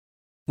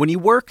When you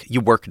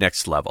work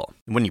next level.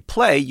 When you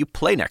play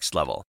next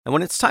level. And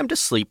when it's time to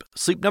sleep,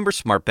 Sleep Number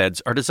smart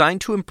beds are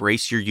designed to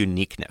embrace your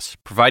uniqueness,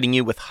 providing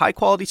you with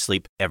high-quality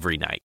sleep every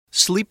night.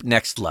 Sleep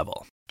next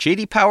level.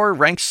 J.D. Power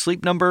ranks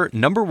Sleep Number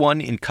number 1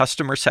 in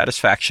customer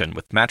satisfaction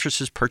with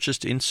mattresses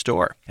purchased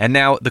in-store. And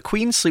now, the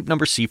Queen Sleep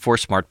Number C4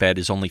 smart bed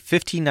is only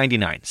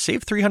 $1,599.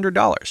 Save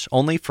 $300,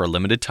 only for a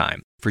limited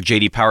time. For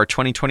J.D. Power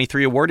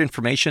 2023 award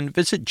information,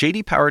 visit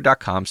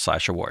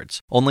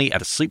jdpower.com/awards. Only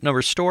at a Sleep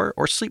Number store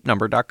or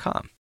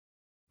sleepnumber.com.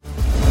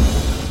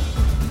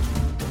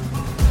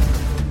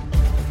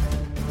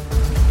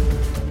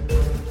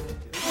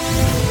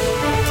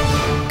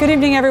 Good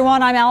evening,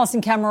 everyone. I'm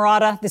Allison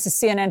Camerata. This is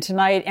CNN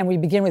Tonight, and we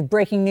begin with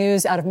breaking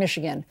news out of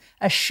Michigan.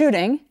 A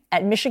shooting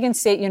at Michigan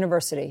State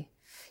University.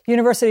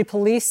 University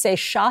police say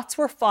shots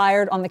were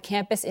fired on the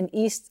campus in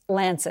East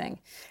Lansing,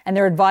 and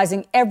they're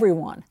advising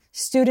everyone,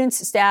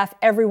 students, staff,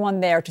 everyone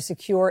there to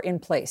secure in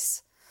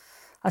place.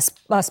 A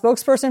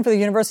spokesperson for the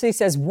university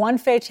says one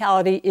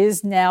fatality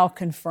is now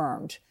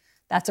confirmed.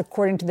 That's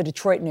according to the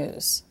Detroit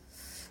News.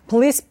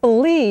 Police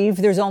believe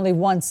there's only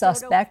one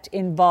suspect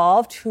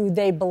involved who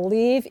they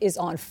believe is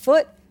on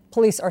foot.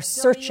 Police are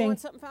searching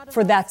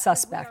for that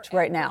suspect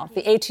right now.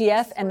 The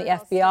ATF and the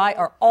FBI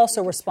are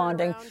also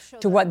responding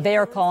to what they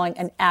are calling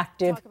an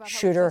active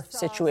shooter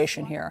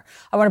situation here.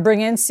 I want to bring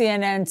in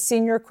CNN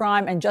senior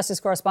crime and justice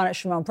correspondent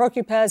Shimon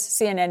Prokupecz,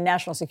 CNN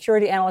national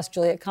security analyst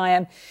Juliet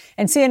Kayyem,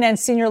 and CNN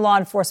senior law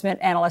enforcement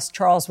analyst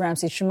Charles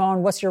Ramsey.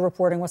 Shimon, what's your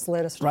reporting? What's the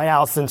latest? Right,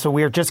 Allison. So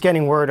we're just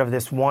getting word of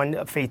this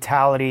one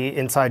fatality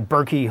inside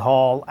Berkey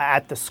Hall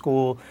at the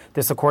school.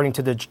 This according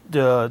to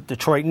the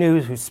Detroit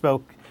News, who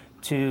spoke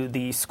to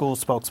the school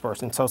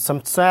spokesperson. So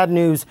some sad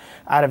news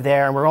out of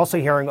there. And we're also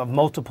hearing of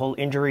multiple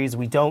injuries.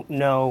 We don't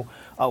know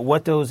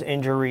what those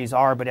injuries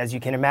are, but as you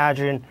can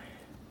imagine,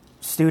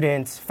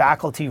 students,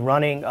 faculty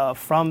running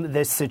from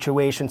this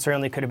situation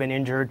certainly could have been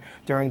injured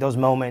during those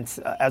moments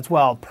as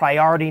well.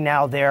 Priority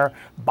now there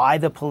by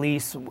the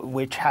police,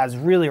 which has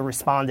really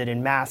responded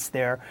in mass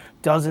there.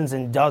 Dozens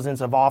and dozens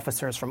of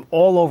officers from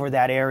all over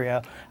that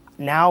area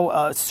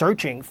now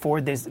searching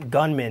for this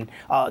gunman.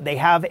 They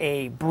have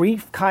a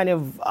brief kind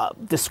of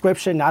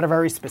description, not a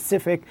very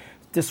specific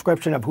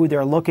description of who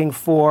they're looking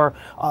for.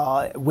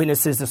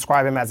 Witnesses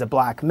describe him as a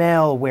black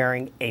male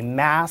wearing a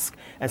mask.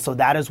 And so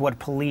that is what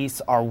police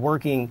are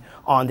working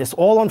on. This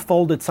all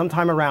unfolded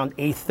sometime around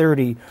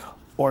 8:30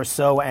 or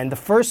so. And the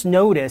first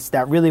notice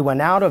that really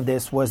went out of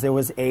this was there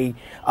was a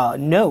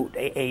note,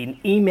 an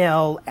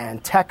email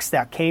and text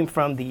that came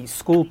from the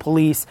school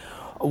police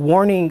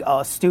warning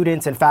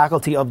students and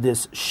faculty of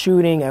this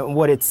shooting. And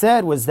what it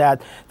said was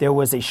that there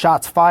was a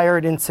shots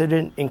fired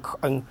incident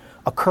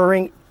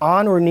occurring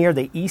on or near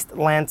the East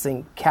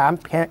Lansing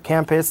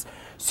campus,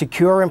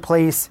 secure in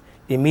place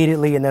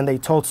immediately. And then they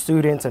told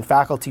students and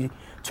faculty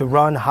to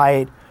run,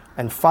 hide,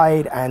 and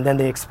fight. And then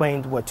they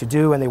explained what to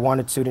do, and they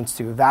wanted students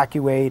to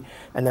evacuate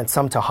and then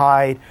some to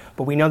hide.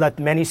 But we know that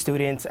many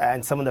students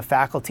and some of the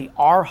faculty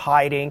are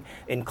hiding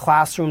in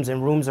classrooms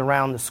and rooms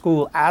around the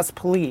school as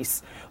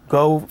police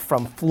go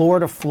from floor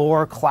to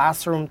floor,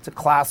 classroom to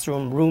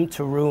classroom, room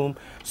to room,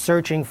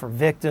 searching for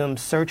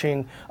victims,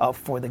 searching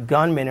for the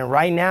gunman. And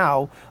right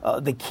now,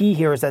 the key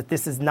here is that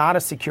this is not a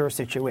secure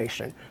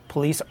situation.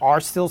 Police are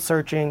still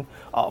searching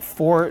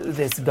for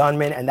this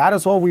gunman, and that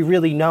is all we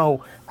really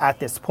know at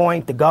this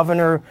point. The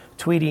governor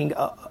tweeting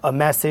a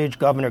message,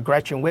 Governor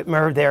Gretchen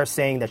Whitmer there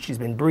saying that she's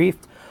been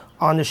briefed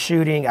on the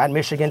shooting at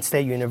Michigan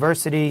State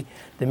University.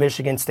 The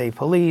Michigan State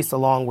Police,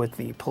 along with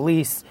the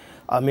police,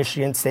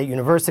 Michigan State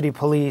University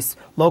Police,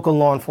 local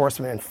law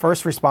enforcement, and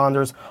first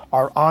responders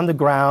are on the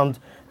ground.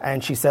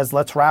 And she says,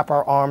 let's wrap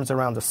our arms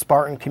around the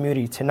Spartan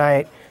community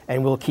tonight,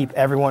 and we'll keep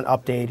everyone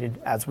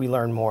updated as we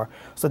learn more.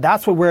 So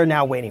that's what we're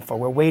now waiting for.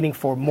 We're waiting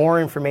for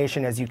more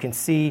information. As you can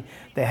see,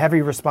 the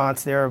heavy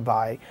response there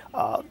by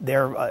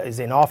there is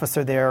an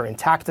officer there in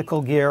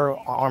tactical gear,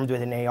 armed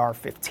with an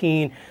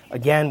AR-15,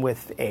 again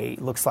with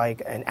looks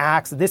like an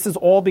axe. This is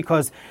all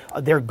because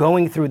they're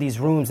going through these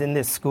rooms in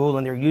this school,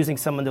 and they're using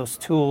some of those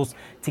tools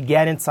to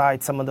get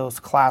inside some of those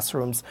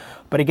classrooms.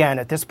 But again,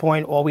 at this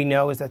point, all we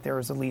know is that there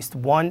is at least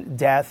one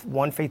death,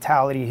 one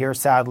fatality here,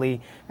 sadly,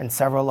 and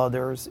several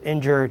others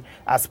injured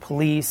as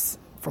police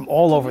from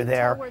all over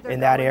there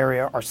in that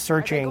area are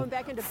searching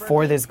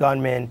for this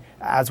gunman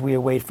as we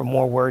await for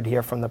more word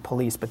here from the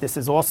police. But this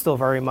is all still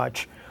very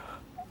much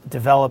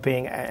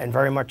developing and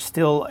very much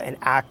still an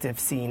active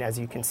scene, as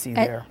you can see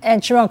there.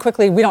 And Shimon,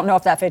 quickly, we don't know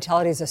if that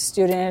fatality is a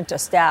student, a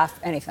staff,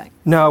 anything.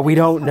 No, we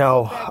don't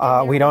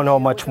know. We don't know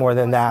much more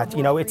than that.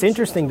 You know, it's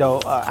interesting,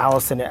 though,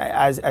 Allison,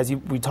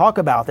 we talk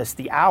about this,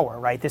 the hour,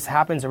 right? This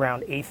happens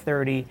around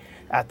 8:30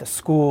 at the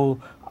school.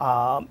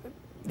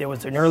 There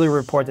was an earlier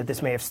report that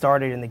this may have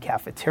started in the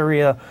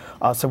cafeteria,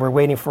 so we're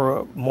waiting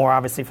for more,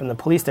 obviously, from the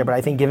police there. But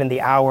I think given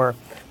the hour,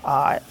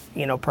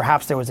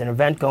 perhaps there was an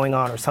event going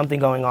on or something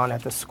going on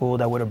at the school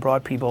that would have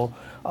brought people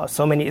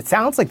so many. It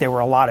sounds like there were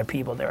a lot of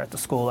people there at the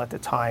school at the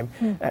time,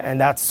 and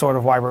that's sort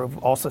of why we're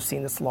also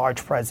seeing this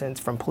large presence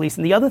from police.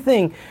 And the other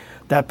thing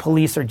that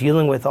police are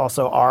dealing with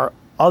also are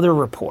other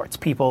reports,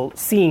 people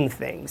seeing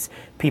things,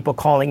 people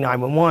calling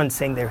 911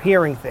 saying they're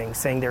hearing things,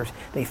 saying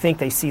they think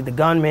they see the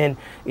gunman,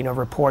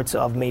 reports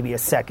of maybe a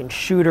second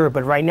shooter.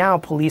 But right now,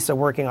 police are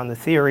working on the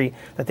theory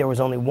that there was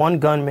only one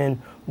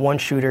gunman, one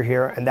shooter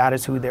here, and that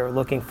is who they're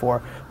looking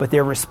for. But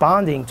they're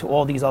responding to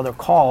all these other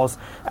calls.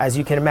 As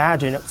you can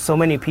imagine, so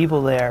many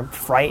people there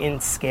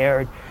frightened,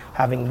 scared,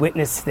 having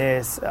witnessed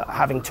this,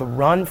 having to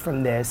run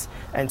from this.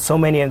 And so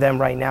many of them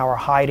right now are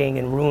hiding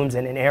in rooms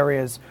and in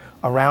areas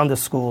around the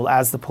school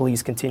as the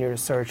police continue to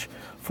search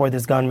for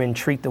this gunman,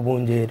 treat the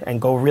wounded, and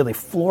go really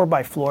floor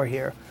by floor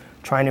here,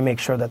 trying to make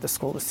sure that the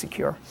school is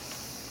secure.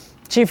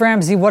 Chief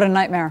Ramsey, what a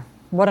nightmare.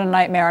 What a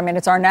nightmare. I mean,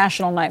 it's our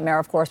national nightmare,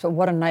 of course, but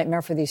what a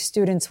nightmare for these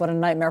students. What a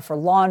nightmare for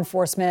law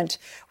enforcement.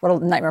 What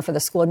a nightmare for the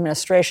school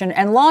administration.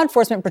 And law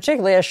enforcement,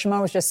 particularly, as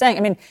Shimon was just saying,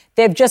 I mean,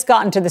 they've just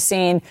gotten to the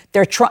scene.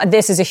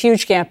 This is a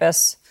huge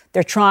campus.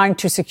 They're trying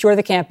to secure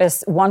the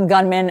campus. One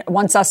gunman,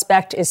 one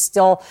suspect is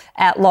still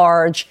at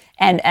large.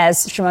 And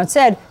as Shimon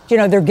said,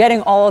 they're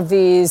getting all of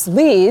these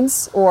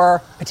leads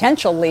or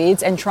potential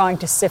leads and trying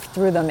to sift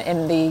through them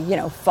in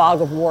the,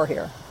 fog of war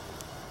here.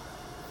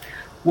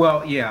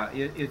 Well, yeah,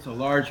 it's a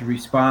large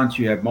response.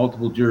 You have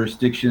multiple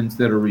jurisdictions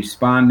that are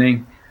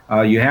responding.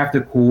 You have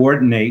to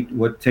coordinate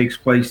what takes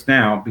place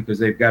now because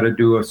they've got to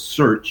do a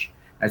search.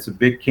 That's a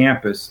big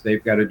campus.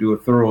 They've got to do a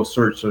thorough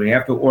search. So they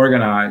have to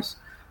organize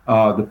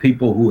the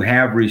people who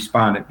have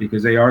responded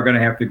because they are going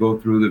to have to go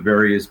through the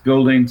various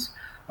buildings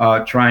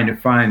trying to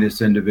find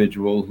this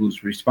individual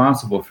who's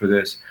responsible for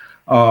this.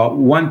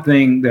 One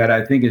thing that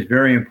I think is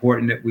very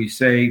important that we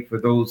say for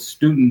those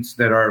students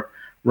that are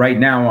right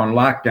now on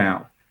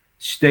lockdown,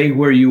 stay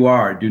where you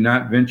are. Do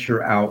not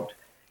venture out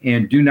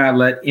and do not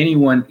let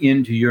anyone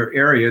into your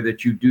area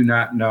that you do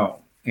not know.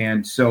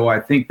 And so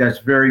I think that's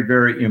very,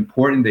 very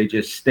important. They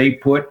just stay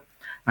put.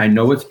 I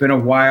know it's been a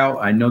while.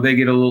 I know they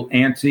get a little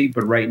antsy,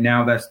 but right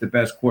now that's the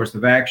best course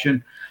of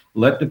action.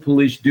 Let the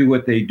police do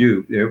what they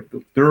do. They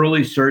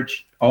thoroughly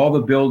search all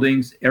the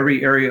buildings,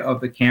 every area of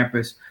the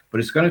campus, but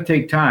it's going to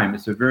take time.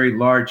 It's a very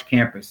large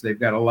campus. They've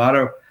got a lot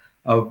of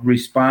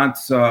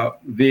response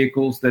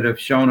vehicles that have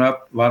shown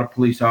up, a lot of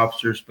police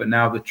officers, but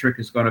now the trick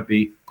is going to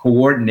be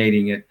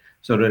coordinating it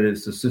so that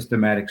it's a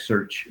systematic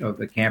search of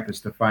the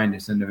campus to find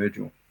this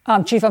individual.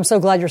 Chief, I'm so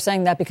glad you're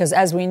saying that because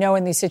as we know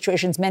in these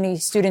situations, many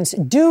students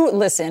do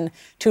listen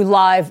to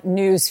live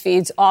news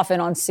feeds,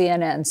 often on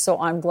CNN. So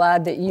I'm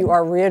glad that you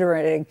are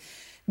reiterating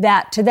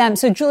that to them.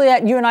 So,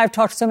 Juliet, you and I have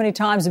talked so many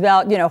times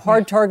about,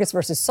 hard targets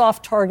versus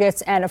soft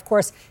targets. And of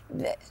course,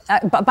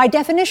 by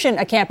definition,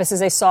 a campus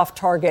is a soft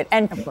target.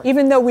 And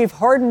even though we've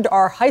hardened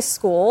our high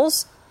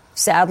schools,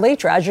 sadly,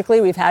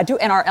 tragically, we've had to,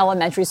 and our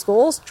elementary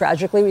schools,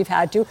 tragically, we've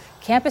had to,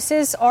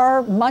 campuses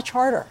are much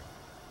harder.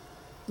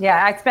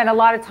 Yeah, I spent a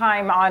lot of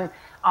time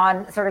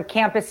on sort of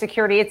campus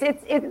security.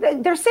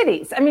 They're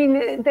cities. I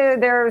mean,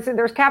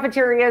 there's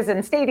cafeterias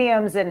and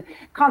stadiums and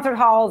concert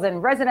halls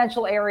and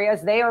residential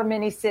areas. They are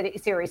mini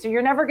cities. So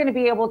you're never going to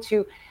be able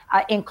to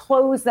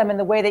enclose them in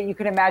the way that you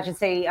can imagine,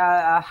 say,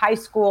 a high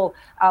school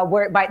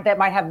that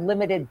might have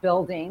limited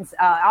buildings.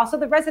 Also,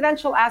 the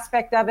residential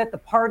aspect of it, the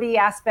party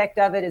aspect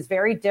of it is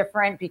very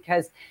different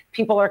because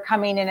people are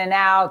coming in and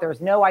out.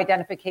 There's no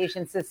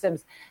identification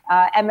systems.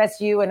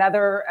 MSU and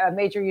other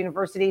major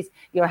universities,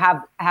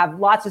 have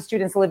lots of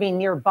students living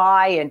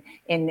nearby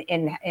and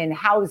in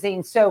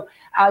housing. So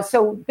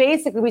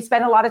basically, we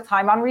spend a lot of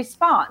time on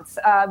response,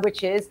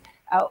 which is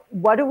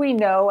what do we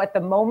know at the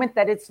moment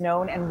that it's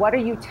known, and what are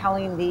you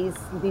telling these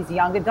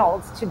young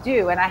adults to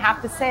do? And I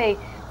have to say,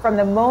 from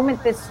the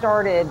moment this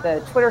started,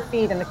 the Twitter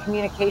feed and the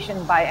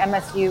communication by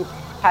MSU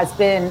has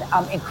been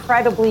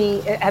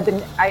incredibly.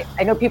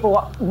 I know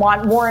people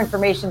want more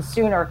information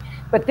sooner,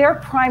 but their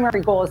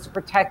primary goal is to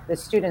protect the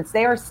students.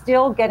 They are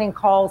still getting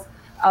calls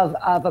of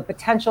a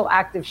potential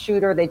active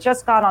shooter. They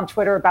just got on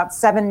Twitter about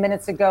 7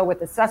 minutes ago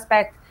with a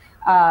suspect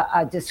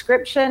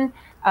description.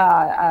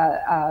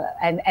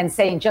 And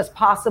saying just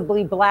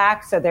possibly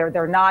black, so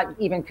they're not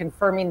even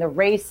confirming the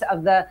race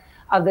of the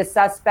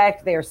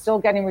suspect. They are still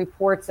getting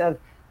reports of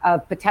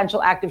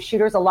potential active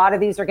shooters. A lot of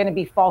these are going to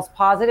be false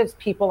positives.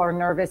 People are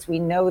nervous. We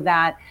know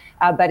that,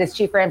 but as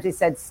Chief Ramsey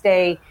said,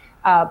 stay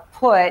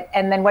put.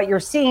 And then what you're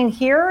seeing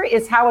here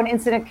is how an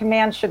incident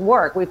command should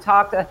work. We've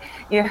talked,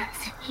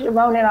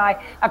 Shimon and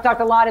I have talked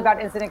a lot about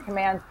incident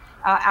commands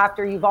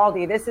after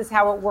Uvalde. This is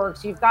how it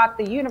works. You've got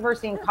the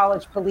university and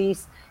college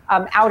police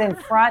out in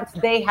front.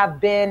 They have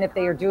been, if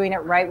they are doing it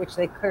right, which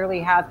they clearly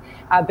have,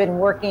 been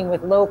working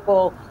with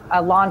local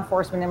law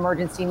enforcement,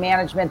 emergency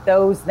management.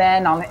 Those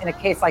then, in a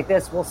case like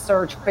this, will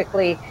surge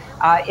quickly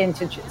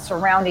into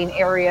surrounding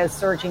areas,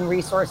 surging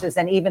resources,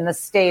 and even the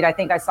state. I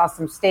think I saw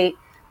some state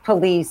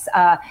police,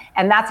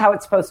 and that's how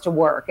it's supposed to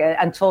work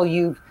until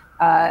you've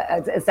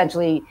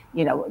essentially,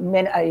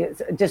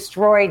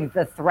 destroyed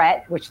the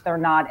threat, which they're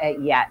not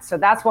at yet. So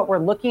that's what we're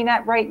looking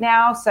at right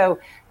now. So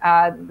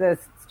the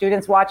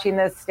students watching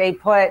this, stay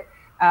put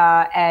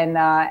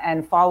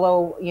and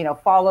follow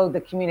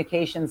the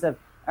communications of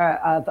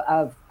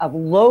of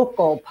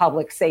local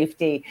public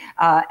safety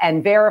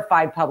and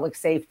verified public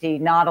safety,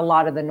 not a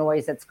lot of the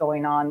noise that's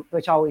going on,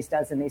 which always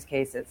does in these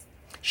cases.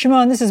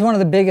 Shimon, this is one of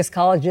the biggest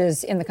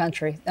colleges in the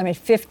country. I mean,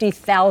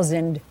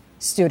 50,000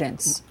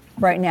 students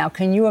right now.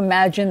 Can you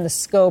imagine the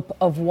scope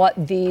of what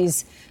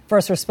these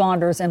first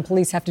responders and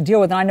police have to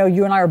deal with? And I know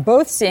you and I are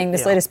both seeing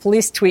this latest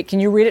police tweet. Can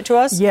you read it to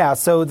us? Yeah,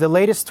 so the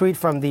latest tweet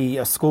from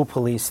the school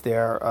police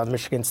there,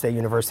 Michigan State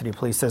University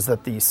Police, says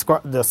that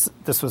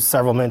this was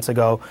several minutes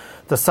ago.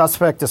 The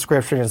suspect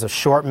description is a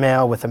short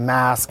male with a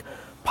mask,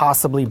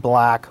 possibly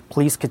black.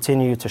 Police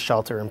continue to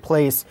shelter in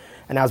place.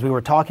 And as we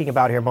were talking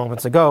about here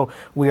moments ago,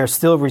 we are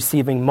still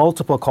receiving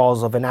multiple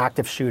calls of an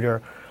active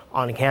shooter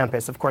on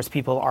campus. Of course,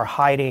 people are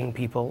hiding.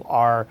 People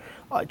are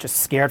just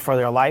scared for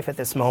their life at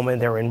this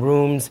moment. They're in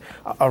rooms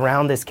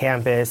around this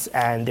campus,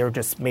 and they're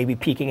just maybe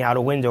peeking out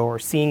a window or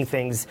seeing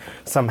things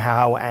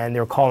somehow, and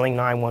they're calling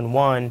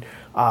 911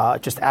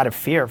 just out of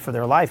fear for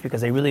their life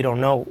because they really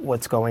don't know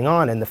what's going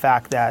on. And the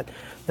fact that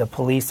the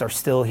police are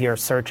still here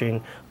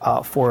searching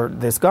for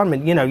this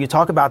gunman. You know, you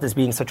talk about this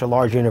being such a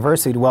large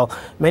university. Well,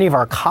 many of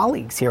our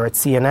colleagues here at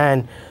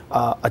CNN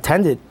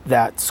attended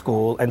that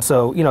school, and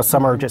so, you know,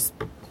 some are just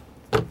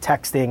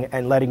texting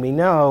and letting me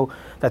know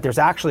that there's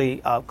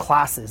actually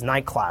classes,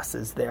 night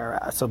classes there.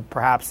 So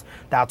perhaps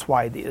that's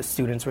why the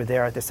students were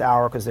there at this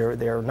hour, because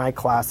there are night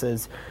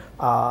classes.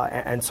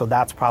 And so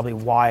that's probably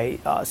why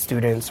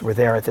students were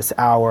there at this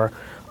hour.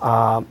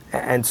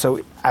 And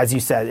so, as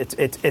you said,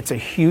 it's a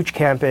huge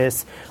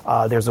campus.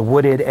 There's a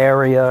wooded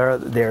area.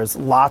 There's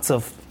lots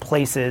of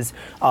places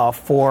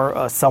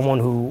for someone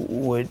who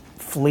would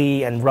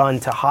flee and run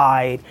to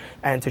hide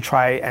and to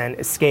try and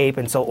escape.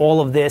 And so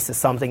all of this is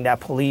something that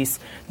police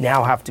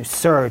now have to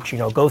search, you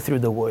know, go through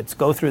the woods,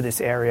 go through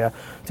this area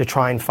to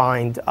try and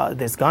find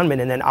this gunman,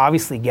 and then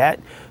obviously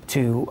get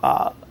to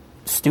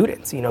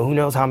students. You know, who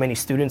knows how many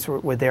students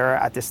were there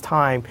at this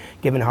time,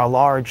 given how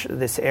large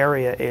this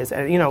area is.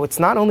 And, you know, it's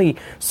not only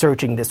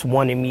searching this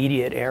one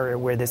immediate area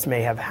where this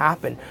may have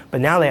happened,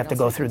 but now they have to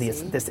go through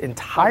this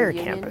entire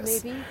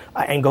campus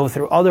and go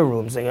through other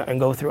rooms and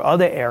go through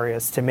other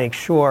areas to make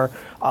sure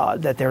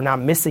that they're not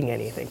missing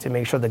anything, to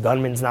make sure the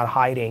gunman's not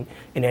hiding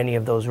in any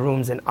of those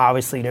rooms, and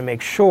obviously to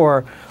make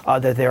sure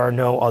that there are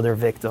no other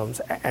victims.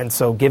 And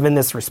so given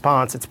this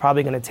response, it's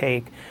probably going to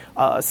take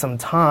some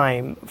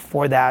time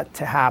for that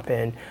to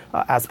happen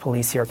as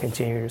police here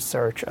continue to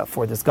search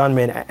for this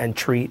gunman and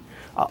treat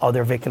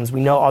other victims.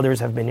 We know others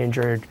have been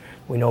injured.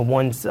 We know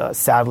one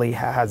sadly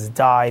has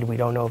died. We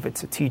don't know if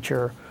it's a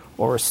teacher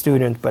or a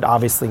student, but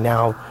obviously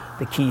now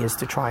the key is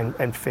to try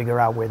and figure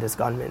out where this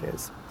gunman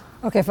is.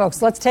 Okay,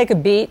 folks, let's take a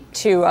beat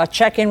to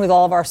check in with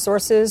all of our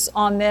sources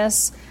on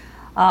this.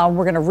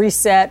 We're going to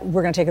reset.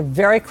 We're going to take a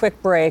very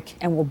quick break,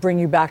 and we'll bring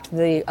you back to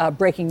the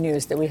breaking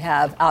news that we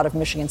have out of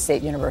Michigan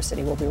State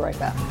University. We'll be right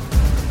back.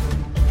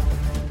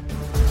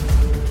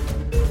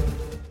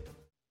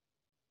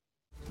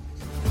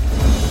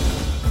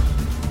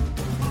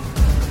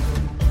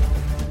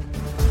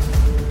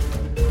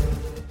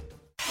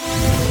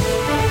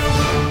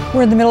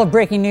 We're in the middle of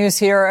breaking news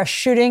here. A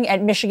shooting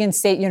at Michigan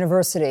State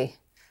University.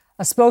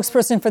 A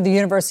spokesperson for the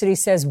university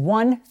says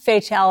one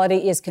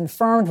fatality is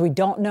confirmed. We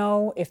don't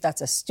know if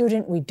that's a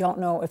student. We don't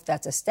know if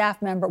that's a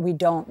staff member. We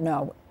don't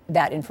know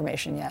that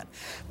information yet.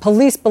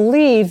 Police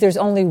believe there's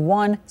only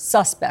one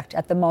suspect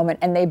at the moment,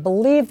 and they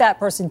believe that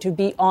person to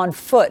be on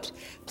foot.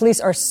 Police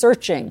are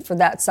searching for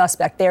that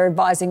suspect. They're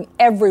advising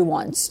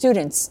everyone,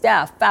 students,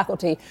 staff,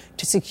 faculty,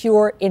 to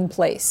secure in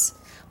place.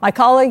 My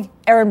colleague,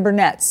 Erin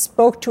Burnett,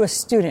 spoke to a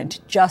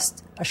student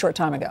just a short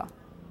time ago.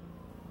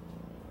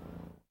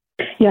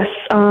 Yes,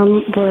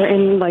 we're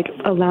in like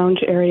a lounge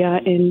area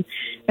in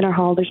our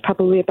hall. There's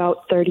probably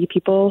about 30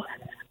 people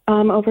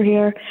over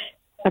here.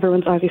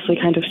 Everyone's obviously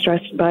kind of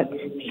stressed, but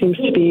seems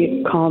to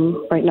be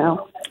calm right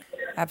now.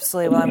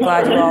 Absolutely. Well, I'm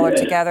glad you all are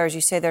together. As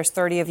you say, there's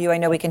 30 of you. I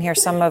know we can hear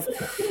some of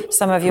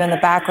you in the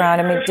background.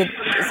 I mean,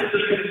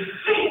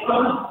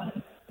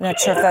 I'm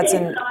not sure if that's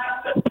an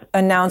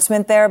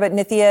announcement there, but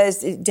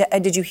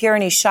Nithya, did you hear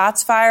any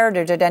shots fired,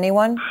 or did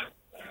anyone?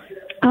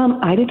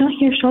 I did not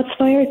hear shots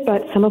fired,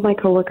 but some of my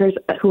coworkers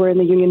who were in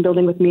the union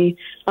building with me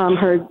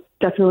heard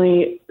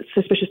definitely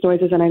suspicious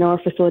noises, and I know our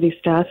facility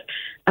staff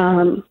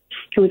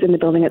who was in the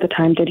building at the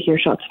time did hear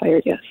shots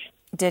fired, yes.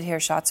 Did hear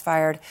shots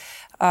fired.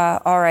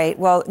 All right.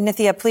 Well,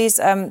 Nithya, please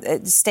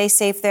stay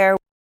safe there.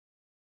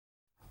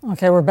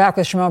 Okay, we're back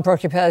with Shimon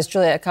Prokupecz,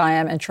 Juliette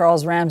Kayyem, and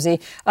Charles Ramsey.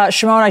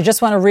 Shimon, I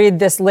just want to read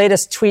this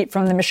latest tweet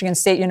from the Michigan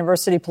State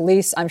University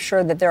Police. I'm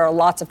sure that there are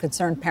lots of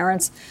concerned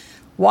parents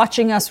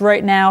watching us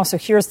right now. So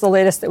here's the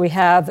latest that we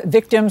have.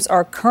 Victims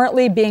are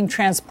currently being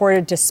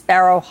transported to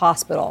Sparrow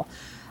Hospital.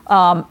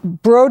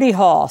 Brody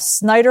Hall,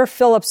 Snyder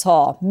Phillips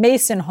Hall,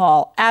 Mason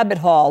Hall, Abbott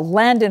Hall,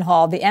 Landon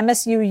Hall, the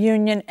MSU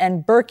Union,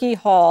 and Berkey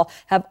Hall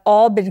have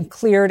all been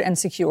cleared and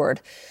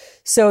secured.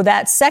 So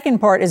that second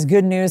part is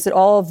good news, that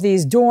all of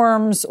these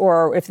dorms,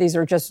 or if these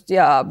are just,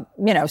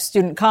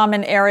 student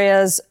common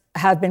areas,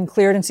 have been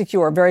cleared and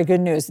secure. Very good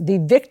news. The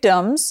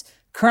victims,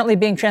 currently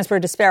being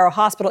transferred to Sparrow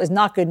Hospital is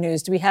not good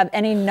news. Do we have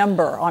any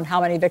number on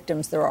how many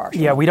victims there are?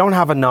 Yeah, we don't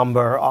have a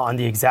number on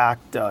the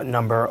exact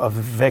number of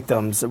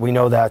victims. We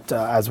know that,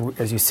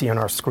 as you see on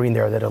our screen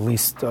there, that at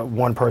least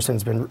one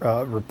person's been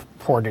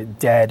reported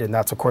dead, and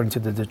that's according to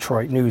the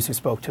Detroit News, who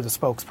spoke to the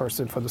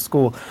spokesperson for the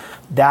school.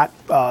 That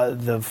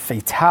the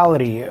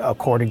fatality,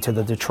 according to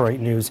the Detroit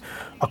News,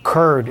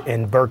 occurred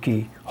in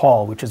Berkey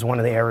Hall, which is one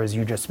of the areas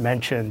you just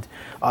mentioned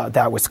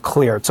that was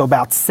cleared. So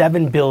about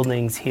 7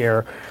 buildings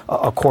here,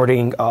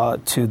 according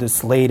to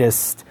this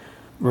latest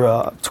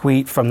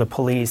tweet from the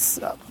police,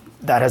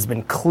 that has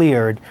been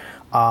cleared.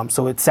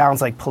 So it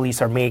sounds like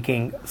police are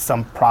making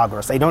some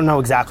progress. They don't know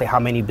exactly how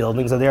many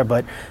buildings are there,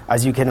 but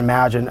as you can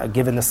imagine,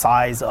 given the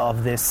size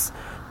of this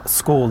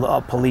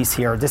school, police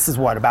here, this is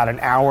about an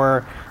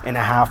hour and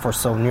a half or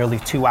so, nearly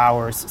 2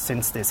 hours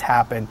since this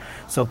happened.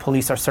 So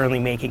police are certainly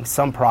making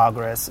some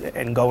progress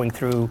and going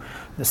through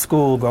the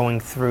school,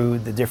 going through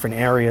the different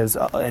areas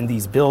in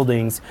these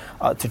buildings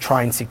to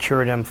try and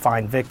secure them,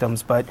 find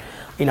victims. But,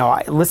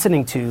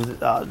 listening to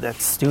that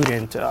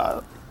student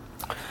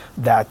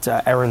that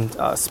Erin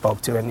spoke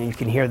to, and you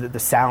can hear the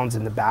sounds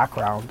in the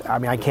background. I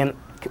mean,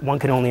 one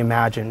can only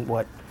imagine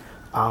what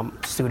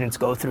students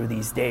go through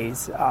these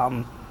days.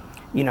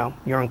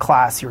 You're in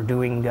class, you're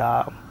doing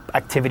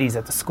activities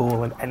at the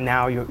school, and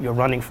now you're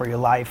running for your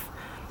life,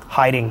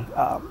 hiding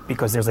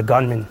because there's a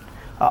gunman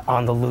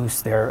on the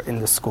loose there in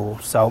the school.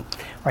 So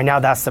right now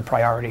that's the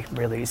priority,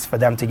 really, is for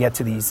them to get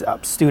to these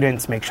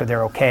students, make sure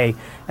they're okay,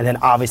 and then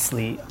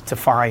obviously to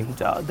find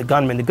the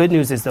gunman. The good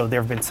news is, though,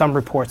 there have been some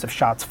reports of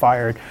shots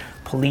fired.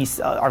 Police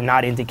are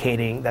not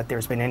indicating that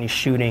there's been any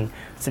shooting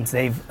since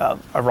they've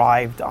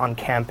arrived on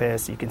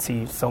campus. You can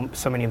see so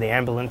many of the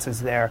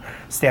ambulances there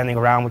standing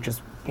around, which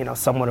is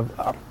somewhat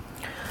of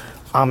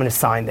ominous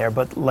sign there.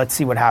 But let's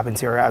see what happens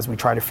here as we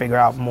try to figure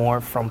out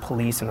more from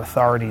police and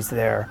authorities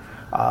there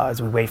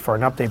as we wait for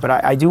an update.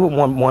 But I do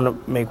want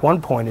to make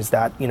one point, is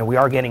that we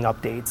are getting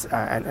updates,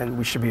 and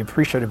we should be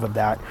appreciative of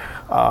that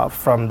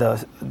from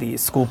the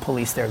school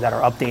police there that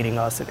are updating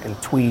us in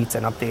tweets,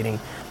 and updating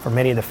for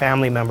many of the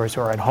family members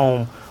who are at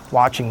home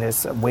watching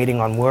this,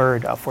 waiting on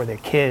word for their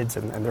kids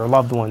and their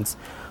loved ones.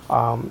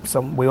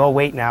 So we all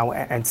wait now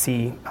and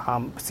see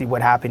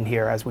what happened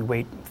here as we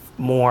wait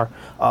more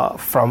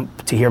to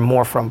hear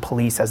more from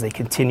police as they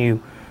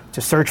continue to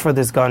search for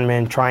this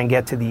gunman, try and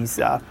get to these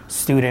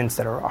students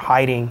that are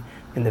hiding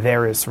in the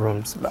various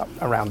rooms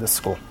around this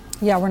school.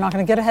 Yeah, we're not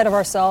going to get ahead of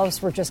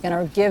ourselves. We're just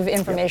going to give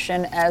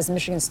information as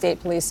Michigan State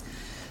Police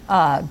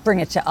bring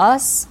it to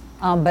us.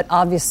 But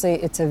obviously,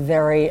 it's a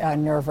very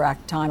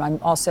nerve-wracked time. I'm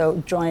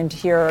also joined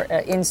here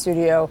in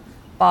studio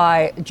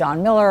by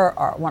John Miller,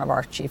 one of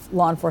our chief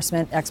law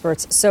enforcement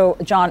experts. So,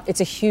 John,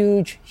 it's a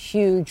huge,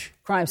 huge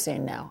crime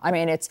scene now. I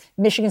mean, it's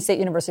Michigan State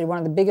University, one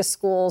of the biggest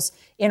schools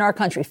in our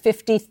country.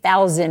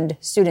 50,000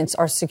 students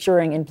are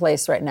securing in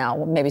place right now.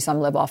 Well, maybe some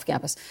live off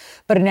campus.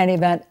 But in any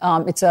event,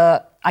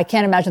 I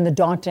can't imagine the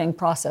daunting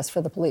process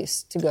for the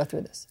police to go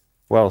through this.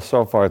 Well,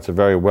 so far it's a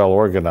very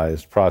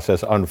well-organized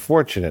process.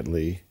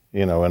 Unfortunately,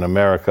 in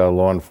America,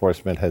 law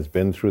enforcement has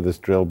been through this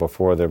drill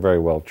before. They're very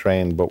well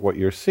trained. But what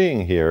you're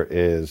seeing here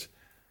is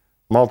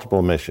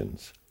multiple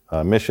missions.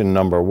 Mission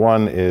number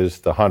 1 is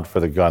the hunt for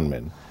the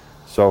gunman.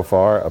 So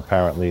far,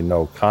 apparently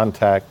no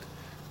contact.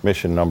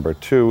 Mission number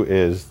 2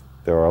 is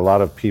there are a lot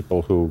of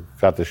people who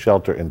got the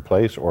shelter in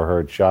place or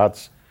heard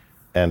shots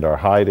and are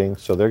hiding.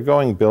 So they're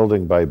going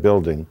building by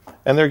building,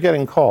 and they're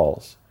getting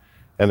calls.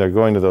 And they're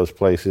going to those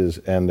places,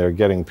 and they're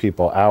getting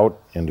people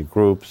out into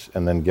groups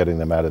and then getting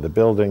them out of the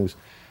buildings.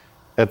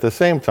 At the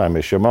same time,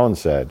 as Shimon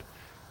said,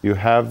 you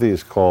have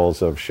these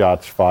calls of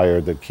shots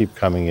fired that keep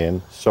coming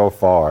in. So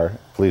far,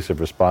 police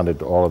have responded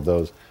to all of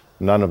those.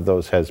 None of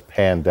those has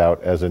panned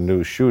out as a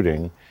new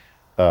shooting.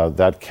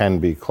 That can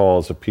be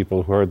calls of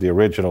people who heard the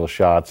original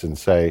shots and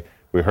say,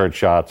 we heard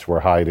shots, we're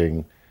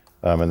hiding,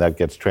 and that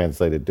gets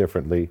translated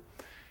differently.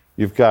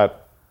 You've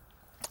got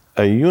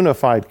a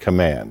unified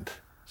command.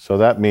 So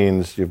that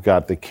means you've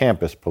got the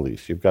campus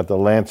police, you've got the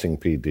Lansing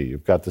PD,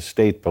 you've got the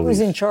state police.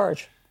 Who's in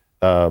charge?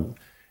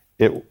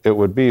 It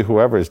would be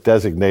whoever is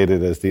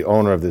designated as the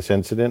owner of this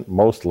incident,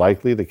 most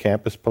likely the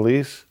campus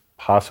police,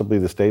 possibly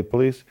the state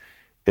police.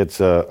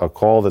 It's a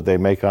call that they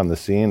make on the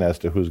scene as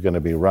to who's going to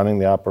be running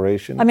the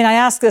operation. I mean, I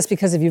ask this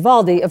because of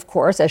Uvalde, of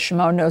course, as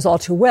Shimon knows all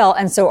too well.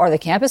 And so are the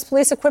campus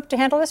police equipped to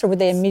handle this, or would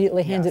they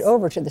immediately hand it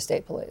over to the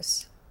state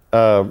police?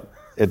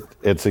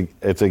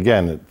 It's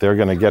again, they're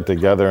going to get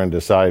together and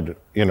decide,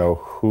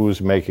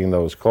 who's making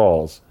those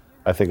calls.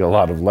 I think a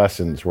lot of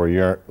lessons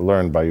were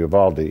learned by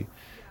Uvalde.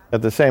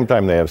 At the same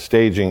time, they have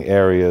staging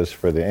areas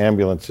for the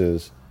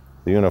ambulances.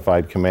 The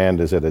Unified Command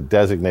is at a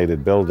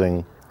designated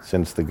building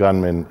since the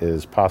gunman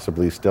is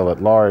possibly still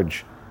at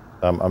large.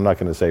 I'm not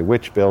going to say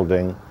which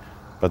building,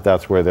 but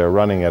that's where they're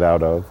running it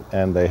out of.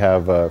 And they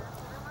have a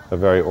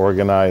very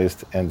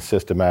organized and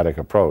systematic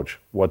approach.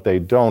 What they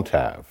don't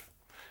have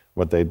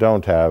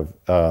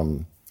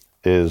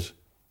is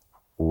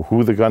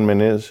who the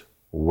gunman is,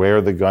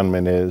 where the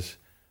gunman is,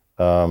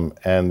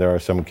 and there are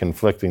some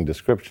conflicting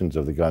descriptions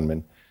of the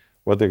gunman.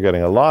 What they're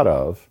getting a lot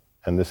of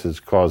and this is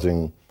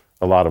causing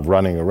a lot of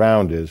running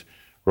around, is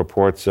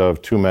reports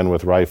of 2 men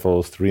with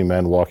rifles, 3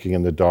 men walking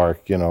in the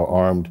dark,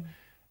 armed,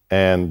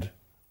 and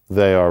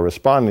they are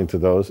responding to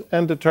those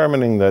and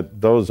determining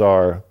that those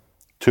are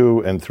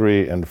 2 and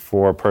 3 and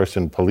 4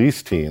 person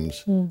police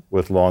teams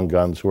with long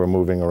guns who are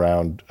moving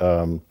around,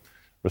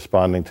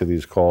 responding to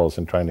these calls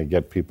and trying to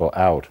get people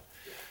out.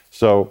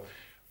 So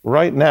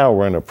right now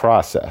we're in a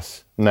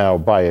process. Now,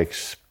 by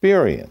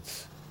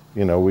experience,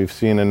 we've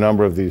seen a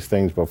number of these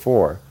things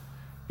before.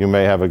 You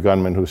may have a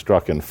gunman who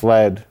struck and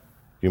fled.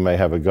 You may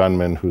have a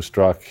gunman who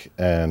struck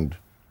and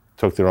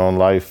took their own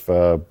life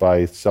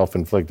by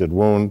self-inflicted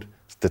wound.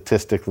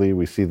 Statistically,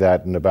 we see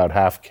that in about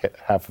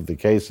half of the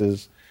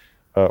cases.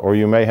 Or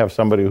you may have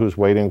somebody who's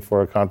waiting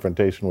for a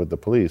confrontation with the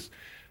police.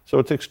 So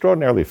it's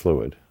extraordinarily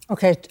fluid.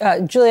 Okay,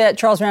 Juliet,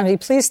 Charles Ramsey,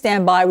 please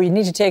stand by. We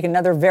need to take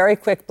another very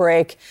quick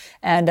break.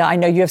 And I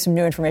know you have some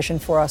new information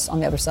for us on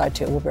the other side,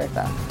 too. We'll be right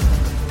back.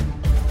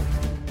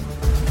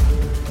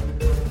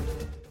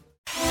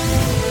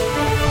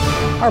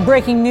 Our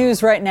breaking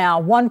news right now.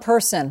 1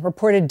 person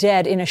reported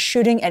dead in a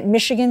shooting at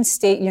Michigan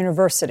State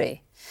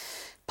University.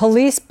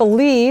 Police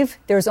believe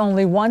there's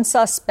only 1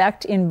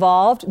 suspect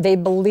involved. They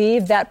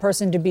believe that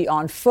person to be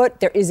on foot.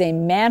 There is a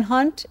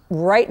manhunt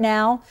right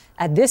now.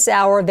 At this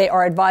hour, they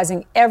are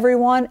advising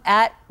everyone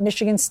at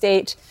Michigan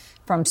State,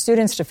 from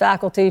students to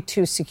faculty,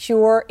 to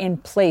secure in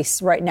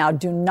place right now.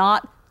 Do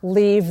not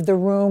leave the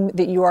room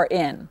that you are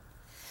in.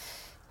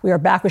 We are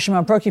back with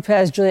Shimon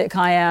Prokupecz, Juliet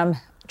Kayyem,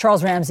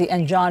 Charles Ramsey,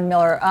 and John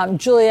Miller.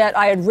 Juliet,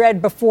 I had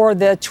read before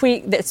the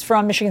tweet that's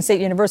from Michigan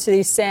State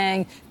University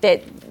saying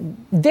that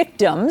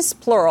victims,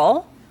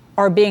 plural,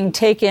 are being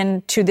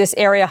taken to this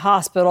area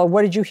hospital.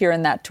 What did you hear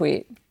in that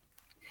tweet?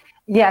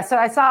 Yeah, so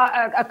I saw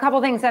a couple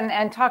things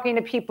and talking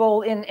to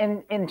people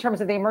in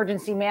terms of the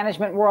emergency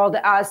management world.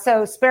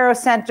 So Sparrow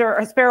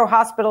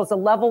Hospital is a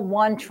level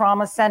 1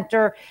 trauma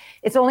center.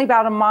 It's only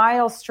about a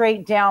mile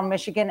straight down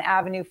Michigan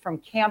Avenue from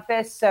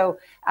campus. So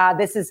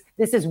this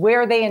is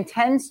where they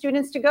intend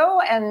students to go,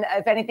 and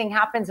if anything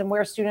happens, and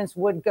where students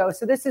would go.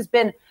 So this has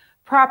been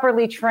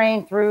properly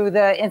trained through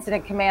the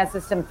incident command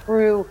system,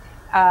 through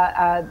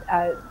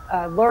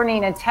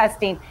learning and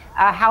testing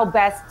how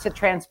best to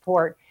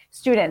transport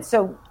students.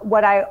 So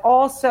what I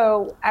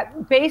also,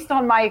 based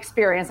on my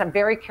experience, I'm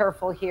very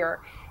careful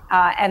here,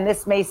 and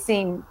this may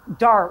seem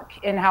dark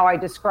in how I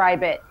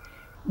describe it.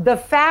 The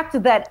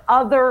fact that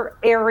other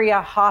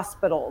area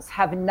hospitals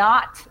have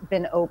not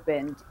been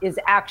opened is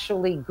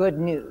actually good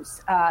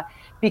news,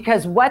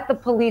 because what the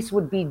police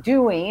would be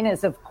doing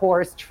is, of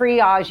course,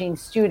 triaging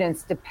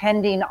students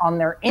depending on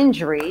their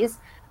injuries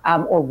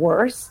or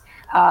worse,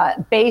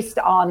 based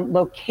on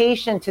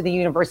location to the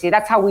university.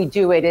 That's how we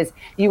do it. Is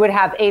you would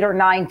have 8 or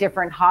 9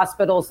 different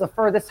hospitals. The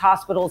furthest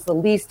hospitals the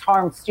least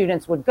harmed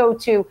students would go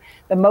to.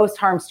 The most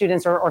harmed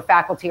students or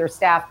faculty or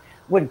staff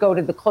would go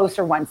to the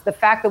closer ones. The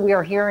fact that we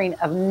are hearing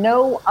of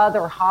no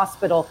other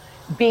hospital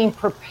being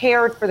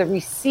prepared for the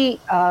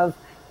receipt of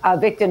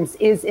victims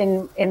is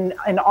in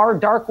our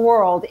dark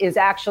world is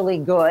actually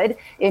good.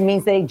 It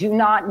means they do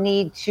not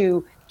need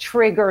to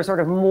trigger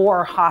sort of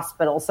more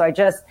hospitals. So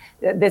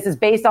this is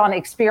based on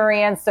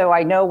experience. So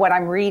I know what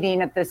I'm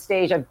reading at this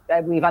stage.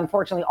 We've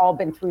unfortunately all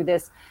been through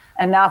this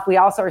enough. We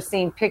also are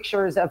seeing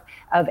pictures of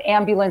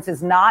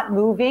ambulances not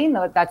moving.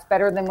 That's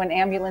better than when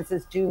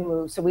ambulances do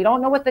move. So we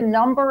don't know what the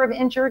number of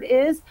injured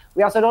is.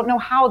 We also don't know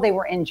how they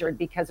were injured,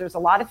 because there's a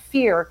lot of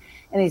fear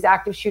in these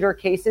active shooter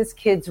cases.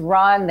 Kids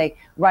they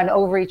run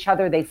over each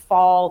other, they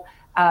fall.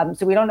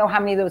 So we don't know how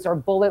many of those are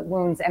bullet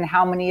wounds and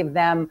how many of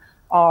them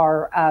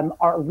are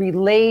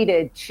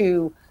related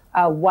to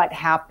what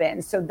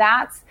happened. So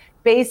that's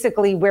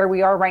basically where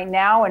we are right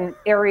now, and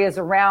areas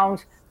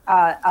around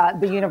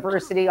the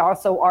university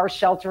also are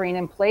sheltering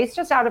in place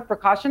just out of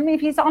precaution. I mean,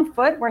 if he's on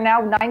foot, we're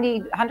now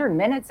 100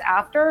 minutes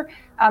after,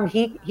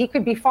 he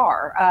could be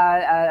far,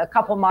 a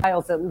couple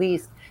miles at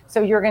least.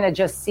 So you're going to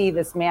just see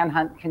this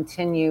manhunt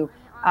continue.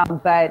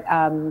 But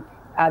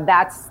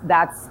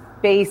that's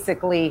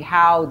basically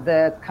how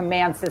the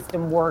command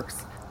system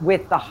works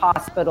with the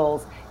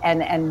hospitals,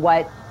 and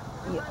what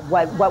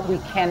we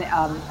can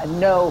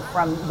know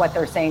from what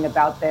they're saying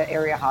about the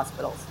area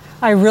hospitals.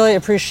 I really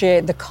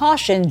appreciate the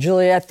caution,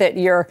 Juliet, that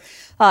you're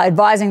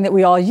advising that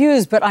we all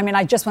use. But I mean,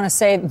 I just want to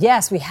say,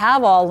 yes, we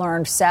have all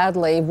learned,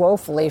 sadly,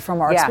 woefully, from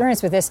our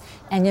experience with this.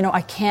 And,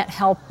 I can't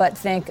help but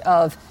think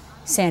of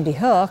Sandy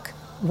Hook,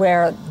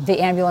 where the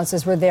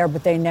ambulances were there,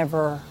 but they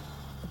never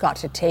got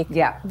to take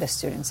the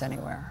students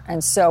anywhere.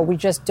 And so we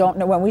just don't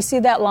know. When we see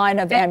that line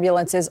of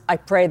ambulances, I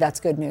pray that's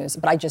good news,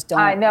 but I just don't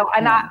know. I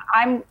know.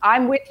 And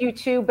I'm with you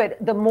too,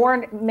 but the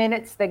more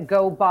minutes that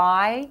go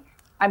by,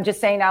 I'm just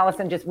saying,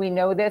 Allison, we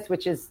know this,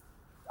 which is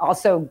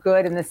also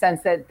good in the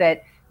sense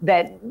that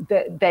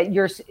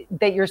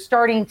you're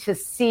starting to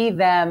see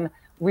them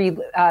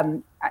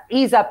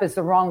ease up is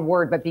the wrong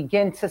word, but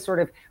begin to sort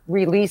of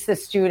release the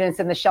students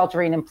and the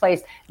sheltering in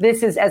place.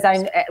 This is,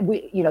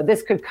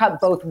 this could cut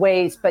both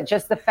ways, but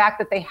just the fact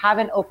that they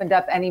haven't opened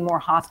up any more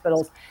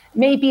hospitals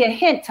may be a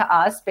hint to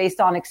us, based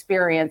on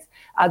experience,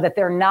 that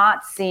they're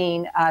not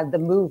seeing the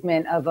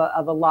movement of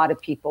a lot of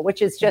people,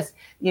 which is just,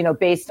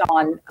 based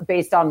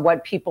on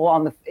what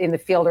people in the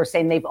field are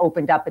saying they've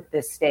opened up at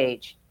this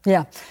stage.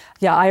 Yeah,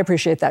 I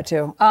appreciate that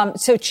too.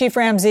 So Chief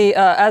Ramsey,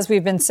 as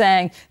we've been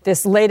saying,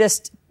 this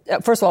latest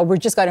first of all, we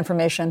just got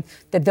information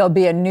that there'll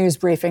be a news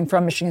briefing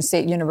from Michigan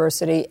State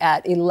University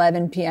at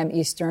 11 p.m.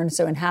 Eastern.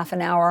 So in half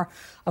an hour,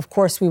 of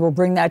course, we will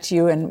bring that to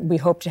you, and we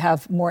hope to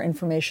have more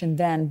information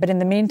then. But in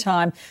the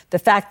meantime, the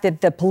fact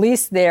that the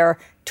police there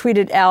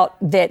tweeted out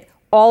that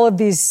all of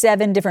these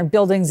 7 different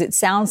buildings, it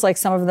sounds like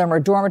some of them are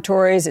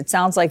dormitories. It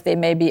sounds like they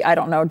may be,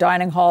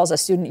 dining halls, a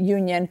student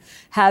union,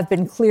 have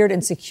been cleared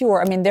and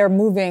secure. I mean, they're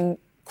moving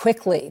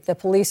quickly. The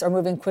police are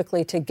moving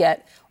quickly to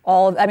get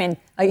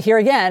here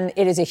again,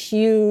 it is a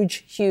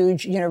huge,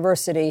 huge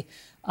university,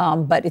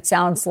 but it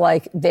sounds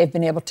like they've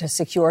been able to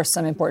secure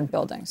some important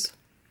buildings.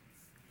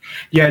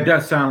 Yeah, it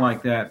does sound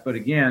like that. But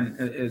again,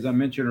 as I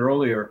mentioned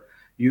earlier,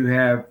 you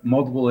have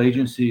multiple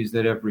agencies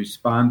that have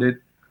responded.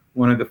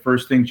 One of the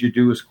first things you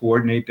do is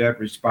coordinate that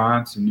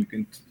response, and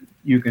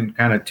you can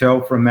kind of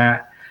tell from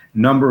that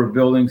number of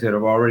buildings that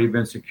have already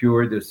been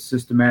secured, the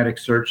systematic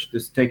search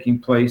that's taking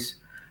place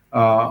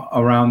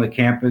around the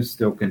campus.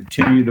 They'll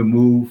continue to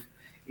move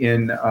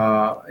in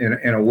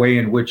a way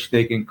in which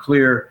they can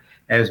clear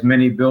as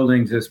many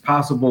buildings as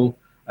possible,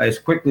 as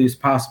quickly as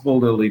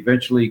possible. They'll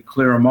eventually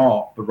clear them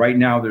all. But right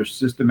now, they're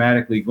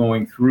systematically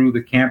going through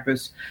the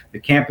campus. The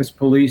campus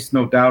police,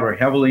 no doubt, are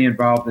heavily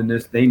involved in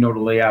this. They know the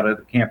layout of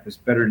the campus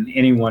better than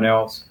anyone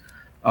else.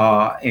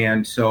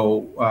 And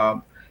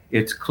so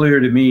it's clear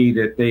to me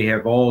that they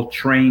have all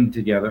trained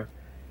together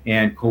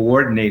and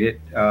coordinated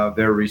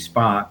their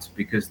response,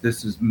 because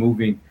this is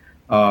moving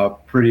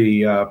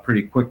pretty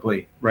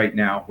quickly right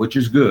now, which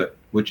is good.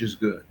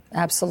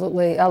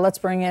 Absolutely. Let's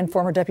bring in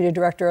former Deputy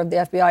Director of the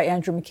FBI,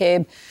 Andrew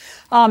McCabe.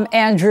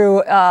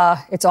 Andrew,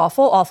 it's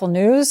awful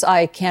news.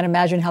 I can't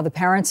imagine how the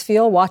parents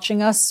feel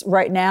watching us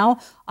right now.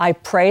 I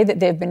pray that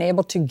they've been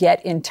able to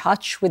get in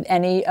touch with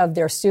any of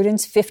their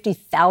students.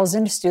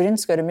 50,000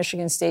 students go to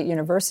Michigan State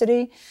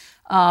University.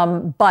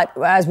 But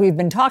as we've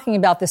been talking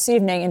about this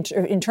evening,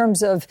 in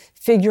terms of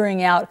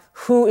figuring out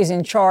who is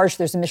in charge,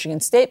 there's the Michigan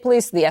State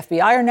Police, the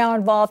FBI are now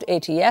involved,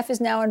 ATF is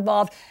now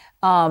involved.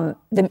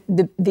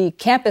 The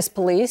campus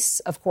police,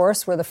 of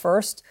course, were the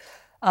first,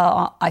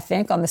 I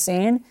think, on the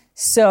scene.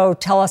 So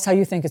tell us how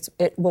you think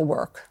it will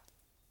work.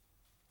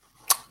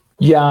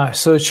 Yeah,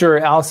 so sure,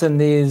 Allison,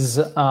 these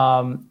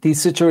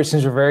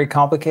situations are very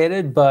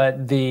complicated,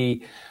 but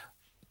the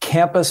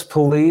campus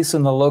police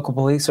and the local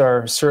police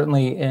are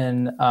certainly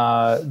in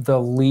the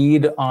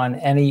lead on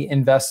any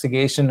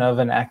investigation of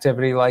an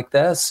activity like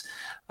this.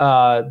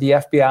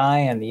 The FBI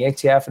and the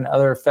ATF and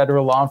other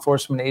federal law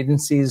enforcement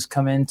agencies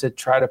come in to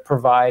try to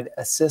provide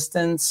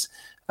assistance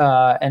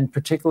and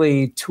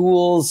particularly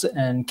tools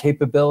and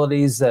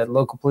capabilities that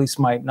local police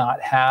might not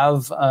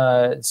have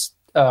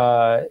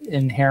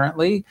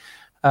inherently.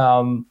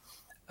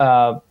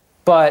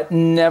 But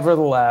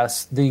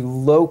nevertheless, the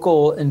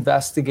local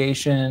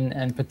investigation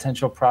and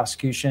potential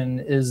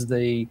prosecution is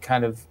the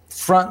kind of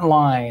front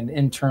line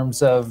in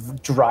terms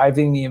of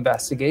driving the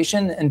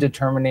investigation and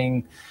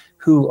determining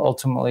who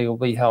ultimately will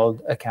be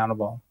held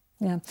accountable.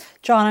 Yeah.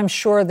 John, I'm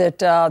sure that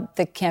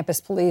the campus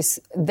police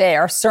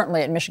there,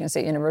 certainly at Michigan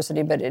State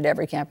University, but at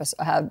every campus,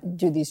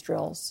 do these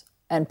drills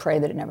and pray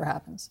that it never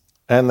happens.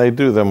 And they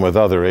do them with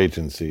other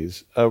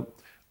agencies.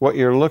 What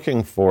you're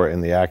looking for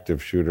in the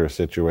active shooter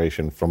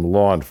situation from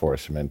law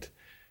enforcement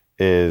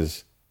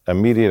is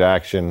immediate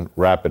action,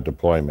 rapid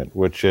deployment,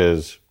 which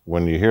is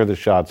when you hear the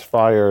shots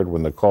fired,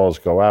 when the calls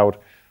go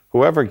out,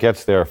 whoever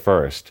gets there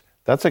first,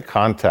 that's a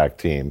contact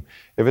team.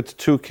 If it's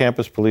 2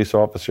 campus police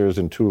officers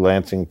and 2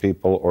 Lansing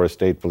people or a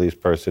state police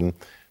person,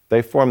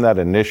 they form that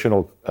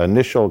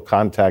initial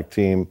contact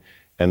team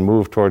and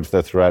move towards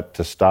the threat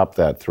to stop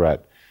that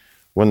threat.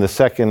 When the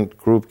second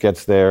group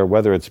gets there,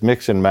 whether it's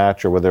mix and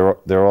match or whether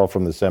they're all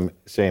from the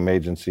same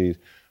agency,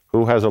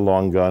 who has a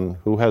long gun,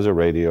 who has a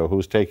radio,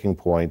 who's taking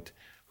point,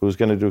 who's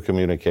going to do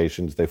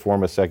communications, they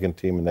form a second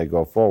team and they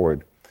go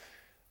forward.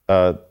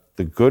 The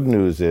good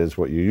news is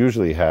what you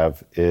usually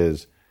have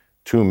is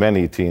too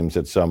many teams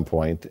at some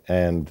point,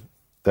 and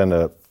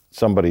then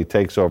somebody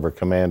takes over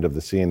command of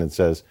the scene and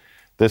says,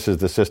 this is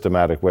the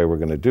systematic way we're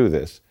going to do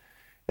this.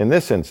 In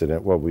this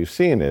incident, what we've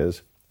seen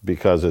is,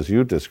 because as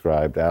you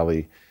described,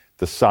 Ali,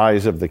 the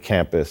size of the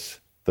campus,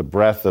 the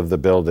breadth of the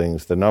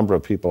buildings, the number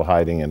of people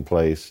hiding in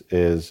place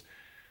is,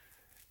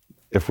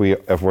 if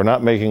we're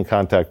not making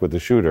contact with the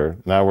shooter,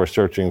 now we're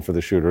searching for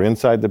the shooter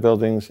inside the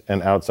buildings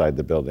and outside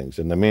the buildings.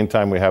 In the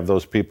meantime, we have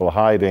those people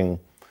hiding.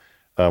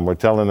 We're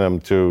telling them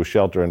to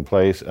shelter in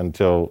place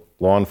until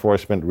law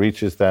enforcement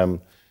reaches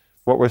them.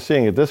 What we're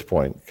seeing at this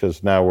point,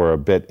 because now we're a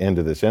bit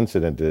into this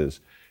incident,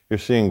 is you're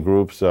seeing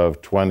groups of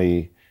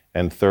 20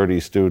 and 30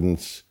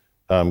 students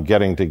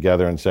getting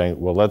together and saying,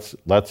 well,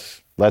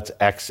 let's let's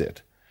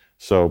exit.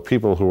 So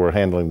people who are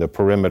handling the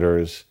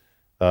perimeters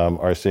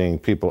are seeing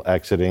people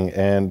exiting.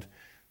 And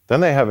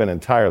then they have an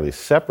entirely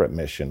separate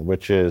mission,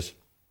 which is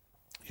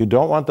you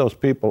don't want those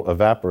people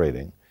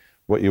evaporating.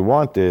 What you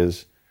want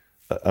is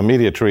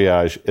immediate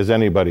triage. Is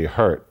anybody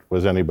hurt?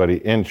 Was anybody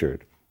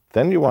injured?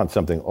 Then you want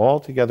something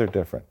altogether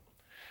different,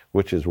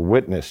 which is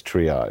witness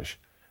triage.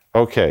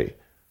 Okay,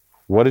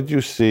 what did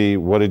you see?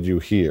 What did you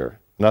hear?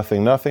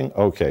 Nothing.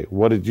 Okay,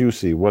 what did you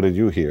see? What did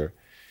you hear?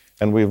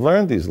 And we've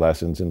learned these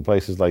lessons in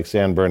places like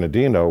San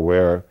Bernardino,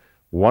 where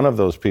one of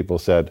those people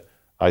said,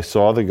 I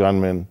saw the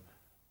gunman,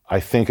 I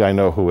think I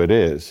know who it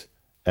is.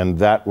 And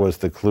that was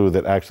the clue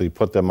that actually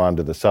put them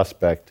onto the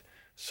suspect.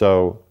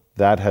 So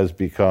that has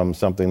become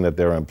something that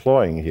they're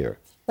employing here.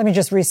 Let me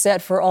just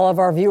reset for all of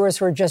our viewers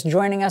who are just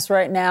joining us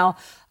right now.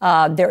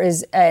 There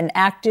is an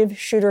active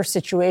shooter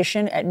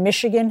situation at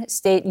Michigan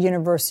State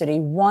University.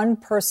 One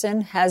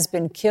person has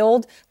been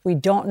killed. We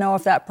don't know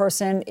if that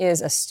person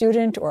is a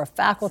student or a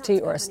faculty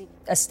or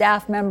a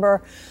staff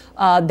member.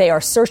 They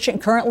are searching.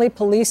 Currently,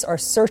 police are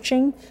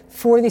searching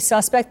for the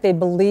suspect. They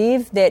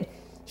believe that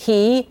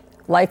he,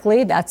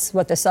 likely, that's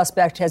what the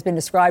suspect has been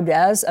described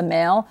as, a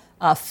male,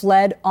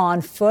 fled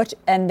on foot.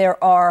 And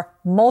there are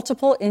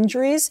multiple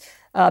injuries.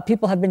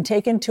 People have been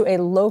taken to a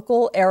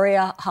local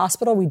area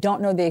hospital. We don't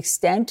know the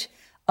extent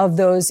of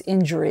those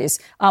injuries.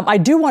 I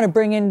do want to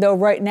bring in, though,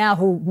 right now,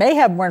 who may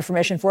have more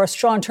information for us,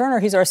 Sean Turner.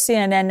 He's our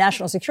CNN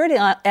national security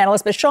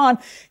analyst. But, Sean,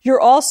 you're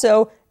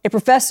also a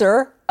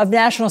professor of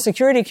national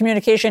security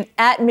communication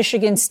at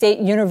Michigan State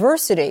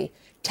University.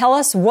 Tell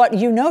us what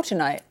you know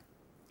tonight.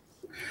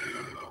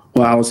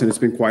 Well, Allison, it's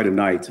been quite a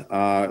night.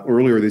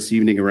 Earlier this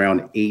evening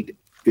around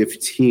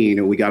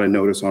 8:15, we got a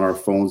notice on our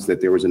phones that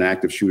there was an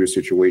active shooter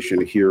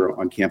situation here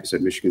on campus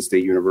at Michigan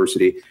State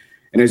University.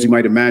 And as you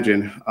might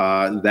imagine,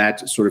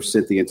 that sort of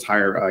sent the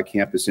entire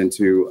campus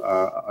into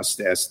a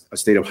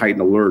state of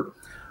heightened alert.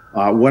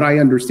 What I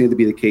understand to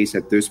be the case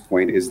at this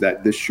point is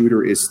that this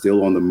shooter is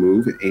still on the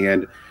move.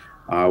 And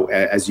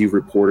as you've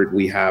reported,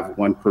 we have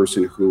one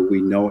person who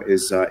we know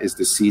is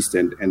deceased,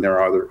 and there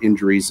are other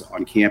injuries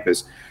on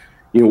campus.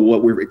 You know,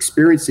 what we're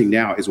experiencing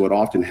now is what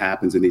often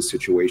happens in these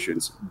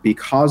situations.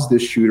 Because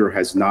this shooter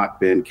has not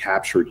been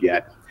captured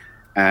yet,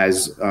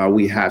 as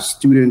we have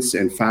students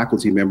and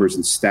faculty members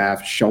and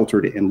staff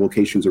sheltered in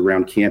locations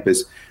around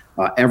campus,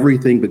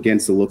 everything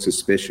begins to look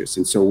suspicious.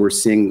 And so we're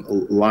seeing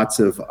lots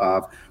of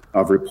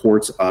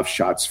reports of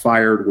shots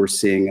fired. We're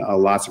seeing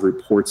lots of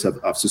reports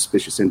of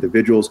suspicious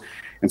individuals.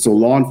 And so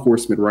law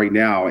enforcement right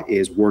now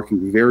is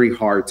working very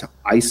hard to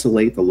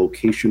isolate the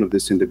location of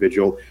this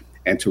individual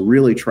and to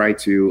really try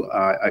to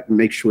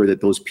make sure that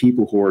those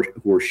people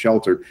who are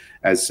sheltered,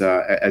 as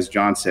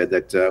John said,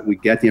 that we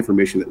get the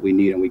information that we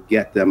need and we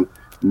get them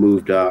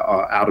moved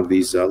out of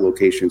these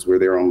locations where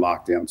they're on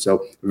lockdown.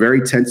 So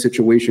very tense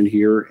situation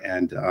here,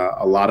 and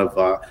a lot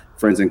of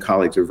friends and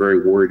colleagues are very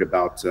worried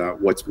about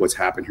what's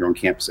happened here on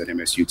campus at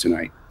MSU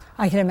tonight.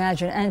 I can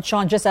imagine. And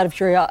Sean, just out of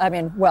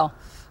curiosity,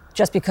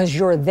 just because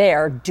you're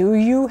there, do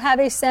you have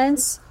a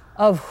sense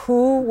of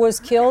who was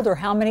killed or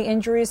how many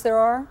injuries there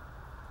are?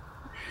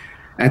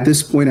 At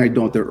this point, I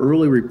don't. The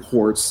early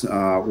reports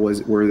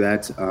were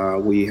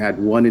that we had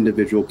one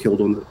individual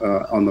killed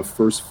on the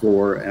first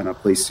floor in a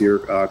place here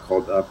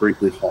called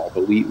Brinkley Hall,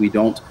 but we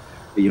don't,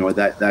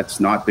 that's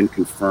not been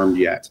confirmed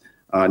yet.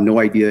 No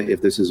idea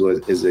if this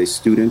is a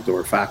student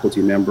or a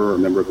faculty member or a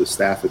member of the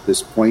staff at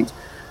this point.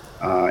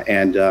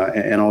 And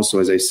also,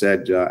 as I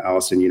said,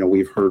 Allison,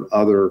 we've heard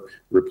other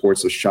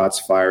reports of shots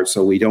fired,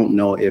 so we don't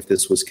know if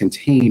this was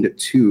contained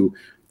to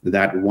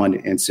that one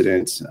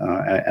incident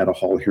at a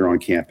hall here on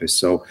campus.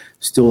 So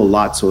still a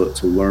lot to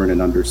learn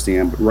and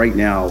understand. But right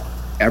now,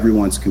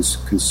 everyone's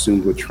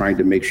consumed with trying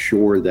to make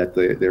sure that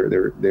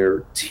their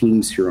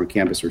teams here on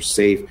campus are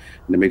safe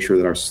and to make sure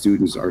that our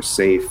students are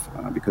safe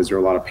because there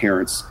are a lot of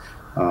parents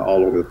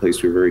all over the place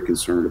who are very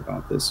concerned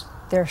about this.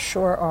 There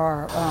sure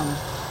are.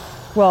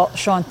 Well,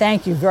 Sean,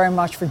 thank you very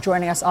much for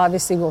joining us.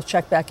 Obviously, we'll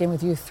check back in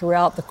with you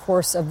throughout the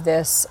course of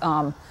this.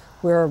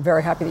 We're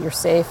very happy that you're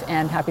safe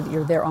and happy that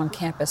you're there on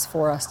campus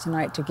for us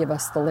tonight to give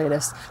us the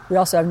latest. We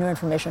also have new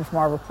information from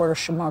our reporter,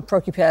 Shimon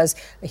Prokupecz.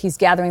 He's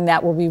gathering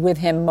that. We'll be with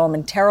him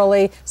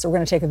momentarily. So we're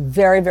going to take a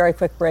very, very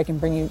quick break and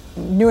bring you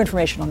new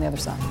information on the other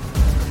side.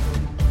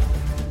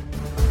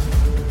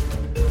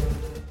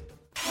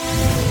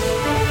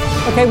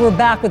 Okay, we're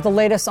back with the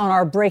latest on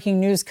our breaking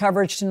news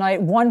coverage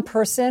tonight. One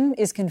person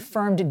is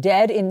confirmed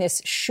dead in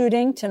this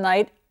shooting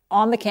tonight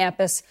on the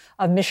campus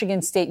of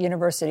Michigan State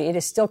University. It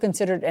is still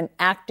considered an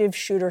active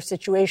shooter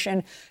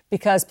situation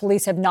because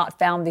police have not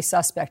found the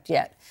suspect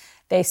yet.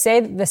 They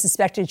say that the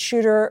suspected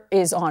shooter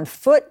is on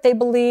foot, they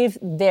believe.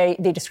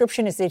 The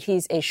description is that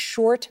he's a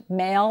short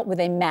male with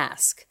a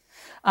mask.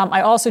 I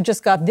also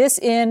just got this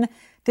in.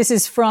 This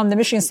is from the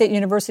Michigan State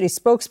University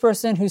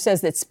spokesperson who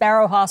says that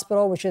Sparrow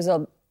Hospital, which is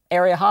an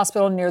area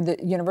hospital near the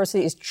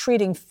university, is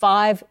treating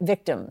 5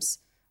 victims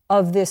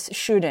of this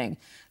shooting.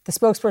 The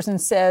spokesperson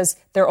says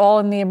they're all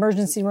in the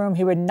emergency room.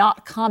 He would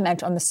not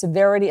comment on the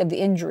severity of the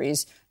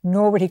injuries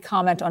nor would he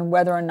comment on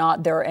whether or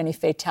not there are any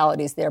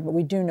fatalities there. But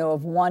we do know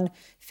of one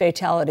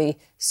fatality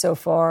so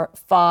far,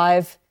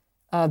 5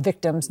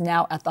 victims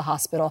now at the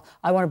hospital.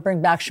 I want to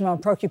bring back Shimon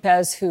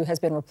Prokupecz, who has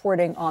been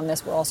reporting on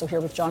this. We're also here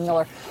with John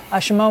Miller.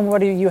 Shimon, what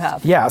do you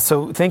have? Yeah,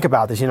 so think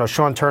about this.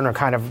 Sean Turner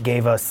kind of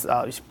gave us,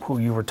 who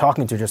you were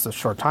talking to just a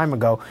short time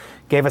ago,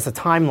 gave us a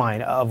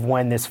timeline of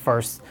when this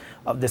first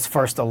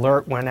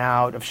alert went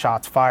out of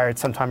shots fired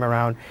sometime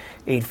around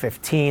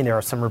 8:15. There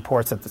are some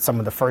reports that some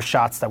of the first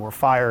shots that were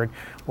fired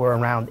were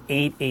around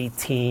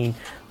 8:18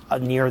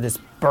 near this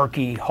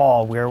Berkey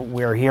Hall, where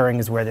we're hearing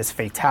is where this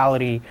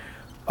fatality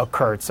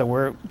occurred. So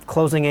we're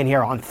closing in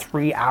here on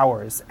 3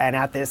 hours. And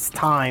at this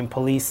time,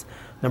 police,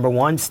 number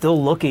one,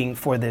 still looking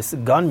for this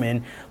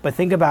gunman. But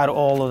think about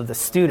all of the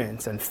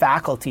students and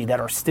faculty that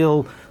are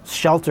still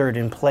sheltered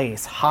in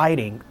place,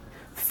 hiding,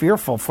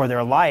 fearful for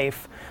their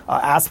life,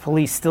 as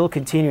police still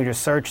continue to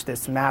search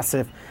this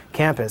massive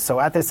campus. So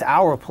at this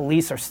hour,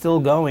 police are still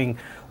going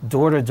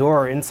door to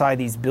door inside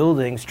these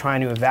buildings,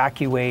 trying to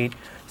evacuate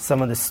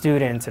some of the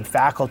students and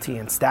faculty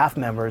and staff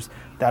members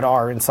that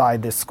are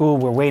inside this school.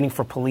 We're waiting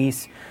for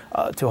police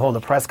to hold a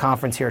press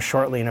conference here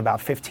shortly in about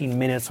 15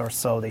 minutes or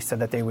so. They said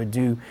that they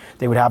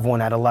would have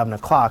one at 11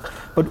 o'clock.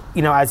 But,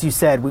 as you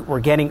said, we're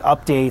getting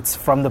updates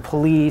from the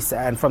police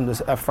and from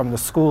the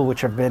school,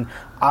 which have been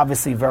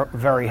obviously very,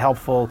 very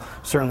helpful,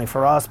 certainly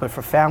for us, but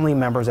for family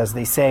members, as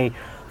they say,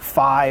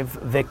 5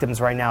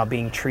 victims right now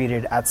being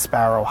treated at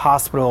Sparrow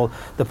Hospital.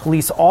 The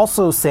police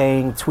also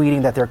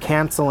tweeting that they're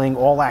canceling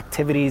all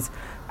activities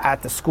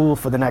at the school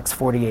for the next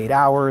 48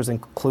 hours,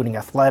 including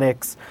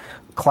athletics,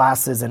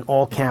 classes, and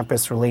all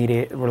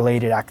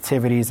campus-related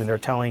activities. And they're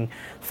telling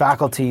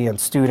faculty and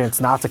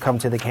students not to come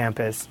to the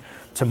campus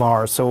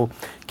tomorrow. So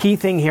key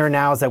thing here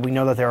now is that we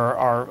know that there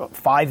are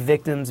 5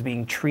 victims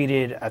being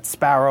treated at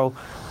Sparrow.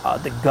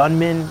 The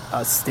gunman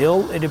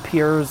still, it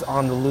appears,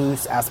 on the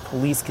loose as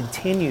police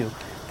continue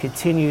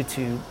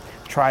to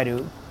try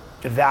to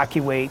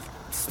evacuate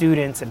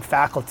students and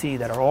faculty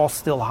that are all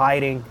still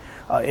hiding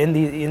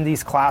in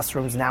these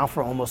classrooms now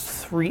for almost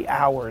 3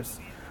 hours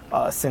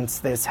since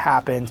this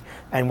happened.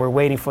 And we're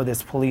waiting for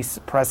this police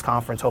press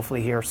conference,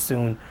 hopefully here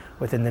soon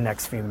within the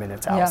next few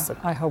minutes, Allison.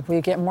 Yeah, I hope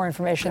we get more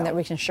information that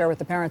we can share with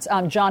the parents.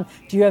 John,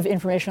 do you have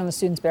information on the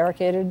students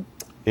barricaded?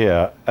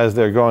 Yeah, as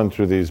they're going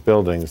through these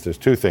buildings, there's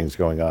 2 things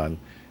going on.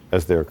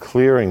 As they're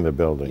clearing the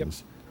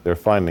buildings, they're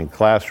finding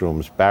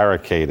classrooms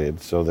barricaded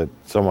so that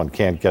someone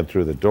can't get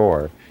through the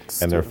door.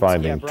 And they're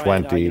finding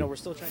 20,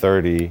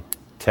 30,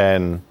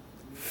 10,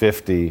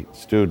 50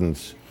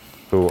 students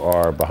who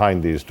are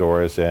behind these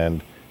doors,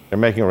 and they're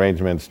making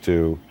arrangements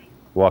to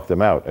walk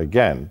them out.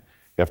 Again,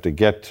 you have to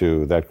get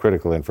to that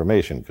critical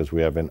information because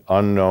we have an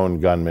unknown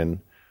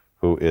gunman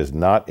who is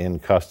not in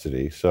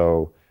custody.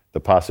 So the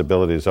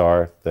possibilities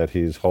are that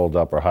he's holed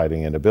up or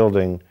hiding in a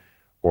building,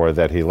 or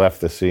that he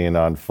left the scene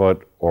on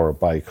foot or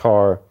by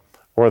car,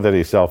 or that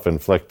he's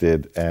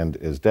self-inflicted and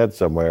is dead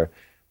somewhere.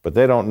 But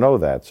they don't know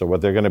that. So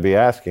what they're going to be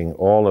asking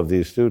all of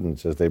these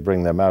students as they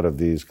bring them out of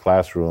these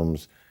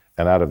classrooms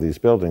and out of these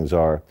buildings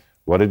are,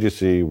 what did you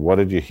see? What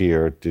did you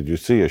hear? Did you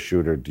see a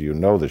shooter? Do you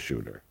know the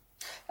shooter?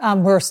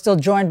 We're still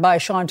joined by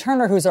Sean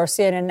Turner, who's our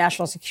CNN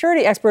national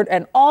security expert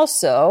and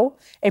also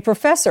a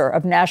professor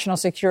of national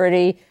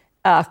security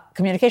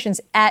communications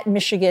at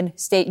Michigan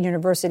State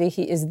University.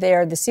 He is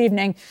there this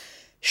evening.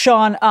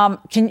 Sean,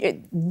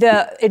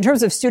 in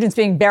terms of students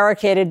being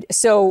barricaded,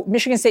 so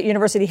Michigan State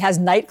University has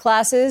night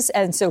classes,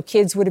 and so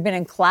kids would have been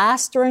in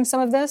class during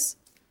some of this?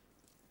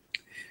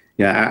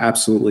 Yeah,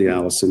 absolutely,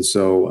 Allison.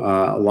 So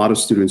a lot of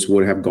students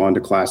would have gone to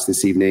class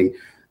this evening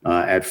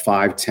at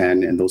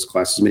 5:10, and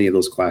many of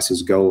those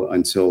classes go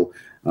until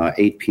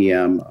 8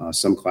 p.m.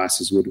 Some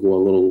classes would go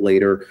a little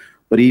later.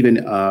 But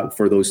even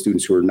for those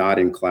students who are not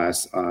in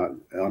class, on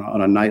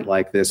a night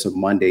like this, a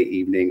Monday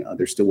evening,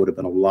 there still would have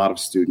been a lot of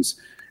students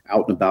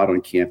out and about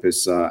on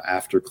campus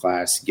after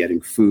class,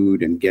 getting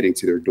food and getting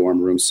to their dorm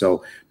rooms.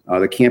 So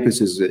the campus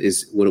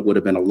would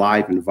have been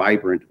alive and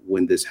vibrant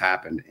when this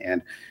happened.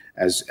 And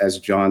as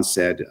John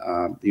said,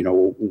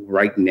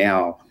 right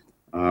now,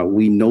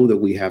 we know that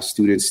we have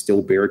students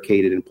still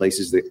barricaded in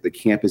places. The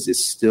campus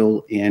is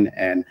still in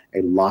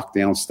a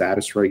lockdown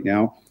status right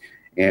now.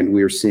 And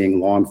we're seeing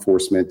law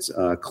enforcement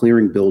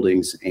clearing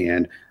buildings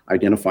and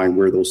identifying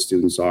where those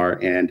students are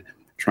and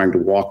trying to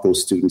walk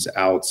those students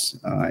out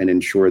and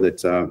ensure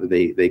that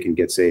they can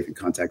get safe and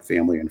contact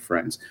family and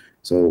friends.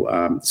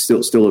 So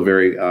still a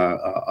very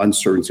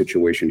uncertain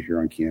situation here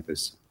on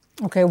campus.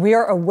 Okay, we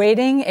are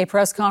awaiting a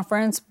press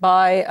conference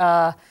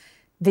by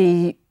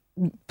the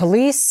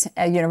police,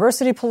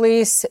 university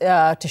police,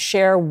 to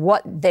share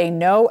what they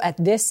know at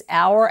this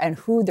hour and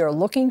who they're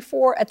looking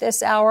for at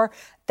this hour.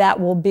 That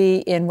will be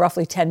in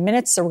roughly 10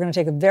 minutes. So we're going to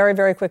take a very,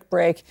 very quick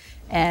break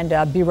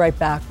and be right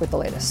back with the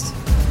latest.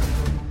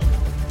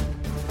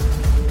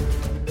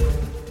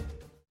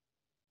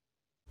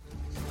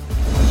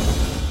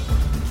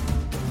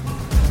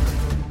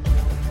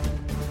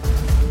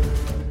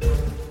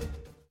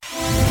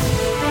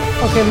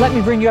 Okay, let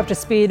me bring you up to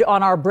speed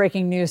on our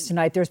breaking news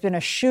tonight. There's been a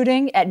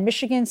shooting at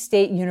Michigan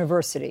State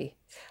University.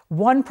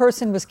 One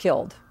person was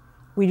killed.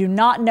 We do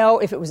not know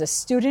if it was a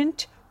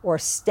student or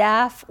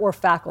staff or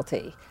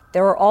faculty.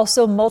 There are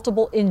also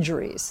multiple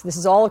injuries. This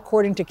is all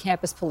according to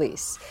campus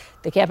police.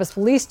 The campus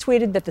police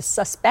tweeted that the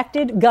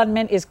suspected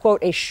gunman is,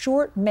 quote, a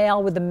short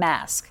male with a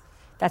mask.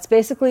 That's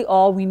basically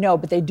all we know,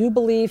 but they do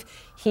believe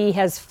he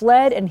has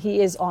fled and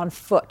he is on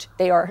foot.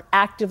 They are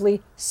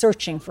actively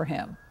searching for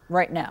him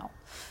right now.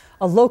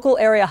 A local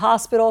area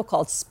hospital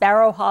called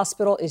Sparrow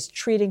Hospital is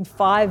treating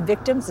 5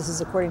 victims. This is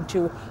according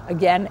to,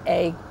 again,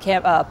 a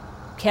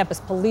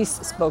campus police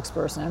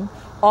spokesperson.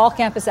 All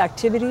campus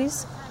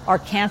activities are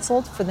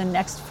canceled for the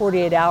next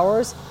 48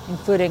 hours,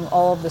 including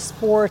all of the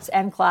sports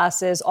and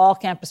classes, all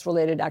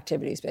campus-related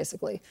activities,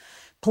 basically.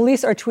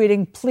 Police are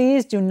tweeting,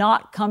 please do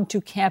not come to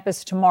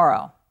campus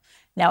tomorrow.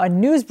 Now, a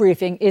news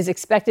briefing is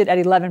expected at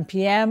 11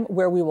 p.m.,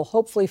 where we will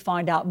hopefully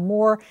find out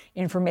more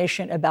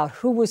information about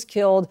who was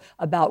killed,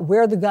 about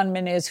where the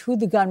gunman is, who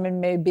the gunman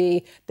may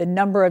be, the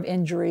number of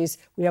injuries.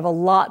 We have a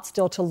lot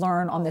still to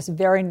learn on this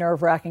very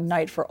nerve-wracking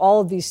night for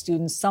all of these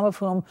students, some of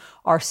whom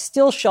are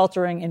still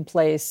sheltering in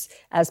place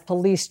as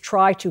police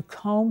try to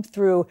comb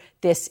through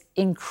this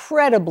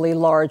incredibly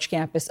large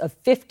campus of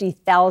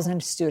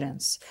 50,000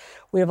 students.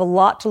 We have a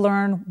lot to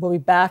learn. We'll be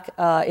back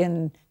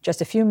in just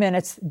a few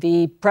minutes.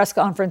 The press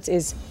conference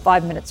is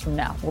 5 minutes from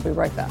now. We'll be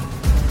right back.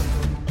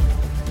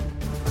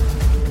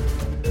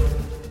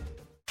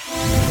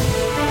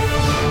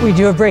 We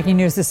do have breaking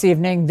news this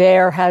evening.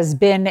 There has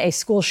been a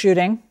school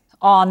shooting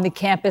on the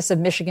campus of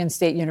Michigan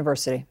State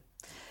University.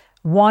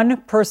 One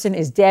person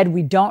is dead.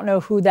 We don't know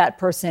who that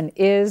person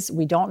is.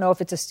 We don't know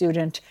if it's a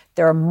student.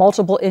 There are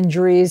multiple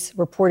injuries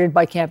reported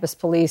by campus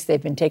police.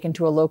 They've been taken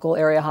to a local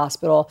area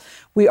hospital.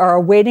 We are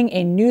awaiting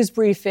a news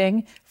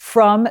briefing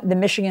from the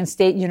Michigan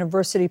State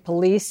University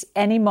Police.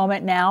 Any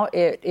moment now,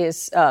 it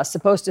is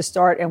supposed to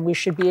start, and we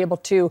should be able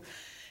to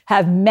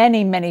have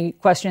many, many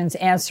questions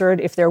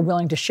answered if they're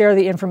willing to share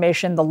the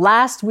information. The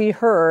last we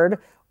heard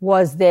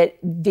was that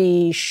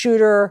the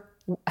shooter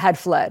had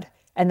fled,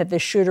 and that the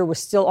shooter was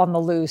still on the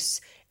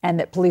loose, and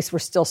that police were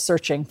still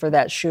searching for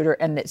that shooter,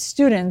 and that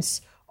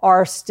students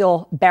are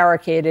still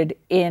barricaded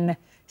in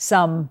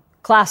some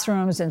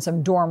classrooms and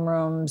some dorm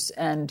rooms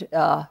and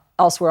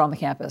elsewhere on the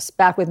campus.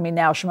 Back with me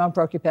now, Shimon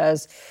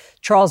Prokupecz,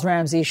 Charles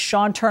Ramsey,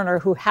 Sean Turner,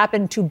 who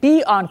happened to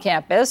be on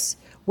campus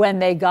when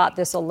they got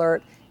this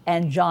alert,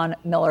 and John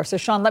Miller. So,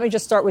 Sean, let me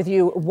just start with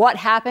you. What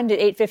happened at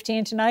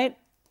 8:15 tonight?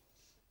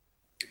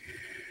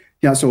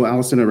 Yeah, so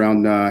Allison,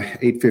 around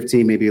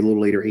 8:15, maybe a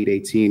little later,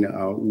 8:18,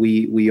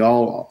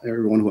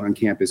 everyone who on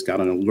campus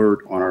got an alert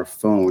on our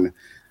phone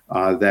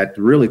that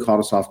really caught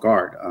us off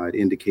guard. It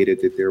indicated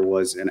that there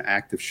was an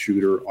active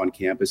shooter on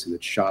campus and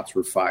that shots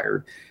were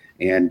fired,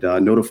 and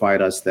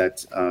notified us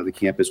that the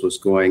campus was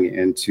going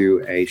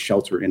into a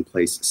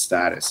shelter-in-place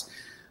status.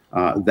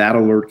 That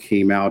alert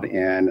came out,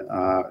 and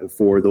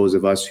for those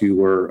of us who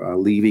were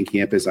leaving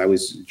campus, I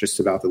was just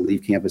about to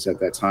leave campus at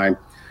that time.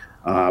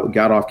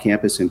 Got off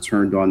campus and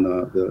turned on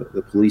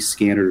the police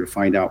scanner to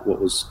find out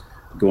what was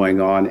going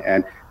on.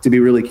 And to be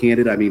really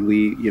candid, I mean,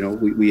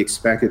 we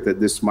expected that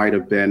this might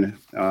have been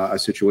a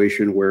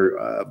situation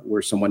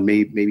where someone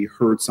maybe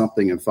heard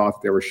something and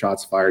thought there were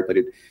shots fired, but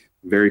it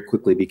very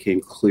quickly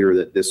became clear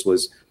that this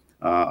was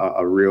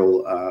a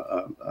real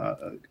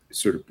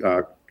sort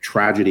of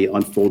tragedy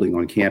unfolding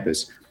on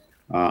campus.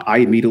 I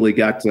immediately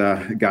got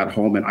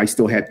home, and I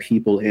still had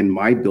people in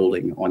my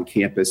building on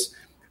campus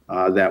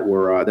that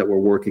were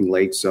working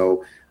late.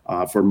 So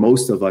for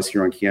most of us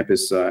here on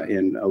campus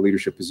in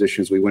leadership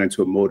positions, we went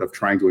into a mode of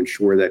trying to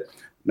ensure that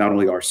not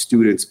only our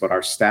students, but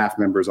our staff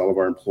members, all of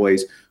our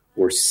employees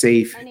were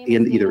safe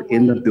in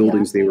the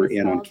buildings they were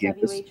in on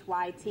campus.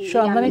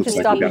 Sean, let me just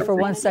stop you for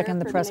 1 second.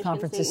 The press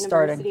conference is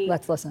starting.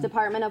 Let's listen.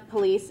 Department of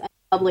Police and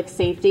Public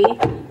Safety,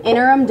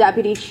 Interim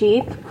Deputy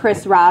Chief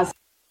Chris Ross.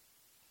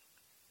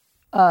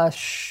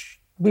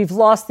 We've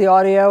lost the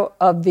audio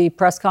of the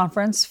press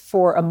conference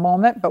for a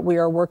moment, but we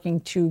are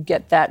working to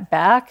get that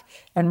back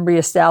and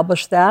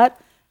reestablish that.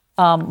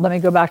 Let me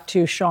go back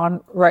to Sean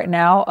right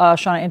now.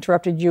 Sean, I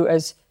interrupted you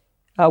as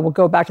we'll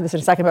go back to this in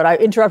a second, but I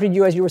interrupted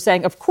you as you were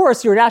saying, of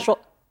course, your natural.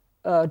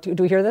 Do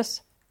we hear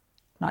this?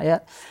 Not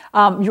yet.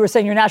 You were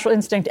saying your natural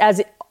instinct,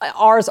 as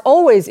ours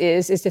always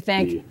is to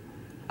think.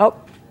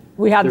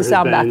 We have the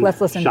sound back.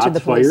 Let's listen to the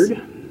police. Shots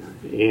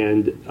fired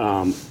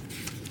and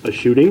a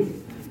shooting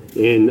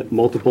in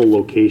multiple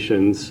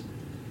locations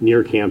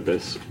near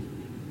campus.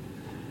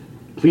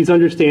 Please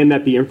understand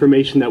that the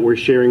information that we're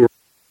sharing,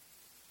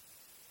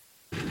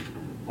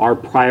 our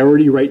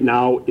priority right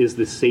now is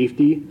the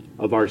safety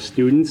of our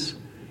students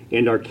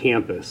and our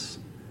campus.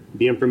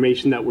 The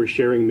information that we're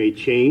sharing may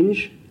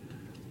change,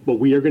 but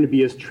we are going to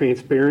be as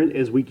transparent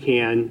as we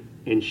can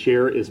and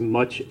share as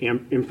much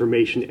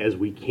information as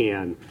we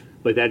can.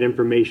 But that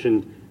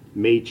information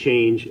may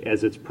change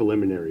as it's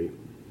preliminary.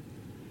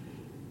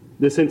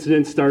 This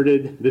incident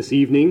started this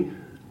evening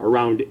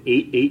around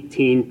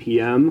 8:18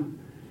 p.m.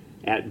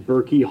 at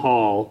Berkey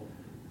Hall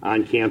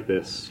on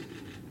campus.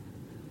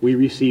 We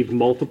received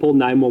multiple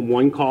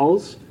 911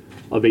 calls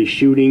of a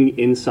shooting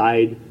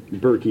inside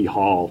Berkey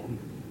Hall.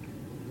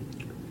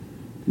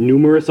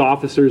 Numerous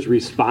officers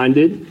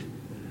responded.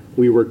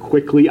 We were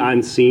quickly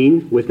on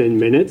scene within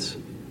minutes.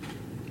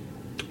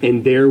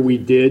 And there we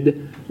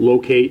did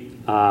locate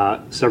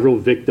several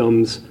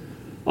victims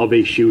of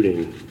a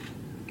shooting.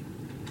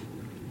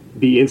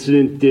 The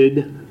incident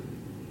did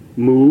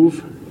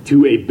move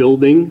to a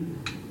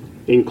building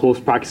in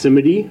close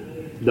proximity,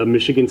 the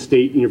Michigan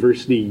State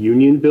University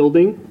Union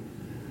building,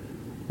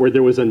 where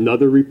there was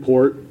another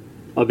report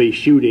of a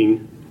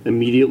shooting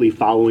immediately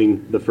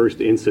following the first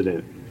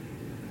incident.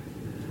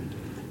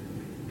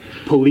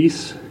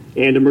 Police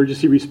and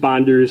emergency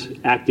responders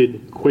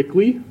acted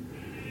quickly.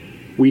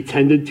 We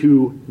tended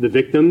to the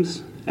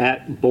victims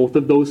at both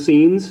of those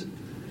scenes,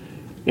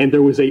 and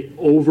there was an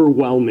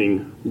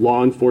overwhelming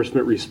law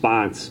enforcement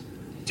response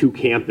to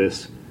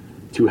campus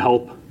to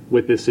help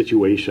with this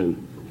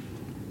situation.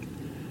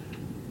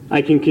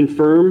 I can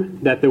confirm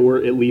that there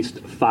were at least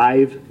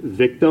 5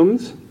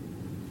 victims.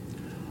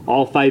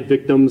 All 5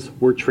 victims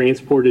were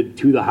transported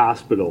to the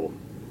hospital.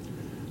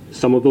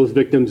 Some of those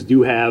victims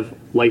do have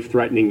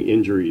life-threatening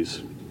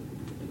injuries.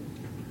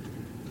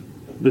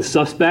 The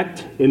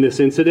suspect in this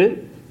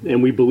incident,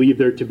 and we believe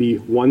there to be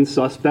one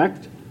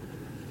suspect,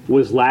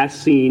 was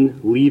last seen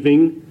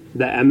leaving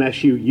the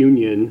MSU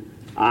Union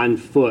on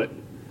foot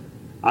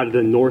out of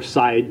the north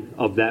side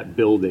of that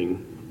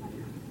building.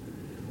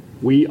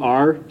 We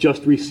are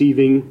just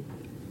receiving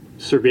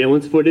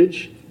surveillance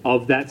footage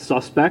of that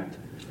suspect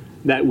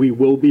that we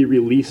will be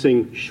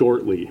releasing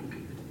shortly.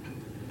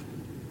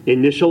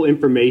 Initial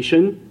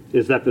information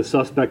is that the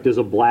suspect is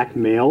a black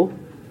male,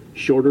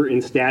 shorter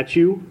in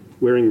stature,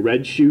 wearing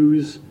red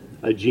shoes,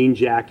 a jean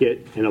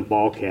jacket, and a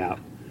ball cap.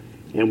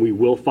 And we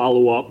will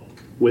follow up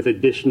with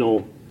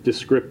additional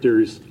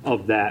descriptors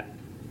of that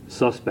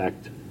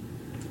suspect.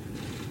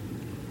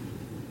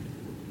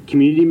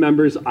 Community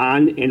members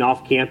on and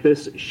off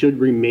campus should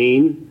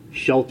remain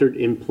sheltered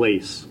in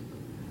place.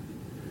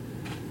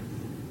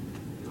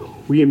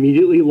 We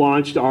immediately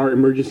launched our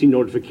emergency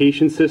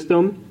notification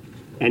system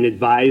and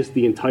advised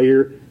the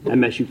entire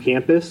MSU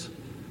campus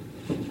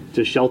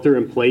to shelter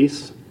in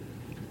place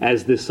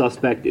as this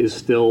suspect is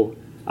still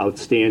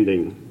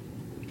outstanding.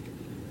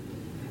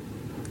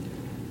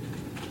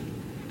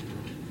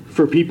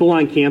 For people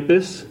on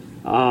campus,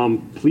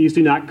 please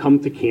do not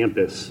come to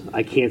campus.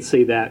 I can't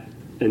say that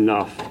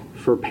enough.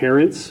 For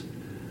parents,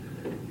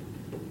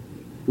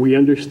 we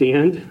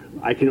understand.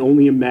 I can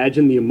only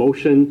imagine the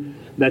emotion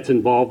that's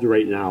involved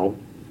right now.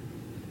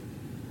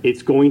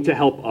 It's going to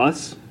help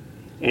us,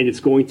 and it's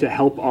going to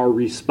help our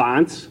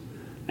response,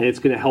 and it's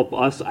going to help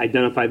us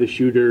identify the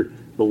shooter,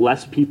 the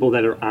less people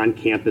that are on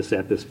campus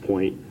at this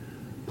point.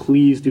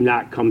 Please do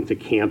not come to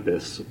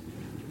campus.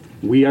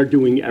 We are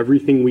doing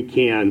everything we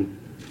can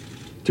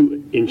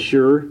to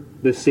ensure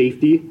the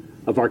safety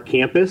of our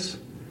campus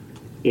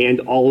and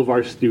all of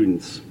our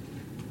students.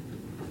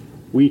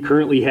 We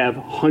currently have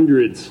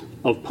hundreds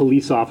of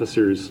police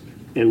officers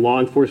and law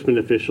enforcement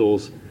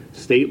officials,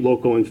 state,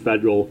 local, and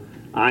federal,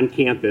 on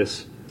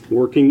campus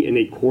working in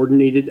a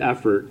coordinated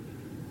effort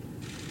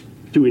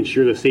to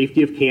ensure the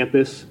safety of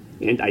campus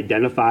and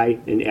identify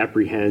and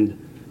apprehend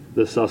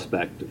the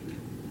suspect.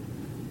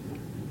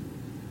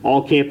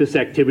 All campus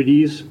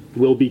activities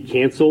will be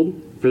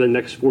canceled for the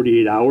next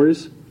 48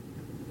 hours,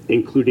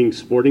 including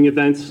sporting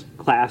events,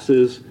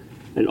 classes,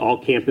 and all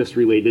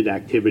campus-related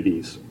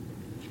activities.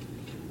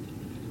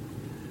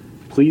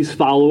 Please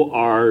follow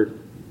our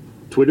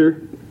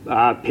Twitter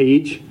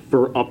page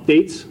for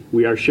updates.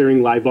 We are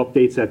sharing live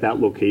updates at that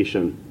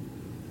location.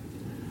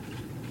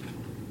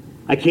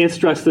 I can't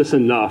stress this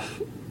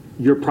enough.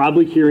 You're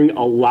probably hearing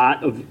a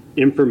lot of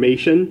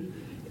information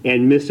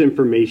and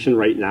misinformation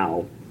right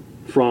now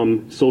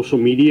from social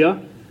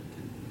media,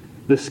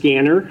 the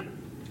scanner,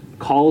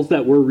 calls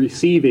that we're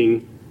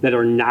receiving that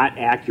are not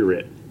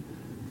accurate.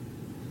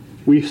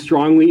 We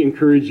strongly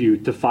encourage you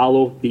to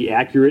follow the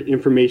accurate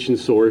information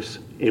source,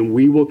 and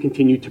we will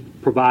continue to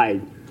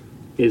provide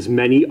as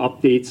many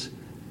updates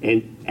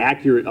and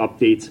accurate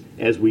updates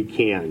as we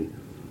can.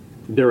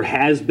 There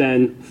has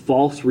been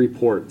false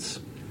reports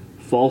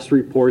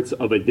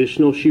of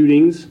additional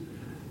shootings.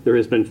 There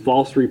has been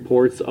false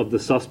reports of the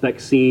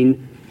suspect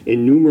seen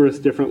in numerous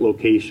different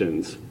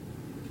locations.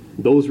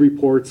 Those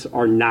reports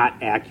are not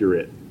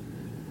accurate.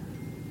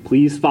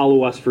 Please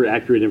follow us for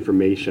accurate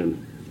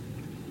information.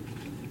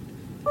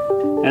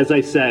 As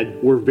I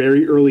said, we're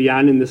very early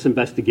on in this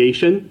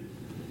investigation.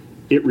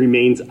 It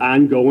remains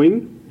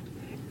ongoing,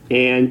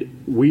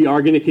 and we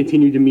are going to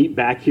continue to meet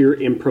back here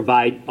and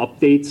provide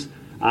updates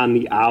on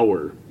the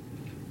hour.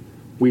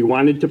 We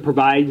wanted to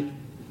provide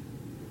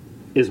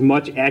as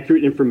much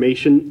accurate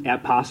information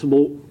as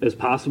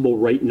possible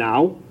right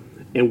now,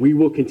 and we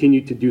will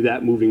continue to do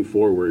that moving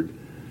forward.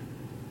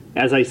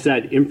 As I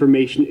said,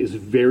 information is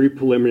very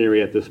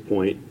preliminary at this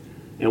point,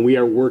 and we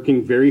are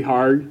working very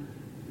hard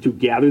to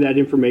gather that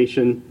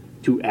information,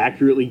 to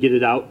accurately get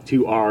it out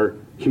to our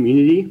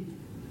community,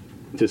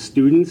 to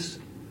students,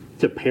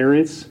 to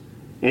parents,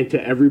 and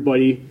to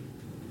everybody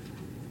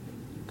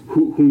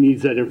who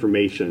needs that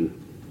information.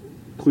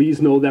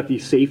 Please know that the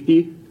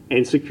safety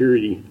and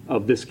security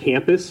of this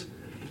campus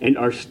and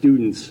our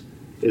students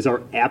is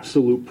our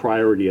absolute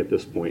priority at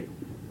this point.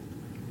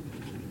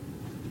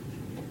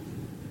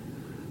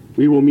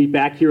 We will meet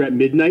back here at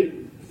midnight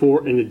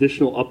for an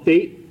additional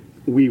update.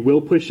 We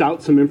will push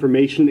out some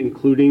information,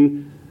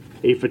 including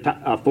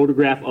a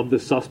photograph of the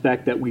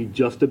suspect that we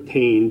just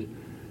obtained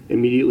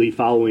immediately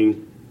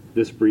following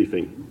this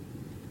briefing.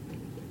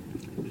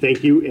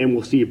 Thank you, and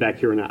we'll see you back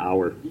here in an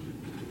hour.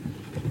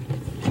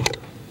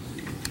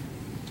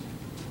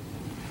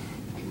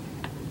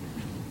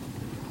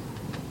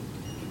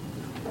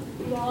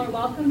 You all are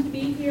welcome to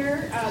be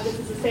here. This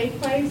is a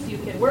safe place. You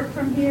can work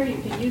from here.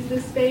 You can use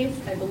this space.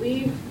 I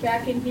believe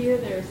back in here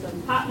there's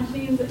some pop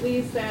machines at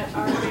least that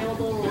are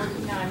available. We're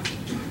working on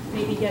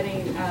maybe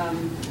getting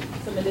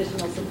some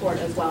additional support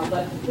as well.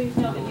 But please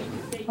know that you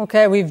can stay.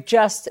 Okay, we've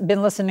just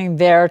been listening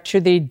there to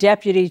the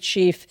deputy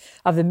chief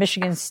of the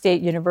Michigan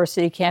State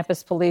University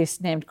Campus Police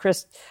named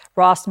Chris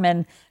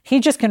Rossman. He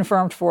just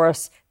confirmed for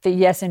us that,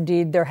 yes,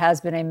 indeed, there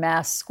has been a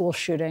mass school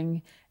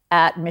shooting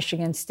at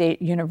Michigan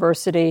State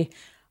University.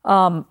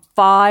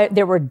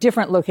 There were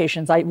different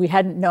locations. We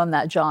hadn't known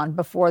that, John,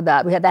 before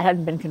that. That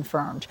hadn't been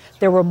confirmed.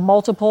 There were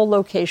multiple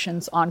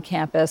locations on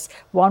campus.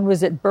 One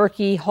was at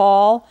Berkey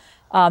Hall.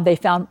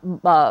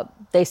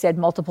 They said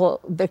multiple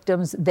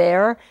victims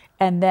there.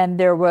 And then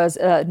there was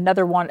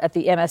another one at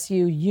the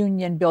MSU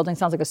Union building.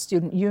 Sounds like a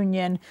student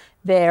union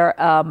there.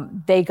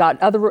 They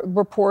got other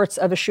reports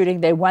of a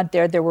shooting. They went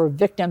there. There were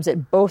victims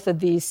at both of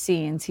these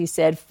scenes. He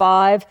said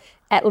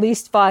at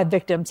least 5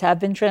 victims have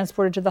been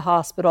transported to the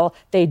hospital.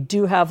 They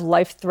do have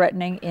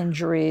life-threatening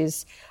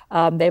injuries.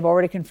 They've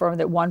already confirmed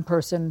that one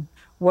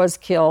was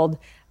killed.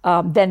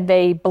 Then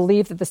they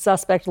believe that the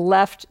suspect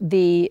left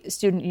the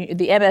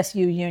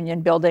MSU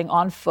Union building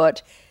on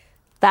foot.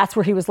 That's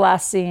where he was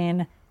last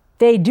seen.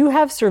 They do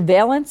have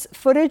surveillance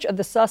footage of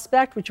the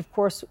suspect, which of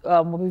course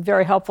will be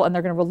very helpful, and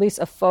they're going to release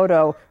a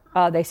photo,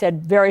 they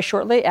said, very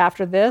shortly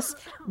after this.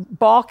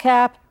 Ball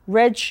cap,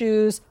 red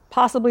shoes,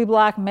 possibly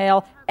black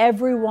male.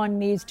 Everyone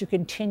needs to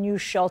continue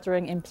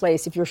sheltering in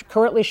place. If you're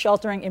currently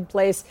sheltering in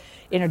place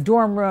in a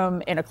dorm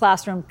room, in a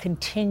classroom,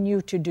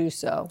 continue to do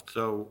so.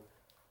 So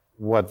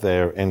what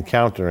they're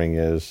encountering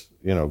is,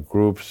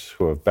 groups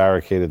who have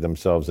barricaded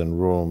themselves in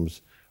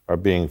rooms are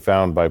being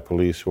found by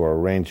police who are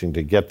arranging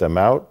to get them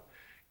out,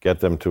 get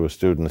them to a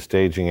student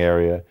staging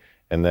area,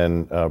 and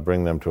then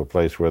bring them to a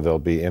place where they'll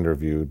be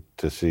interviewed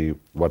to see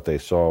what they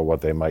saw,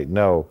 what they might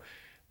know.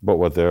 But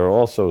what they're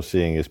also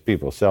seeing is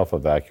people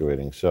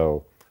self-evacuating.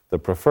 So the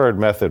preferred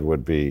method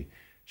would be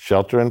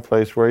shelter in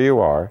place where you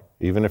are,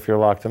 even if you're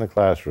locked in a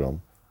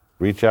classroom,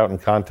 reach out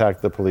and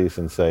contact the police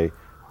and say,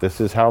 this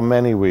is how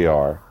many we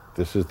are,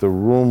 this is the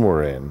room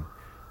we're in,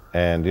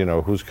 and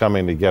who's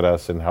coming to get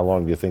us and how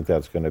long do you think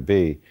that's going to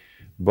be.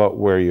 But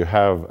where you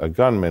have a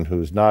gunman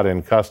who's not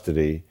in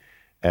custody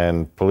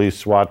and police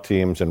SWAT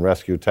teams and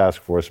rescue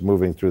task force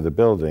moving through the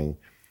building,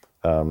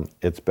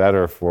 it's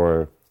better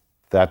for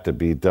that to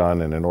be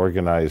done in an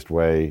organized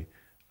way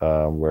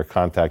where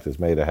contact is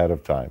made ahead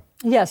of time.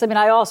 Yes,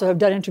 I also have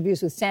done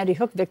interviews with Sandy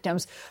Hook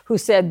victims who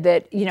said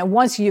that,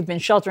 once you've been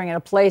sheltering in a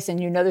place and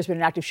there's been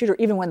an active shooter,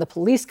 even when the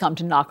police come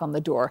to knock on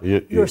the door,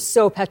 you're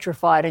so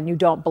petrified and you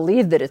don't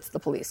believe that it's the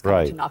police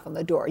coming to knock on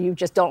the door. You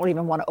just don't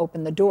even want to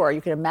open the door.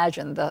 You can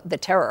imagine the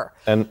terror.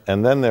 And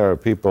then there are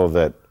people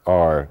that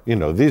are,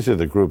 these are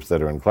the groups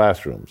that are in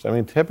classrooms.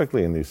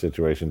 Typically in these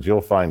situations,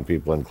 you'll find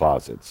people in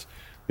closets.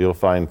 You'll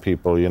find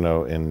people,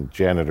 in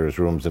janitors'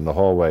 rooms in the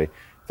hallway.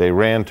 They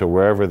ran to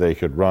wherever they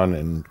could run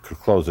and could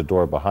close the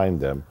door behind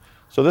them.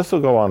 So this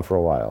will go on for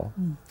a while.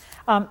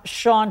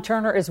 Sean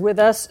Turner is with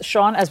us.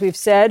 Sean, as we've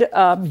said,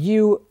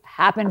 you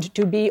happened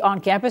to be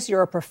on campus.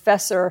 You're a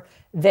professor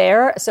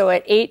there. So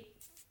at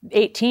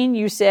 8:18,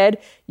 you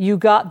said you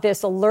got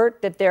this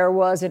alert that there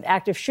was an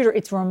active shooter.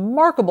 It's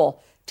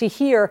remarkable to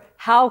hear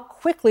how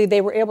quickly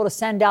they were able to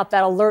send out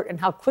that alert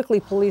and how quickly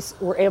police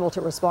were able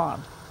to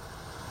respond.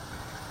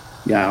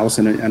 Yeah,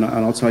 Allison, and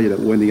I'll tell you that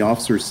when the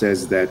officer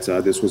says that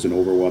this was an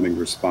overwhelming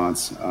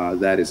response,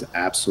 that is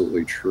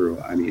absolutely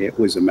true. It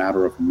was a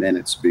matter of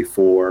minutes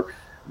before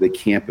the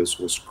campus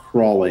was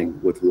crawling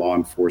with law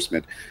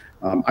enforcement.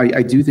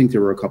 I do think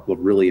there were a couple of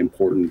really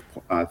important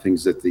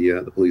things that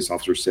the police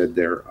officer said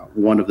there.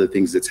 One of the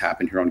things that's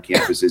happened here on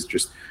campus is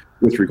just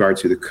with regard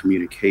to the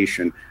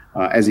communication.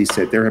 As he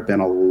said, there have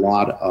been a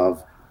lot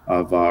of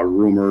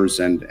rumors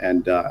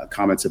and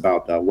comments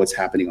about what's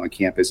happening on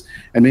campus,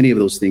 and many of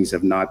those things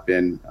have not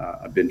been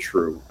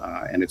true.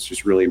 And it's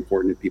just really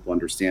important that people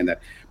understand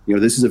that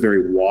this is a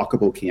very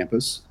walkable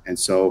campus, and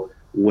so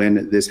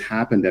when this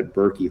happened at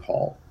Berkey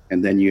Hall,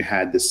 and then you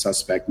had the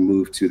suspect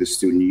move to the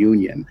student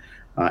union,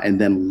 and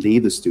then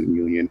leave the student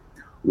union,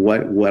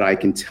 what I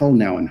can tell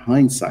now in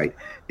hindsight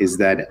is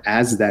that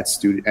as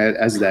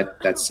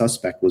that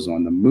suspect was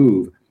on the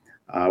move,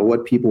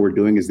 what people were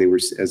doing is they were,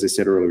 as I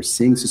said earlier,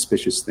 seeing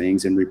suspicious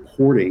things and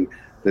reporting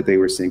that they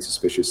were seeing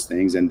suspicious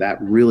things, and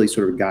that really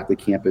sort of got the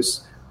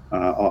campus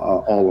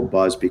all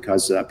abuzz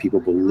because people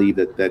believed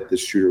that the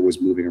shooter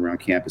was moving around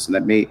campus, and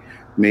that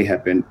may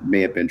have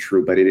been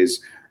true. But it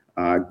is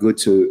good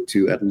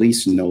to at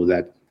least know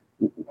that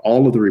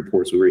all of the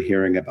reports we were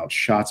hearing about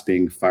shots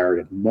being fired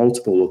at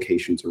multiple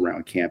locations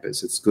around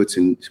campus. It's good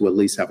to at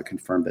least have it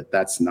confirmed that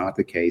that's not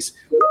the case.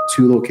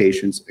 2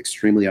 locations,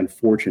 extremely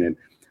unfortunate,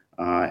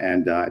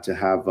 and to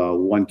have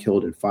 1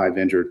 killed and 5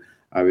 injured.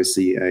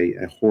 Obviously,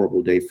 a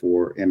horrible day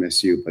for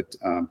MSU, but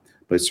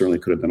it certainly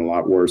could have been a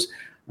lot worse.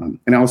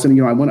 And Allison,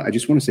 I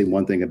just want to say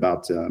one thing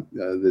about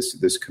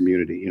this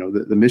community.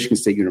 The Michigan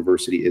State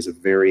University is a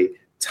very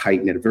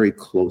tight-knit, a very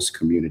close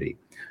community.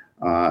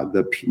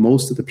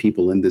 Most of the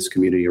people in this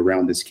community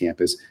around this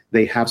campus,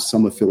 they have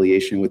some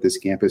affiliation with this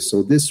campus.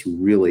 So this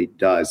really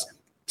does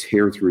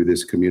tear through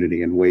this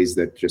community in ways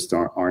that just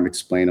aren't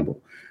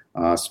explainable.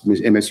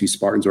 MSU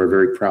Spartans are a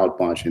very proud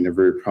bunch, and they're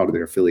very proud of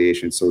their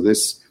affiliation. So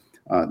this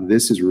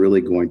is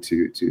really going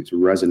to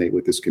resonate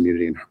with this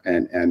community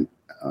and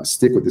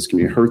stick with this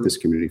community, hurt this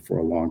community for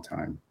a long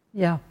time.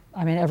 Yeah,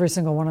 I mean, every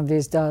single one of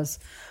these does.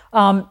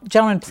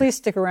 Gentlemen, please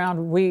stick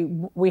around.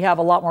 We have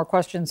a lot more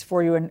questions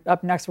for you. And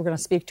up next, we're going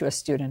to speak to a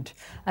student,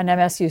 an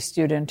MSU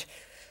student,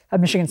 a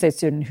Michigan State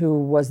student who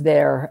was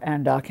there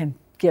and can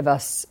give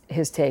us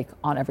his take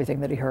on everything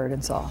that he heard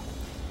and saw.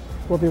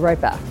 We'll be right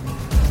back.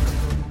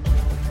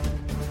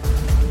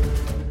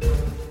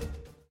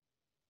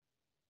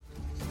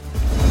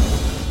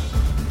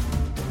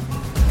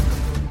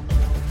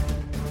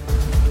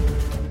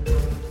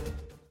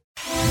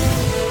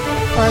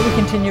 All right, we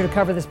continue to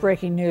cover this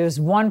breaking news.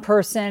 1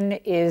 person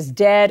is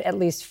dead. At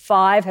least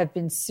 5 have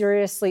been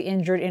seriously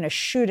injured in a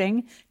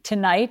shooting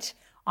tonight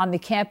on the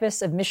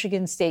campus of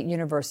Michigan State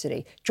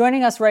University.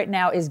 Joining us right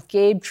now is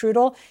Gabe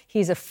Trudel.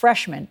 He's a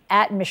freshman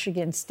at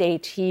Michigan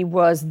State. He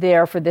was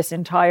there for this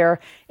entire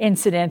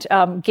incident.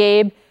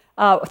 Gabe,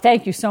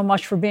 thank you so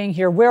much for being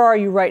here. Where are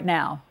you right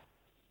now?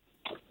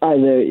 Hi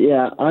there.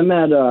 Yeah, I'm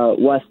at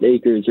West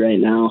Acres right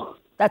now.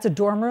 That's a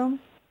dorm room?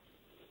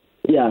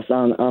 Yes,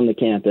 on the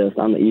campus,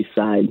 on the east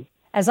side.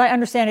 As I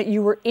understand it,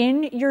 you were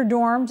in your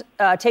dorms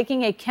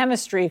taking a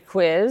chemistry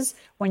quiz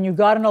when you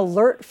got an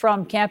alert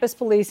from campus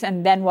police,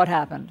 and then what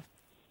happened?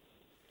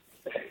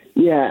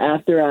 Yeah,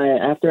 after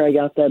I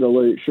got that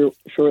alert,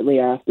 shortly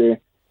after,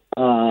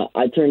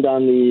 I turned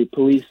on the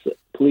police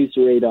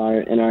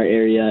radar in our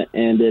area,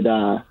 and it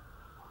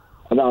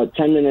about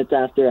 10 minutes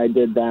after I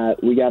did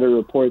that, we got a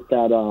report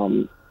that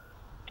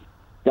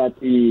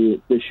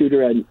the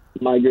shooter had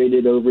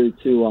migrated over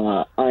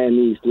to IM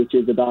East, which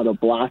is about a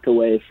block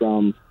away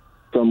from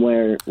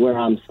where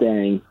I'm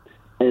staying,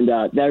 and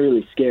that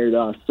really scared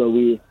us. So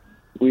we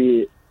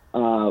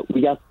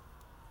got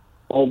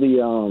all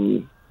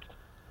the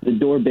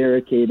door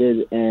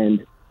barricaded,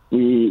 and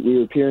we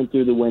were peering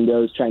through the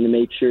windows trying to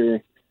make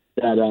sure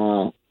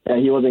that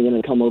he wasn't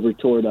going to come over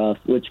toward us,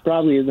 which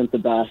probably isn't the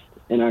best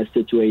in our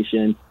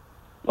situation.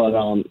 But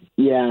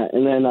yeah,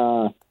 and then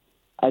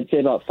I'd say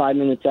about 5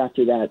 minutes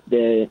after that,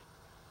 they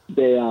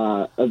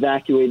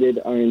evacuated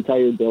our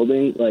entire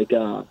building, like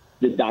the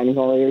dining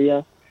hall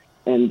area,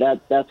 and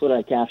that's what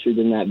I captured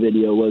in that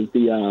video was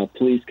the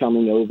police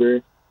coming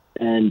over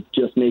and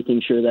just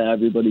making sure that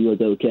everybody was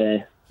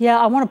okay. Yeah,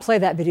 I want to play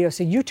that video.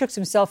 So you took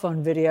some cell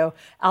phone video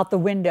out the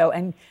window,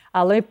 and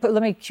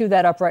let me cue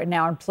that up right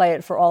now and play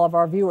it for all of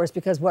our viewers,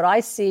 because what I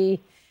see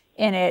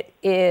in it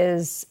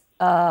is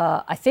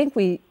I think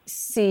we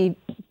see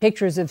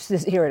pictures of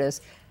this. Here it is.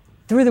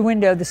 Through the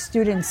window, the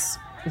students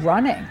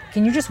running.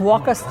 Can you just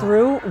walk us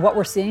through what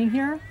we're seeing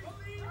here?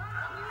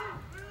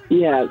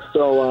 Yeah,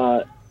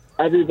 so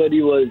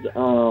everybody was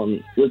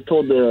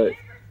told to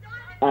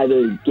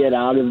either get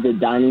out of the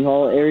dining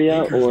hall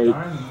area, or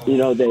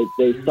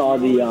they saw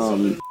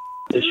the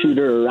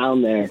shooter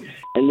around there,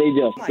 and they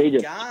just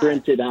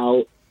sprinted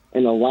out,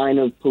 and a line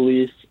of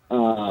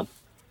policemen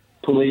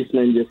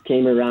just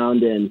came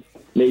around and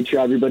made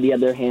sure everybody had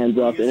their hands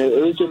up, and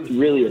it was just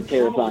really a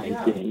terrifying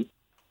scene.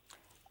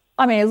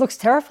 I mean, it looks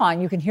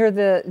terrifying. You can hear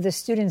the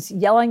students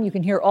yelling. You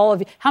can hear all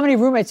of you. How many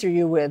roommates are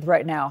you with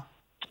right now?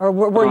 Or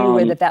were you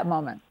with at that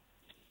moment?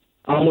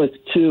 I'm with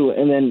 2,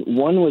 and then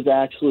one was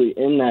actually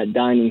in that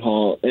dining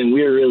hall, and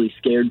we were really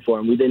scared for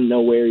him. We didn't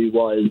know where he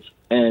was,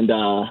 and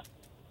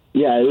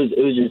yeah, it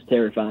was just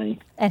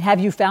terrifying. And have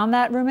you found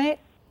that roommate?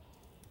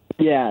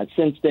 Yeah,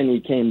 since then he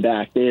came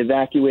back. They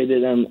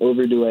evacuated him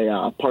over to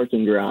a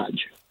parking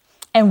garage.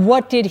 And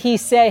what did he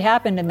say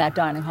happened in that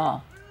dining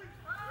hall?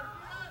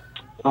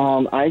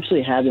 I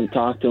actually haven't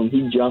talked to him.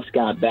 He just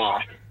got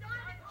back.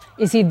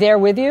 Is he there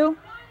with you?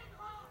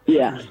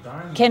 Yeah.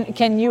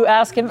 Can you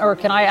ask him, or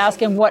can I ask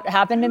him what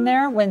happened in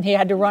there when he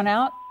had to run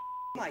out?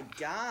 Oh my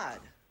God.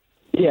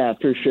 Yeah,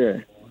 for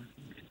sure.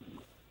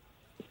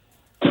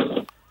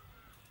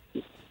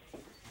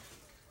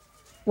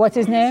 What's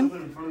his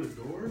name?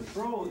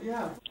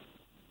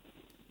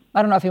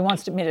 I don't know if he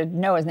wants me to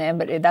know his name,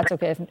 but that's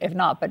okay if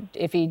not. But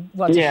if he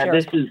wants to share.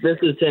 Yeah, this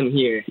is him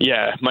here.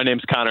 Yeah, my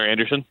name's Connor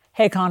Anderson.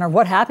 Hey, Connor,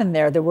 what happened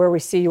there where we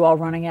see you all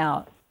running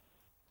out?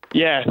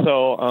 Yeah,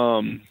 so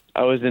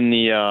I was in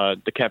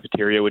the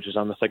cafeteria, which is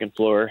on the second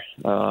floor.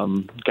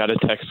 Got a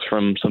text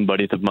from some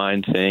buddies of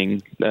mine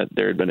saying that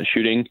there had been a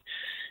shooting.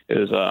 It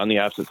was on the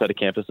opposite side of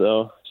campus,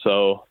 though.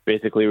 So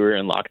basically, we were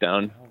in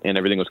lockdown, and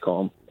everything was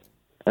calm.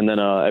 And then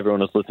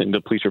everyone was listening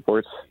to police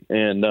reports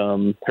and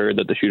heard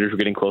that the shooters were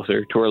getting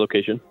closer to our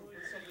location.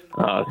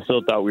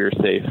 Still thought we were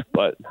safe,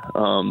 but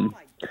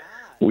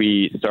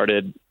we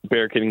started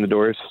barricading the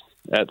doors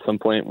at some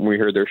point when we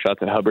heard there were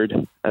shots at Hubbard.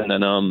 And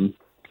then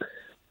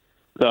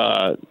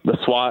the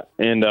SWAT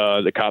and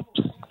the cops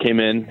came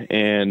in,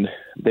 and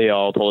they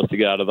all told us to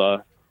get out of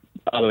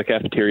the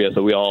cafeteria.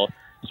 So we all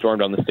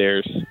stormed down the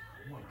stairs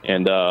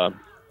and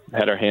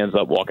had our hands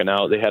up walking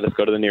out. They had us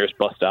go to the nearest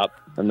bus stop,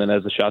 and then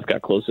as the shots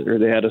got closer,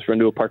 they had us run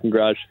to a parking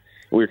garage.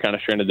 We were kind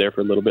of stranded there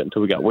for a little bit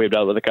until we got waved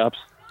out by the cops.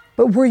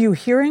 But were you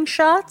hearing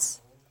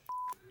shots?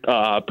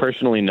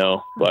 Personally,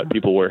 no, but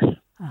people were.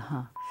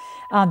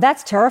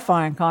 That's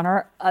terrifying,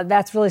 Connor.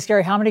 That's really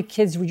scary. How many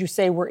kids would you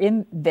say were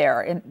in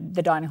there in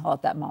the dining hall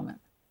at that moment?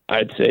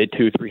 I'd say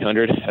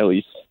 200-300 at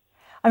least.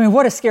 I mean,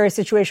 what a scary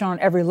situation on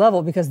every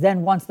level, because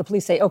then once the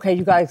police say, okay,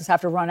 you guys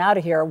have to run out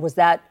of here, was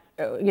that,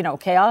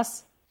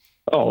 chaos?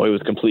 Oh, it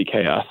was complete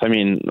chaos. I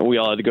mean, we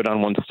all had to go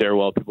down one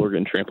stairwell. People were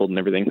getting trampled and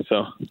everything.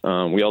 So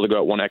we all had to go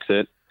out one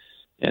exit.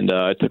 And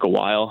it took a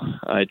while.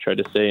 I tried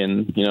to stay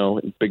in,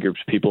 big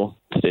groups of people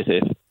to stay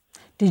safe.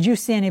 Did you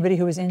see anybody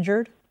who was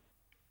injured?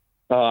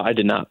 I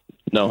did not.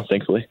 No,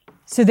 thankfully.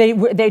 So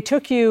they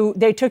took you.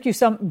 Did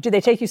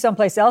they take you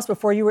someplace else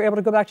before you were able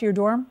to go back to your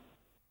dorm?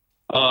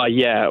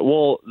 Yeah.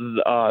 Well,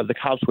 the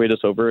cops waved us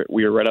over.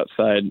 We were right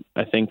outside,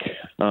 I think,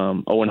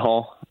 Owen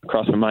Hall,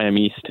 across from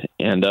Miami East,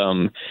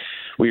 and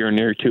we were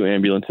near 2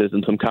 ambulances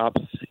and some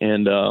cops,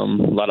 and a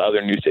lot of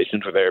other news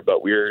stations were there.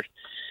 But we were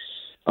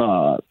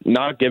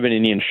not given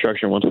any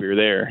instruction once we were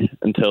there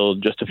until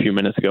just a few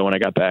minutes ago when I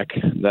got back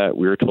that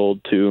we were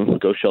told to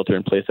go shelter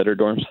in place at our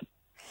dorms.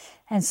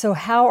 And so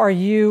how are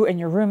you and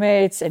your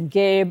roommates and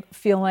Gabe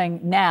feeling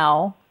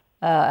now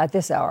at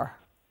this hour?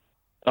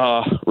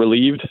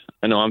 Relieved.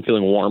 I know I'm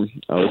feeling warm.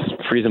 I was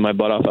freezing my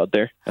butt off out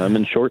there. I'm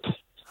in shorts.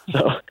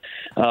 So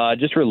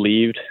just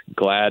relieved,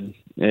 glad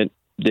it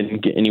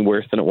didn't get any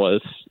worse than it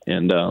was.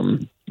 And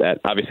that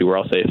obviously we're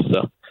all safe.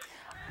 So.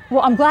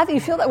 Well, I'm glad that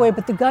you feel that way.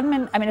 But the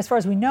gunman, I mean, as far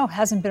as we know,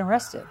 hasn't been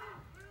arrested.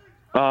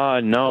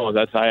 No,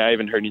 I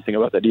haven't heard anything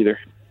about that either.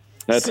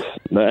 It's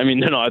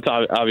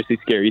obviously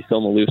scary. He's still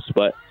on the loose,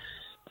 but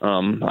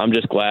I'm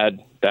just glad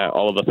that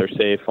all of us are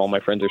safe. All my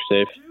friends are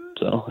safe.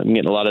 So I'm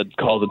getting a lot of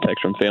calls and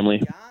texts from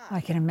family. I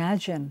can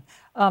imagine.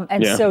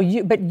 So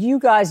you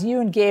guys, you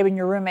and Gabe and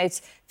your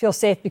roommates feel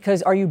safe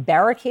because are you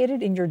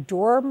barricaded in your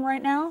dorm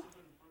right now?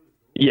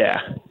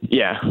 Yeah.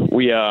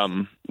 We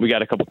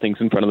got a couple things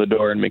in front of the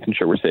door and making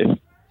sure we're safe.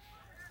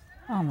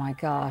 Oh my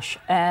gosh.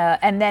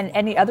 And then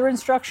any other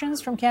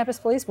instructions from campus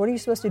police? What are you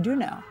supposed to do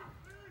now?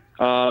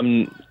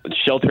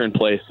 Shelter in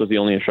place was the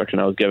only instruction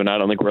I was given. I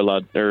don't think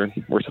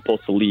we're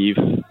supposed to leave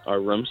our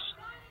rooms,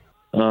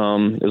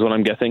 is what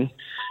I'm guessing.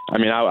 I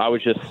mean, I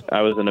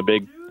was in a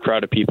big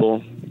crowd of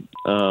people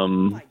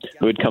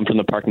who had come from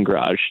the parking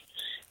garage,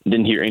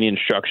 didn't hear any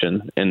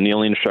instruction. And the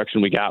only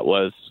instruction we got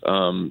was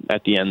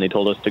at the end, they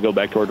told us to go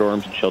back to our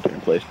dorms and shelter in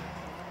place.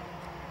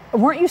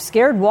 Weren't you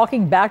scared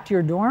walking back to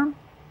your dorm?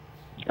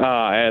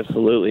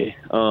 Absolutely.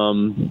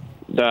 Really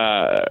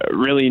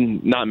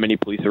not many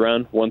police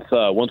around.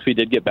 Once we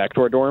did get back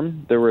to our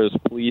dorm, there was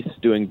police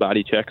doing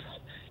body checks.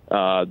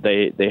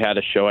 They had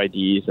us show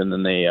IDs, and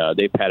then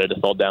they patted us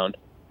all down.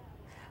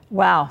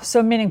 Wow.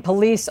 So meaning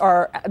police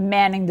are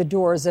manning the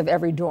doors of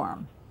every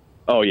dorm?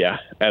 Oh, yeah,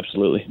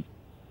 absolutely.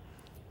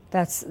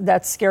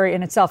 That's scary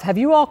in itself. Have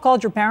you all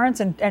called your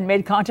parents and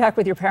made contact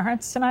with your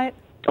parents tonight?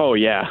 Oh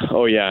yeah.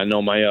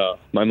 No, my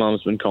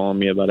mom's been calling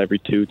me about every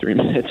 2-3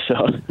 minutes,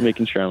 so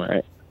making sure I'm all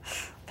right.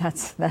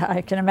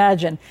 I can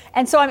imagine.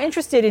 And so I'm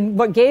interested in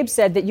what Gabe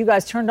said, that you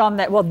guys turned on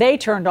they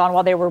turned on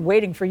while they were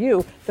waiting for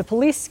you, the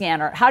police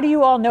scanner. How do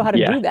you all know how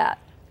to do that?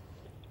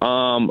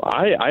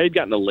 I had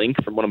gotten a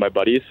link from one of my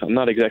buddies. I'm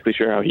not exactly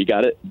sure how he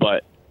got it,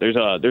 but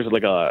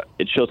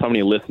it shows how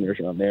many listeners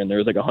are on there, and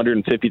there's like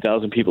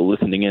 150,000 people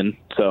listening in.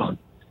 So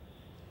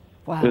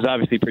wow. It was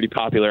obviously pretty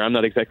popular. I'm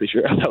not exactly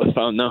sure how that was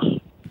found, no.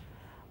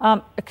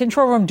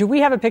 Control room, do we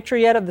have a picture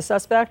yet of the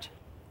suspect?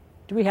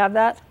 Do we have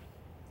that?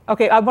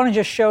 Okay, I want to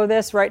just show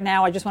this right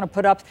now. I just want to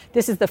put up,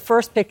 this is the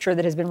first picture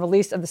that has been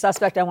released of the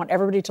suspect. I want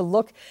everybody to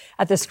look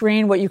at the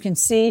screen. What you can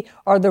see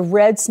are the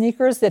red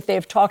sneakers that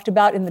they've talked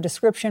about in the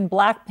description,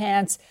 black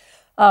pants,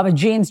 a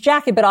jeans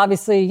jacket, but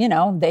obviously,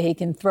 he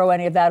can throw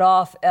any of that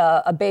off,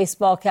 a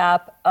baseball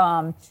cap.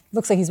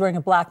 Looks like he's wearing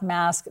a black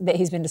mask, that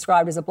he's been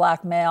described as a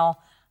black male.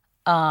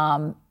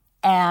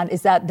 And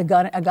is that a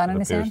gun in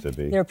his hand?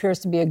 There appears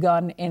to be a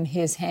gun in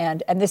his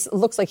hand. And this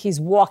looks like he's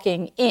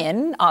walking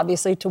in,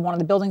 obviously, to one of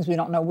the buildings. We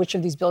don't know which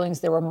of these buildings.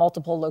 There were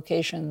multiple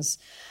locations.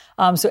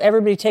 So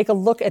everybody take a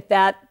look at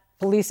that.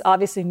 Police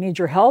obviously need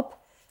your help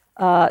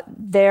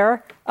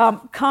there.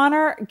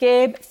 Connor,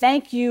 Gabe,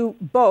 thank you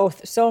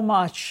both so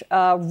much.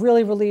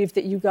 Really relieved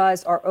that you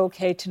guys are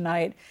okay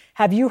tonight.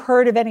 Have you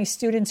heard of any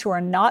students who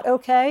are not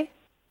okay?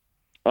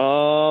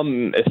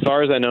 As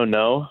far as I know,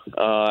 no.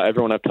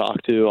 Everyone I've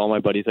talked to, all my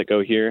buddies that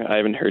go here, I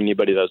haven't heard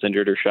anybody that was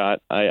injured or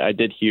shot. I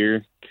did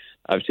hear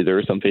obviously there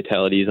were some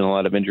fatalities and a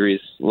lot of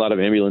injuries, a lot of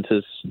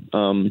ambulances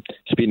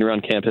speeding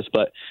around campus,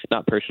 but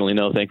not personally,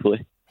 no,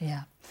 thankfully.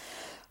 Yeah.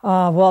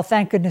 Well,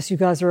 thank goodness you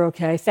guys are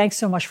okay. Thanks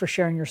so much for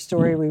sharing your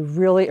story. We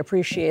really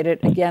appreciate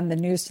it. Again, the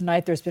news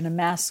tonight, there's been a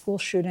mass school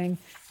shooting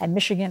at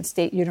Michigan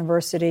State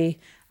University.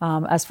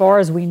 As far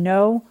as we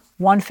know,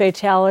 1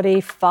 fatality,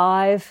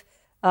 5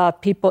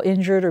 people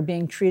injured or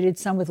being treated,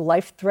 some with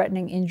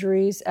life-threatening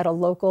injuries at a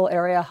local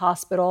area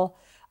hospital.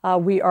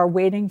 We are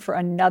waiting for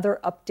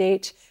another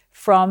update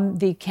from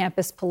the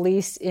campus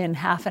police in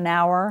half an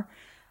hour.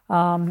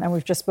 And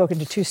we've just spoken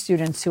to 2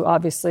 students who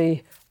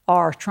obviously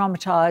are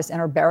traumatized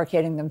and are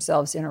barricading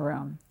themselves in a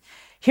room.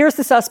 Here's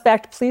the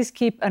suspect. Please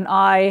keep an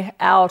eye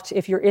out.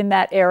 If you're in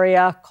that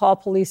area, call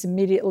police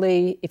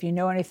immediately. If you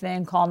know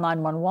anything, call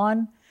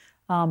 911.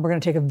 We're going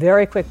to take a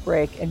very quick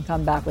break and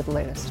come back with the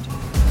latest.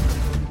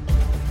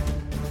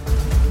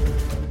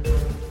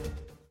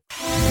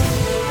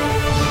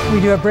 We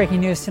do have breaking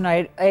news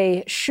tonight.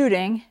 A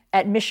shooting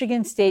at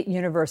Michigan State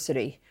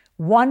University.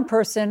 1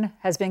 person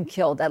has been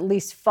killed. At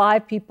least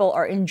 5 people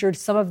are injured.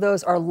 Some of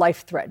those are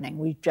life-threatening,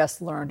 we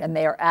just learned, and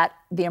they are at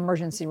the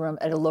emergency room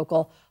at a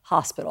local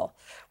hospital.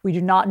 We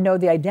do not know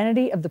the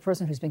identity of the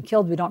person who's been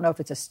killed. We don't know if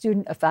it's a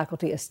student, a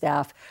faculty, a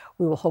staff.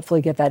 We will hopefully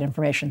get that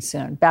information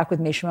soon. Back with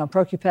me, Shimon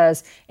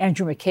Prokupecz,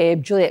 Andrew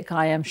McCabe, Juliet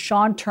Kayyem,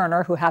 Sean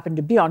Turner, who happened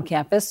to be on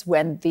campus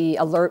when the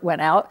alert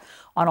went out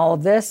on all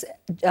of this.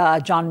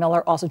 John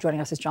Miller, also joining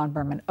us, is John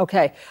Berman.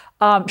 Okay,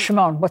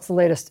 Shimon, what's the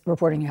latest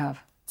reporting you have?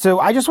 So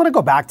I just want to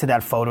go back to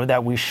that photo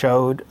that we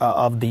showed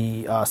of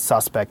the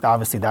suspect.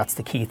 Obviously, that's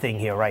the key thing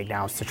here right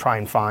now, is to try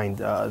and find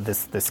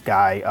this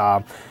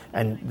guy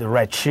and the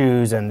red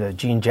shoes and the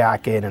jean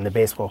jacket and the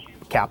baseball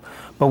cap.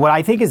 But what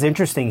I think is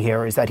interesting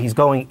here is that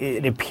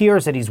it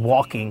appears that he's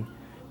walking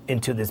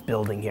into this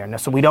building here. Now,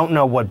 so we don't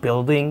know what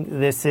building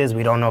this is.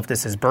 We don't know if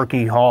this is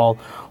Berkey Hall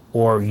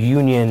or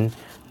Union,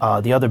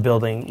 the other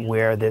building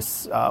where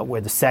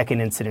the second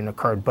incident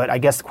occurred. But I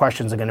guess the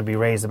questions are going to be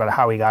raised about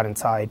how he got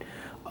inside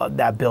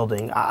that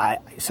building.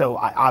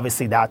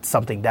 Obviously that's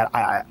something that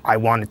I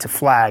wanted to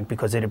flag,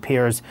 because it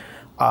appears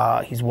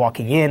he's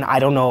walking in. I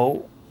don't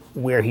know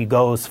where he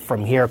goes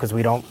from here, because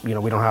we don't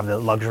have the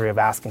luxury of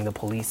asking the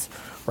police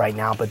right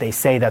now. But they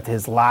say that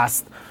his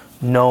last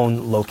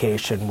known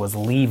location was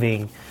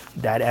leaving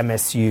that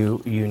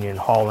MSU Union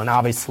Hall. And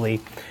obviously,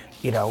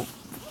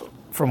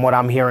 from what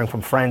I'm hearing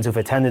from friends who've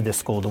attended this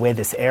school, the way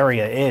this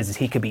area is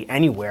he could be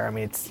anywhere. I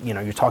mean, it's,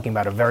 you're talking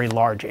about a very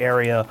large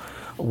area,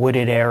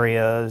 wooded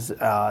areas.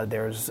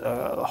 There's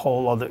a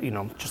whole other,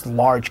 just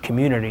large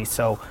community.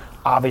 So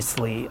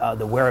obviously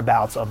the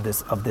whereabouts of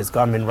this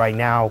gunman right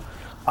now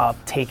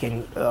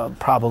taking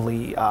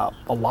probably a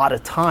lot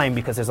of time,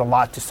 because there's a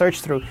lot to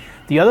search through.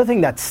 The other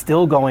thing that's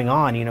still going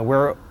on,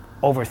 we're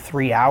over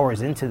 3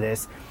 hours into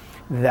this,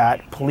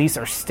 that police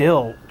are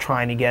still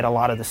trying to get a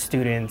lot of the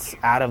students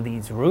out of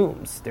these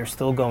rooms. They're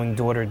still going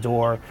door to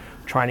door,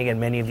 trying to get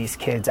many of these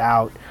kids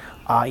out.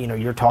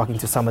 You're talking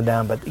to some of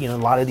them, but a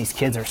lot of these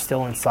kids are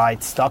still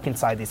inside, stuck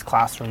inside these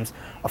classrooms,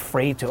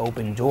 afraid to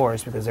open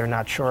doors because they're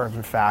not sure if,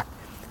 in fact,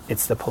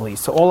 it's the police.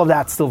 So all of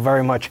that's still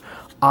very much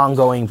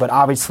ongoing, but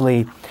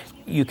obviously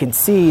you can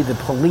see the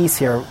police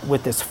here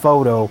with this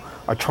photo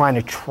are trying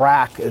to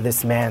track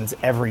this man's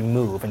every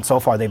move. And so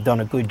far they've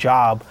done a good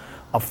job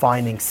of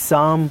finding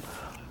some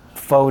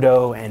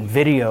photo and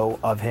video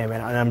of him.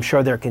 And I'm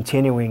sure they're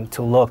continuing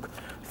to look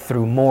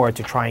through more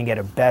to try and get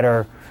a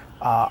better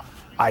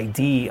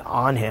ID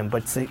on him.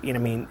 But,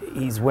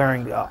 he's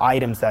wearing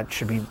items that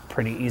should be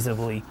pretty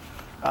easily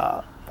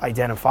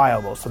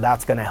identifiable. So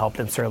that's going to help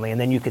them certainly. And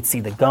then you could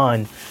see the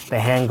gun, the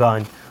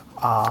handgun,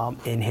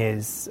 in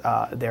his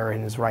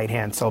right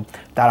hand. So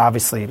that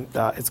obviously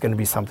is going to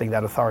be something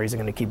that authorities are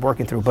going to keep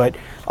working through. But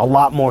a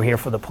lot more here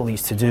for the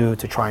police to do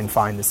to try and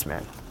find this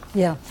man.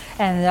 Yeah,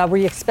 and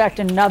we expect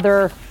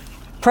another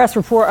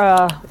presser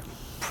from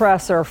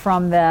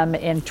them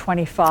in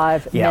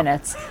 25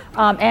 minutes.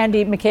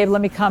 Andy McCabe,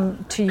 let me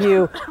come to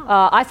you.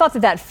 I thought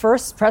that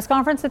first press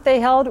conference that they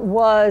held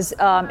was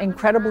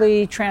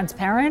incredibly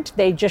transparent.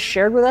 They just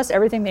shared with us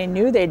everything they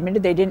knew. They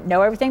admitted they didn't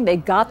know everything. They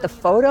got the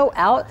photo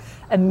out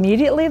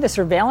immediately, the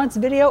surveillance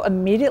video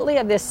immediately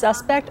of this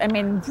suspect. I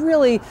mean,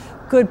 really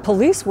good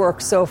police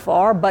work so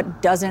far,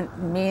 but doesn't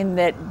mean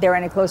that they're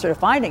any closer to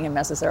finding him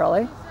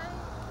necessarily.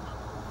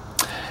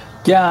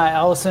 Yeah,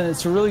 Allison,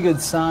 it's a really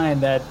good sign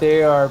that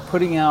they are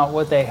putting out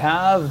what they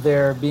have.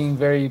 They're being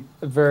very,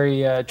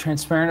 very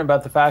transparent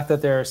about the fact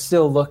that they're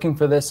still looking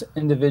for this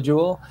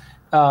individual.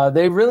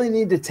 They really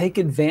need to take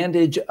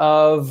advantage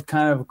of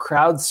kind of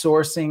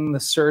crowdsourcing the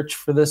search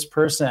for this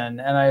person.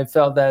 And I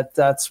felt that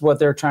that's what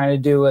they're trying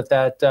to do at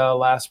that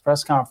last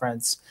press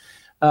conference.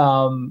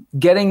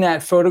 Getting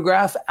that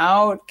photograph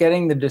out,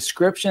 getting the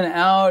description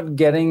out,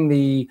 getting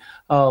the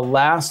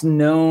last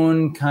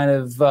known kind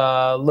of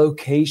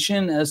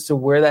location as to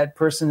where that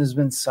person has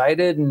been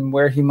sighted and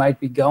where he might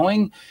be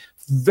going.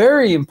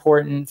 Very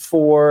important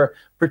for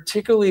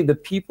particularly the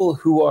people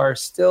who are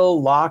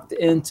still locked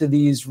into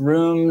these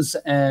rooms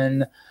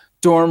and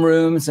dorm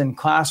rooms and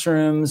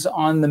classrooms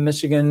on the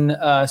Michigan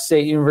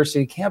State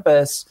University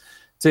campus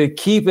to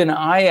keep an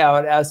eye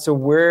out as to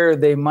where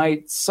they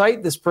might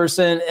cite this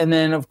person, and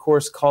then, of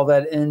course, call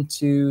that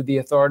into the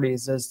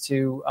authorities as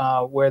to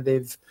where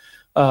they've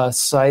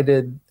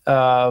cited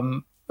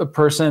a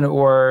person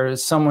or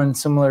someone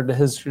similar to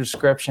his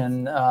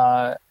description, showing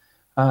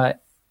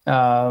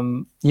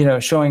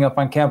up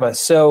on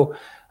campus. So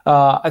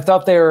I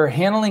thought they were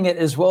handling it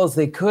as well as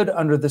they could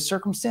under the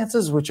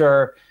circumstances, which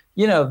are,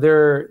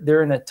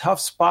 they're in a tough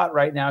spot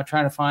right now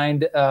trying to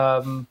find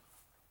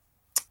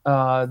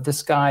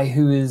this guy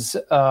who is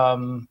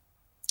a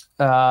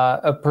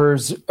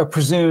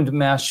presumed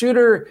mass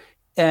shooter,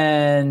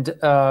 and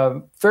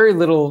very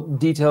little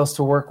details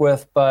to work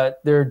with,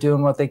 but they're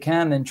doing what they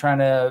can and trying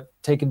to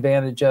take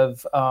advantage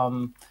of,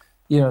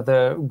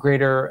 the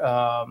greater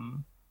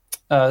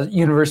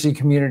university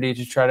community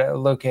to try to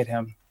locate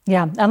him.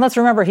 Yeah, and let's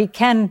remember, he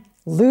can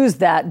lose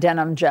that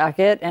denim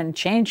jacket and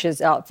change his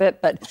outfit,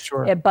 but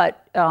sure.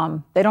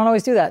 They don't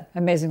always do that,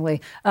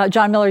 amazingly.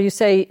 John Miller, you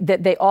say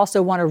that they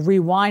also want to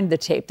rewind the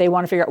tape. They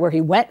want to figure out where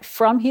he went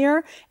from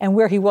here and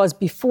where he was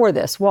before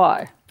this.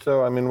 Why?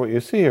 So, what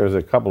you see here is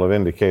a couple of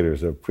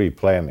indicators of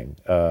pre-planning.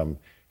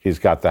 He's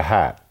got the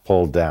hat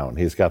pulled down.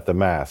 He's got the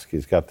mask.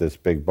 He's got this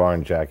big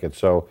barn jacket.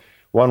 So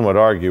one would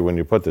argue when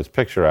you put this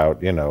picture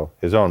out,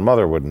 his own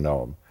mother wouldn't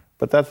know him.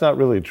 But that's not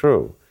really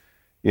true.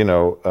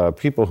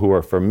 People who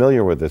are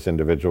familiar with this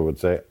individual would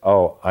say,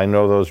 oh, I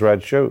know those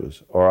red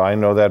shoes, or I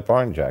know that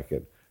barn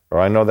jacket, or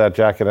I know that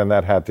jacket and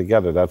that hat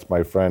together. That's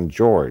my friend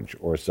George,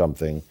 or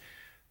something.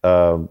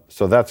 So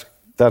that's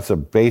a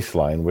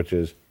baseline, which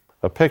is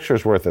a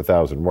picture's worth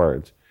 1,000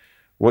 words.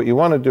 What you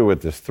want to do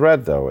with this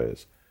thread, though,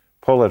 is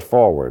pull it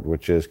forward,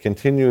 which is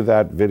continue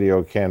that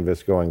video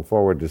canvas going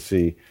forward to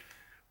see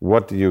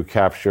what do you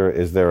capture.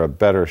 Is there a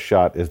better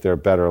shot? Is there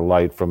better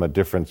light from a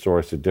different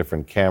source, a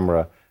different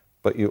camera?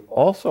 But you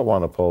also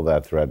want to pull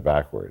that thread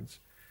backwards.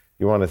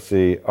 You want to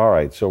see, all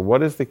right, so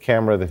what is the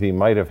camera that he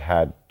might have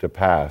had to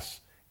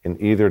pass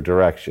in either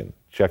direction?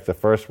 Check the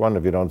first one.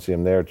 If you don't see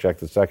him there, check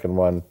the second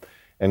one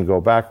and go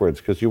backwards,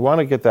 because you want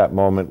to get that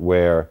moment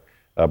where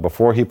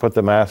before he put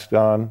the mask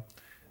on,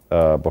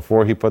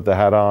 before he put the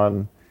hat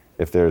on,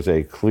 if there's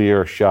a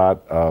clear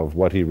shot of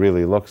what he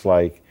really looks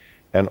like.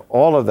 And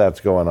all of that's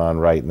going on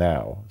right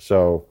now.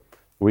 So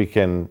we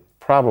can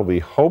probably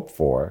hope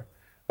for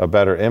a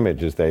better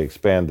image as they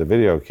expand the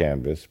video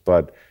canvas.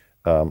 But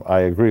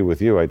I agree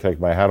with you. I take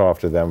my hat off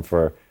to them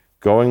for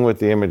going with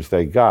the image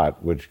they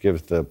got, which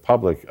gives the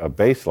public a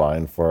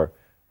baseline for,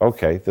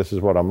 okay, this is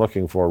what I'm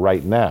looking for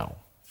right now.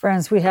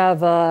 Friends, we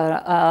have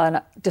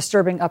a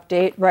disturbing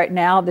update right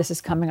now. This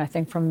is coming, I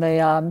think, from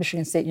the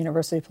Michigan State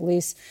University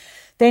Police.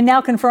 They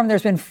now confirm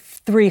there's been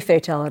 3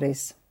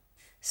 fatalities.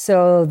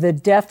 So the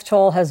death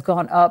toll has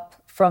gone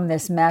up from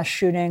this mass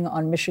shooting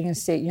on Michigan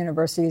State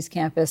University's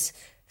campus.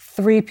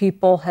 3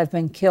 people have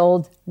been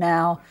killed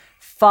now.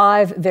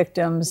 5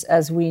 victims,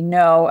 as we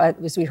know,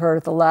 as we heard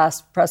at the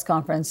last press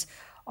conference,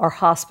 are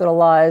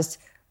hospitalized.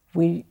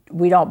 We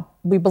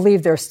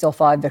believe there's still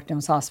 5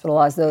 victims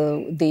hospitalized.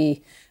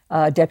 The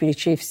deputy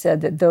chief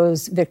said that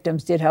those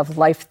victims did have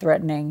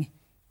life-threatening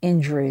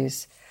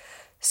injuries.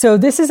 So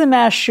this is a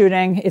mass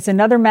shooting. It's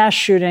another mass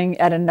shooting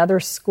at another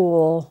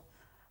school.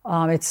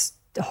 It's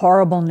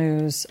horrible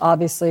news.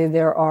 Obviously,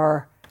 there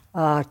are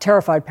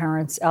terrified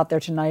parents out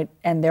there tonight,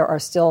 and there are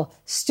still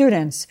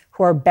students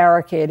who are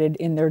barricaded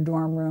in their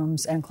dorm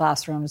rooms and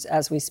classrooms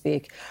as we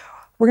speak.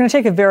 We're going to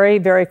take a very,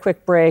 very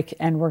quick break,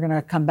 and we're going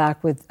to come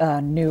back with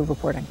new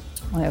reporting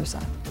on the other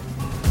side.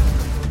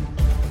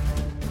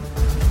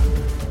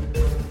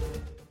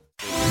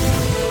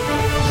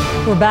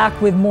 We're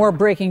back with more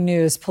breaking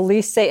news.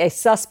 Police say a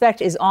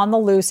suspect is on the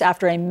loose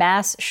after a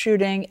mass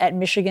shooting at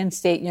Michigan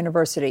State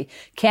University.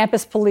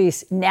 Campus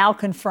police now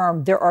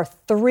confirm there are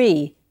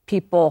 3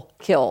 people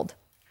killed.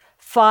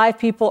 5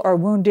 people are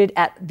wounded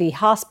at the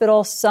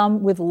hospital,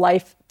 some with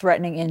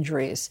life-threatening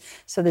injuries.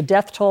 So the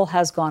death toll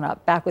has gone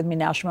up. Back with me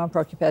now, Shimon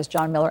Prokupecz,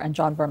 John Miller, and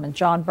John Berman.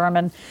 John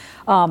Berman,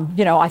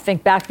 I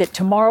think back that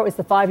tomorrow is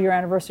the 5-year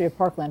anniversary of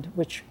Parkland,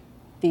 which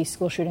the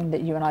school shooting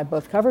that you and I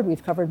both covered.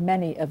 We've covered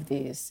many of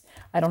these.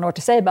 I don't know what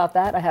to say about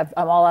that.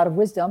 I'm all out of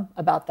wisdom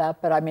about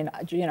that. But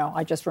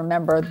I just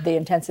remember the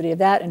intensity of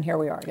that, and here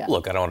we are again.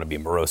 Look, I don't want to be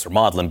morose or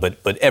maudlin,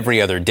 but every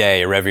other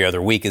day or every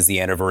other week is the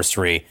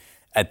anniversary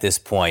at this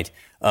point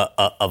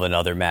of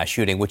another mass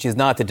shooting, which is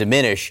not to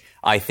diminish,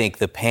 I think,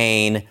 the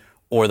pain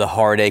or the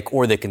heartache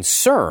or the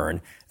concern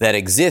that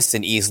exists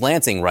in East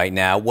Lansing right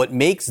now. What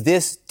makes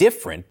this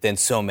different than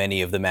so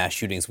many of the mass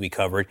shootings we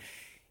covered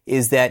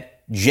is that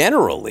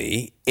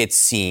generally, it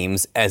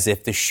seems as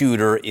if the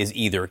shooter is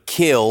either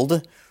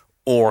killed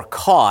or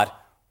caught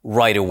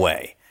right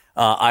away.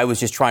 I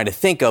was just trying to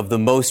think of the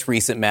most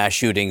recent mass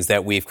shootings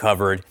that we've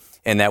covered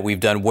and that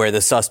we've done where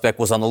the suspect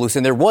was on the loose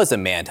and there was a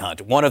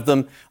manhunt. One of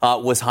them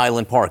was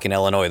Highland Park in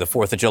Illinois, the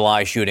 4th of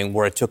July shooting,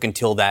 where it took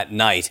until that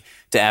night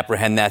to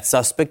apprehend that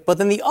suspect. But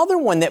then the other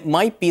one that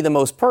might be the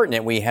most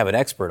pertinent, we have an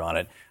expert on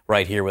it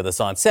right here with us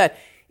on set,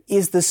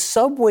 is the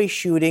subway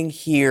shooting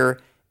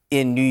here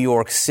in New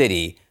York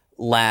City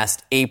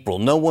last April.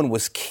 No one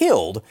was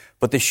killed,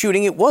 but the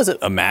shooting, it was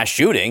a mass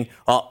shooting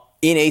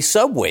in a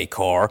subway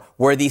car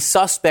where the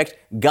suspect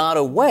got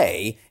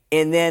away.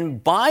 And then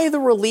by the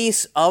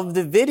release of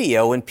the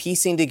video and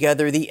piecing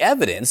together the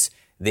evidence,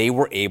 they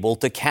were able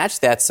to catch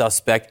that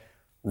suspect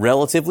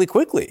relatively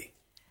quickly.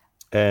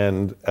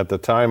 And at the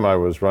time, I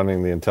was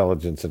running the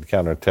intelligence and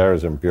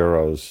counterterrorism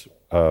bureaus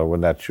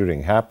when that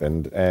shooting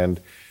happened. And,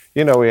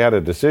 you know, we had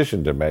a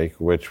decision to make,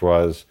 which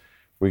was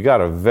we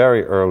got a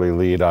very early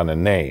lead on a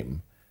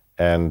name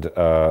and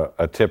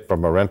a tip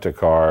from a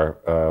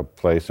rent-a-car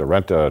place, a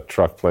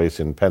rent-a-truck place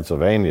in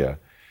Pennsylvania.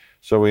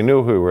 So we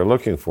knew who we were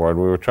looking for, and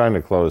we were trying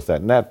to close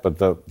that net. But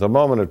the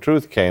moment of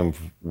truth came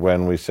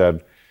when we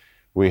said,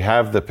 we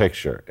have the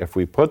picture. If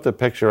we put the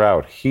picture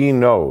out, he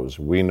knows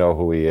we know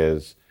who he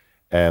is,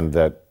 and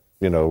that,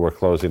 you know, we're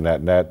closing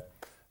that net.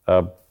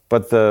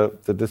 But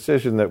the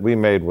decision that we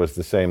made was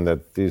the same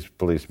that these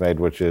police made,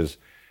 which is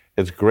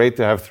it's great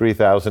to have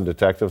 3,000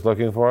 detectives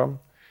looking for him,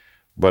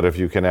 but if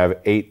you can have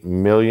 8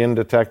 million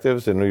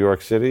detectives in New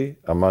York City,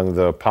 among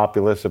the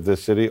populace of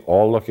this city,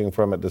 all looking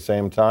for him at the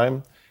same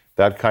time,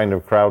 that kind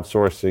of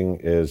crowdsourcing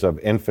is of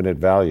infinite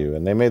value.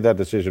 And they made that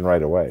decision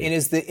right away. And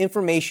is the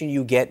information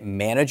you get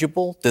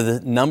manageable? Do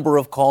the number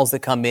of calls that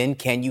come in,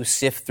 can you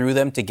sift through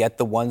them to get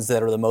the ones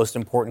that are the most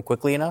important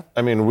quickly enough?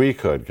 I mean, we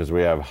could, because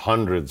we have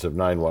hundreds of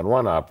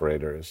 911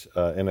 operators.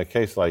 In a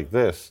case like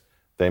this,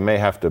 they may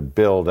have to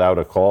build out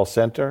a call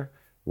center.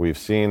 We've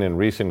seen in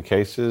recent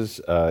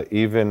cases,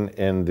 even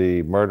in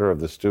the murder of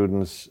the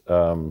students,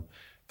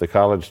 the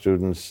college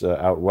students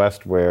out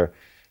west, where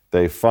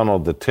they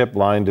funneled the tip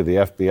line to the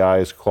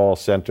FBI's call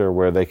center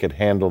where they could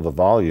handle the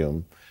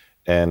volume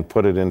and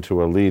put it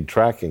into a lead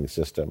tracking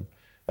system.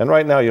 And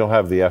right now you'll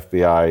have the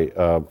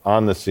FBI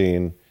on the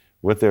scene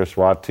with their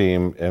SWAT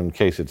team in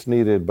case it's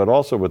needed, but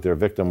also with their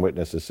victim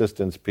witness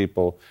assistance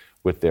people,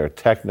 with their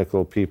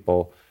technical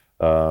people,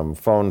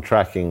 phone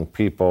tracking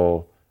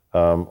people,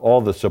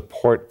 all the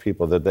support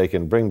people that they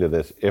can bring to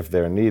this if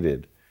they're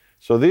needed.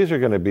 So these are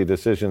going to be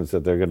decisions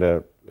that they're going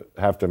to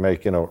have to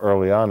make, you know,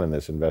 early on in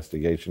this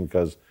investigation,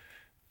 because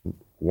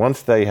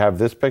once they have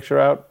this picture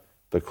out,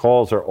 the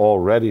calls are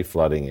already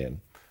flooding in.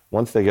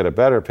 Once they get a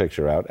better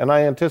picture out, and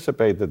I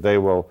anticipate that they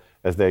will,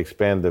 as they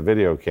expand the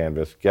video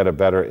canvas, get a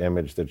better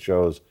image that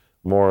shows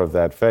more of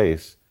that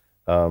face,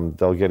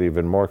 they'll get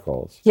even more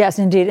calls. Yes,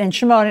 indeed. And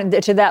Shimon,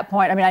 to that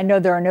point, I mean, I know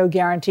there are no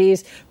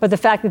guarantees, but the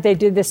fact that they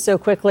did this so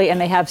quickly and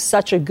they have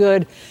such a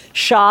good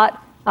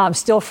shot,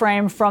 still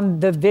frame from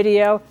the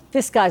video,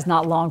 this guy's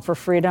not long for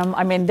freedom.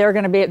 I mean, they're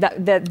going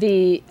to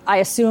be I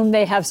assume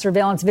they have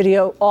surveillance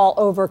video all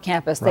over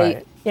campus.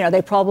 Right.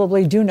 They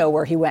probably do know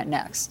where he went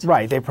next.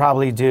 Right, they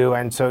probably do.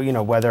 And so, you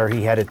know, whether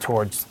he headed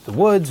towards the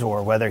woods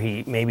or whether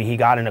maybe he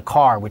got in a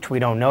car, which we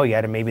don't know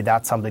yet, and maybe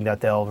that's something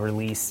that they'll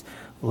release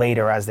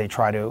later as they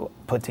try to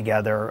put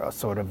together a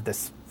sort of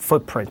this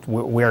footprint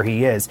where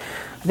he is.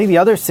 I think the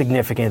other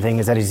significant thing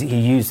is that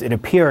it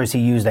appears he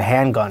used a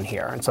handgun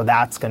here, and so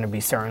that's going to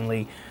be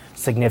certainly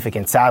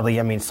significant. Sadly,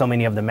 I mean, so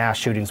many of the mass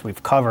shootings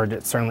we've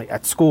covered, certainly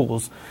at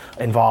schools,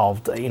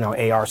 involved, you know,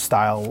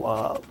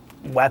 AR-style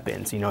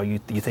weapons. You know, you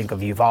think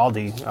of Uvalde,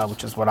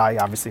 which is what I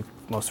obviously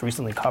most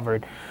recently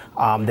covered.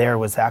 There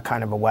was that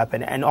kind of a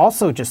weapon, and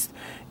also just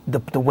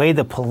the way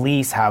the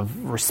police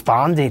have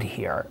responded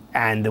here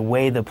and the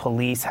way the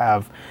police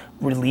have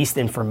released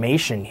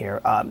information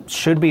here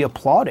should be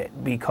applauded,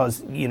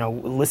 because, you know,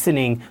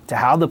 listening to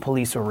how the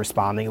police were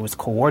responding, it was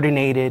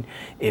coordinated,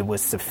 it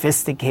was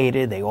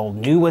sophisticated, they all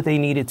knew what they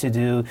needed to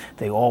do,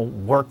 they all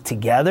worked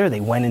together, they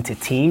went into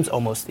teams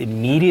almost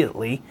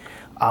immediately,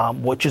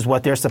 which is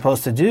what they're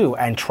supposed to do,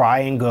 and try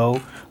and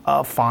go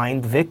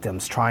find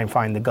victims, try and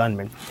find the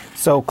gunman.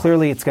 So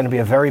clearly it's going to be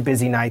a very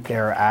busy night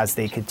there as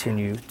they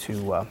continue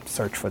to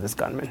search for this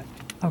gunman.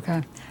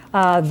 Okay.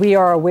 We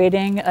are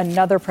awaiting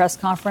another press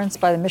conference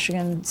by the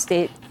Michigan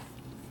State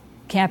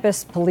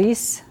campus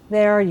police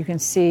there. You can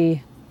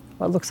see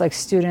what looks like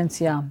students,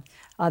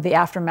 the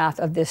aftermath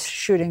of this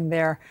shooting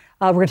there.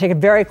 We're going to take a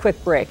very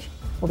quick break.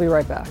 We'll be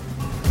right back.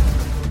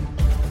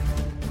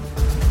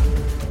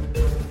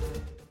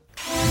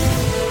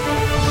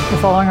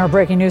 Following our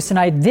breaking news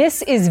tonight,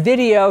 this is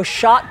video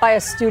shot by a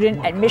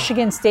student at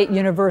Michigan State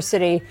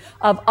University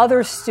of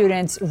other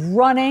students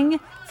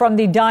running from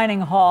the dining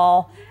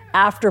hall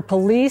after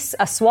police,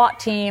 a SWAT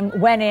team,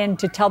 went in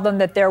to tell them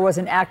that there was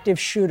an active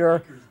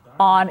shooter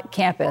on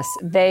campus.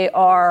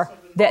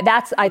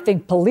 That's, I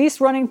think,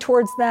 police running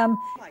towards them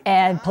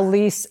and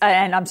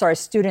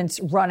students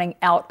running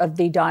out of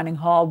the dining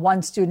hall.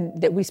 One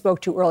student that we spoke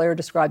to earlier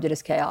described it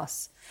as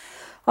chaos.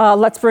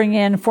 Let's bring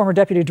in former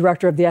Deputy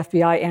Director of the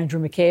FBI,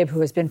 Andrew McCabe,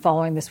 who has been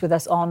following this with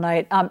us all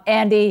night.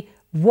 Andy,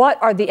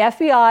 what are the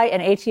FBI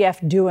and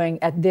ATF doing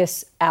at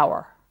this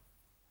hour?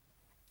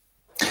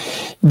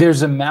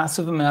 There's a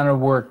massive amount of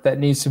work that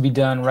needs to be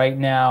done right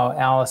now,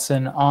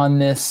 Allison, on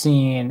this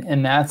scene,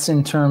 and that's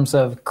in terms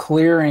of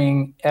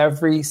clearing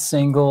every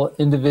single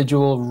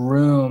individual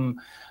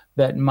room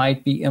that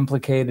might be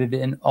implicated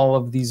in all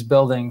of these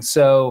buildings.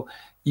 So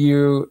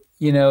you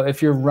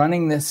if you're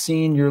running this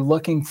scene, you're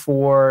looking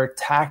for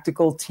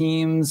tactical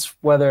teams,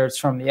 whether it's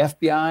from the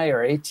FBI or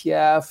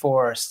ATF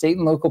or state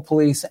and local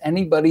police,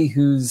 anybody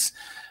who's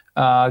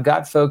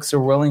got folks who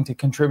are willing to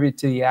contribute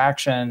to the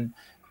action.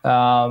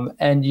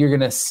 And you're going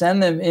to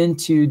send them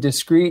into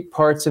discrete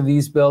parts of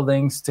these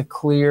buildings to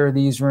clear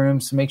these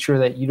rooms to make sure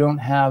that you don't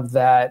have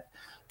that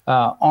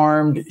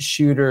armed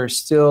shooter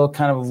still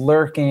kind of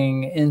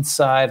lurking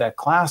inside a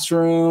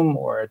classroom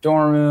or a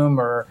dorm room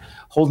or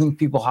holding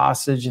people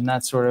hostage and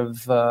that sort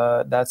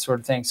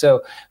of thing.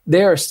 So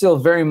they are still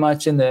very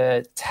much in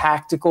the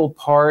tactical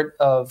part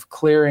of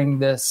clearing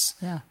this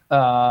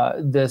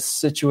this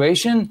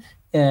situation.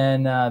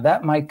 And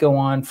that might go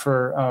on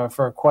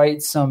for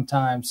quite some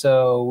time.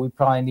 So we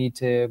probably need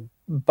to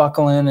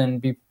buckle in and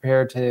be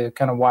prepared to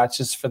kind of watch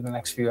this for the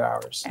next few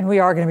hours. And we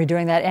are going to be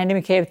doing that. Andy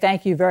McCabe,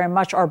 thank you very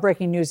much. Our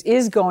breaking news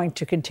is going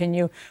to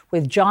continue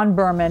with John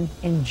Berman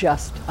in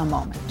just a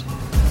moment.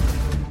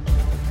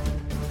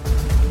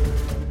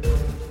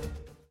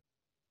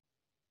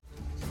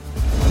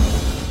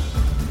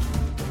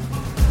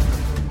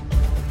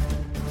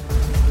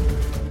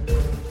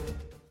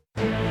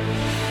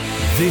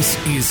 This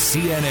is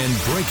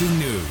CNN Breaking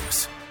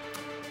News.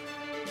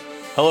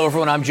 Hello,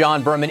 everyone. I'm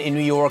John Berman in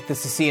New York.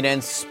 This is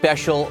CNN's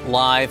special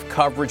live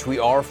coverage. We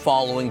are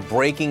following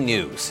breaking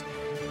news.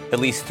 At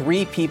least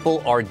 3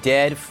 people are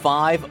dead,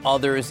 5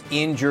 others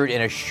injured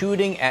in a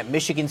shooting at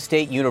Michigan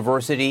State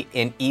University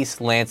in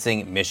East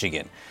Lansing,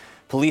 Michigan.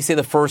 Police say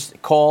the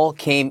first call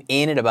came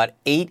in at about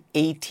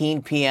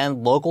 8:18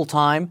 p.m. local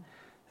time.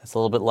 That's a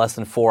little bit less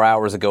than 4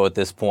 hours ago at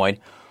this point.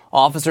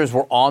 Officers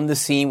were on the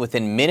scene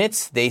within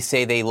minutes. They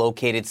say they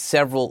located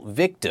several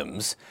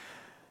victims.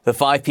 The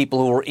 5 people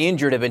who were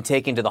injured have been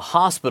taken to the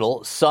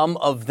hospital. Some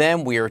of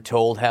them, we are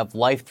told, have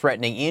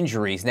life-threatening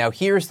injuries. Now,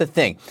 here's the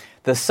thing.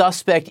 The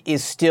suspect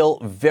is still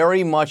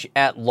very much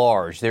at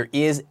large. There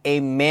is a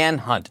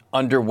manhunt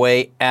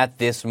underway at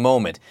this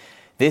moment.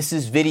 This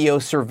is video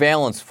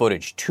surveillance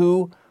footage.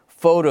 2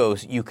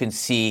 photos you can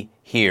see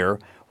here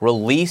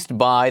released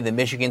by the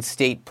Michigan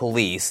State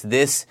Police.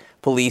 This,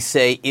 police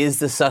say, is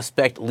the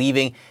suspect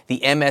leaving the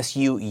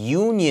MSU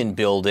Union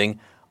building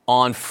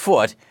on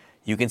foot.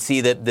 You can see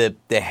the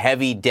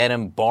heavy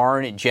denim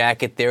barn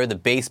jacket there, the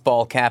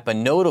baseball cap,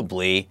 and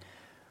notably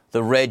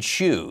the red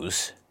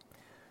shoes.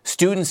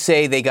 Students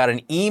say they got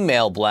an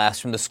email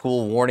blast from the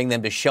school warning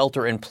them to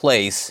shelter in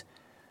place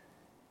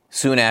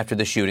soon after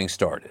the shooting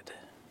started.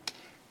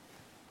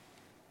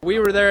 We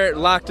were there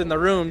locked in the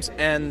rooms,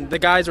 and the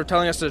guys were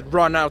telling us to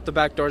run out the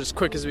back doors as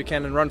quick as we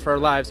can and run for our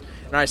lives.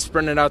 And I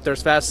sprinted out there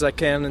as fast as I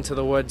can into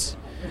the woods.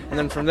 And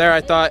then from there,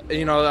 I thought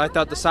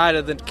the side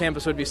of the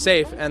campus would be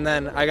safe. And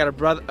then I got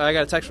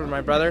a text from my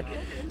brother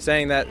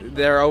saying that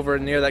they're over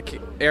near that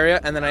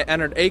area. And then I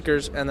entered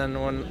Acres. And then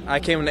when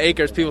I came into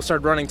Acres, people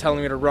started running,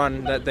 telling me to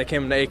run, that they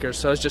came into Acres.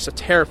 So it's just a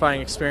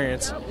terrifying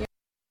experience.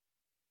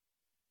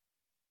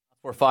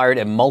 Were fired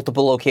at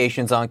multiple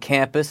locations on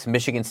campus.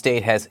 Michigan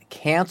State has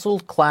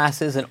canceled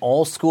classes and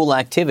all school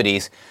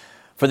activities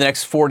for the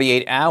next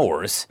 48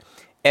 hours.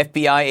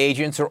 FBI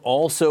agents are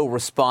also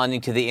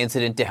responding to the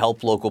incident to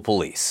help local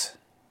police.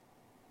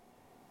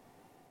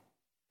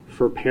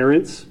 For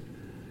parents,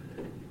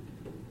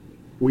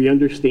 we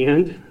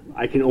understand.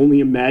 I can only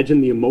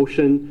imagine the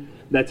emotion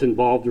that's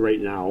involved right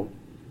now.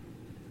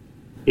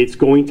 It's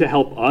going to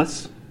help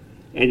us,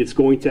 and it's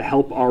going to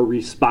help our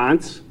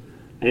response,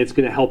 and it's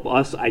going to help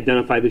us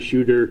identify the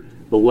shooter,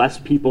 the less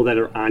people that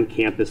are on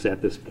campus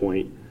at this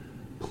point.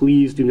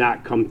 Please do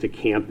not come to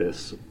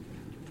campus.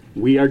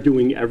 We are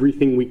doing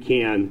everything we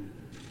can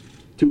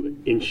to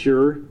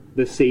ensure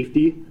the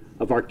safety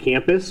of our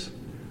campus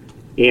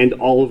and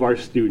all of our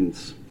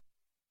students.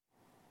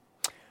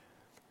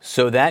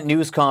 So that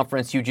news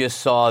conference you just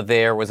saw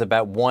there was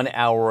about 1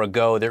 hour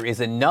ago. There is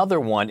another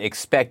one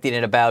expected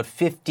in about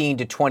 15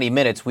 to 20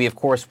 minutes. We, of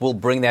course, will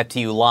bring that to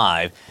you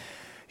live.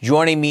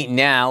 Joining me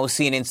now,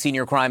 CNN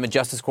senior crime and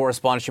justice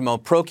correspondent Shimon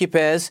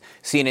Prokupecz,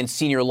 CNN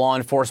senior law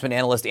enforcement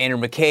analyst Andrew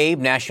McCabe,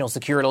 national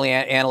security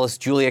analyst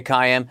Julia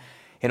Kayyem,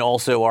 and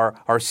also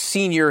our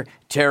senior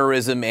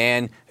terrorism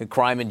and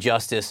crime and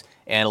justice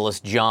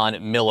analyst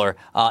John Miller.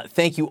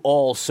 Thank you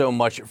all so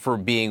much for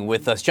being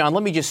with us. John,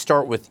 let me just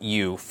start with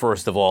you,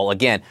 first of all.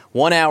 Again,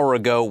 1 hour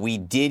ago, we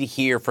did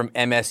hear from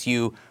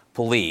MSU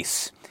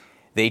police.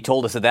 They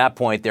told us at that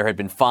point there had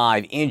been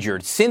 5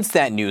 injured. Since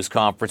that news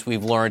conference,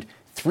 we've learned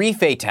 3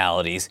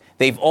 fatalities.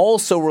 They've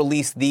also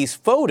released these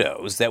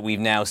photos that we've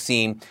now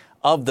seen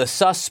of the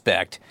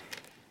suspect.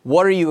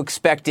 What are you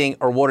expecting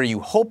or what are you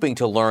hoping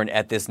to learn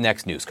at this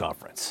next news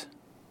conference?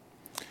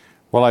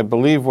 Well, I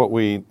believe what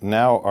we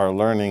now are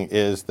learning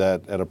is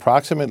that at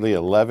approximately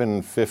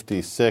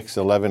 11:56,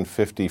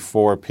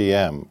 11:54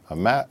 p.m.,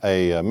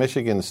 a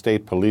Michigan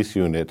State Police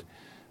unit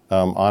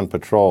on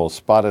patrol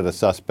spotted a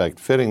suspect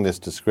fitting this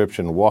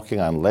description walking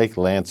on Lake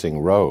Lansing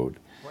Road.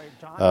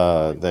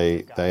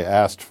 They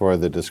asked for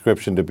the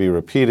description to be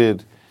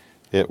repeated.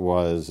 It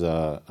was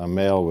a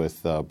male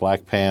with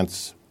black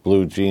pants,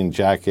 blue jean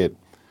jacket,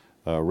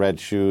 red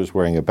shoes,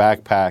 wearing a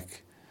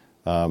backpack.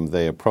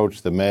 They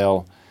approached the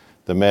male.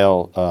 The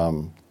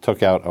male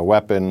took out a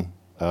weapon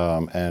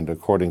and,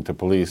 according to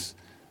police,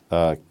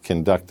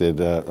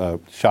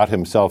 shot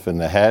himself in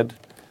the head,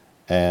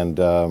 and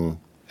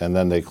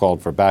then they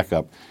called for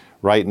backup.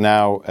 Right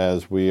now,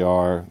 as we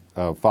are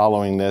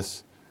following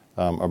this,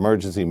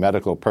 emergency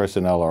medical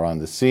personnel are on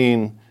the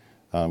scene,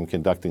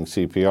 conducting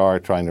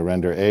CPR, trying to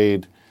render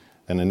aid.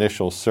 An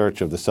initial search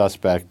of the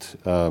suspect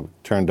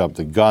turned up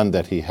the gun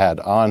that he had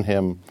on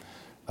him,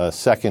 a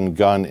second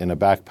gun in a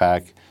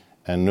backpack,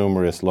 and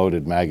numerous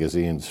loaded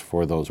magazines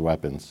for those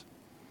weapons.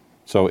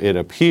 So it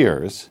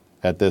appears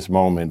at this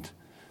moment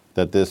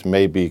that this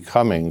may be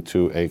coming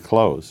to a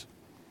close.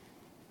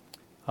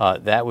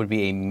 That would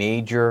be a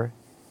major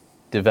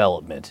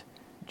development,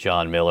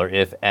 John Miller,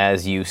 if,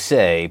 as you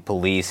say,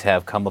 police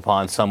have come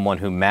upon someone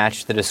who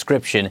matched the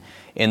description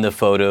in the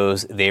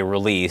photos they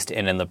released,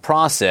 and in the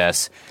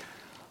process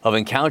of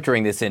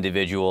encountering this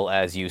individual,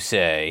 as you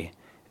say,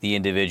 the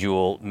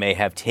individual may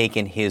have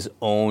taken his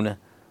own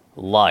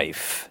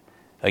life.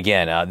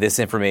 Again, this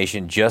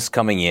information just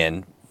coming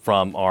in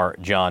from our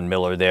John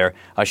Miller there.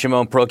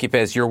 Shimon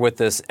Prokupecz, you're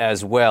with us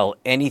as well.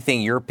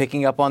 Anything you're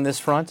picking up on this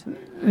front?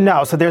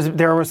 No, so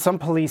there was some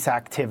police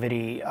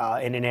activity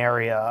in an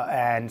area,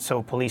 and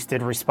so police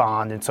did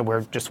respond, and so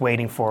we're just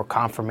waiting for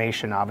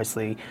confirmation,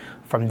 obviously,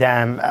 from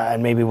them,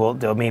 and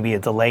there may be a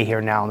delay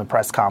here now in the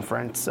press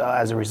conference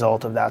as a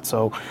result of that.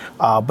 So,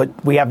 but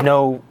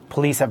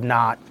police have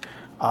not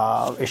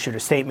issued a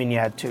statement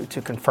yet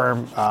to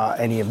confirm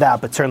any of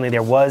that, but certainly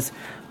there was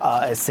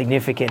a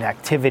significant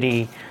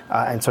activity,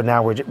 and so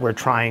now we're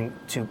trying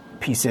to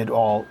piece it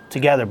all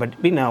together. But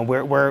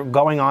we're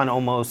going on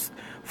almost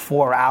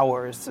 4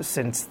 hours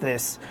since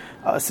those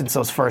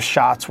first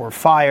shots were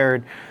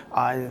fired.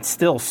 And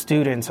still,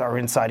 students are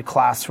inside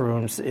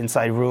classrooms,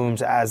 inside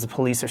rooms, as the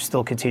police are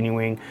still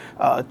continuing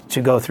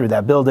to go through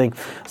that building.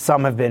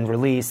 Some have been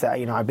released.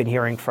 I've been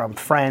hearing from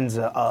friends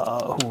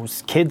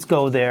whose kids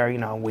go there.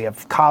 We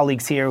have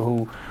colleagues here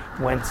who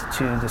went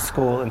to the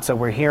school, and so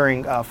we're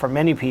hearing from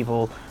many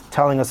people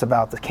telling us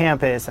about the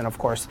campus and, of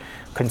course,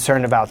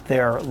 concerned about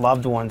their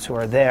loved ones who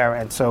are there.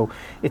 And so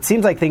it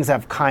seems like things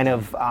have kind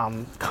of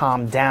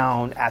calmed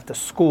down at the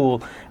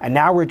school. And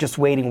now we're just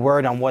waiting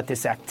word on what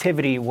this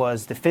activity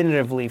was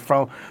definitively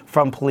from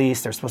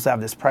police. They're supposed to have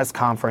this press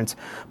conference.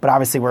 But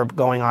obviously we're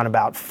going on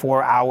about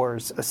 4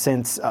 hours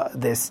since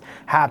this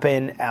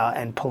happened,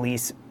 and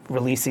police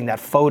releasing that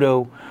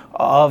photo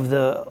of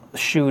the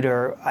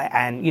shooter,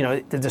 and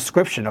the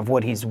description of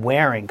what he's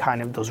wearing,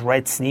 kind of those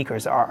red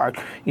sneakers, are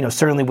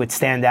certainly would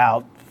stand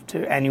out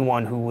to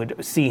anyone who would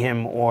see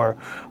him or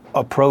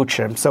approach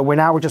him. So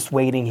we're just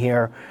waiting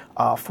here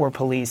for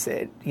police.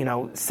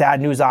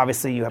 Sad news,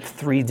 obviously. You have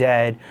 3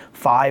 dead,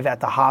 5 at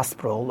the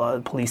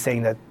hospital. Police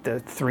saying that the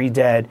 3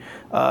 dead,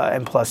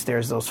 and plus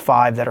there's those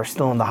 5 that are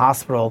still in the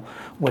hospital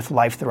with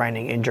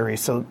life-threatening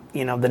injuries. So,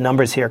 the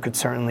numbers here could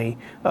certainly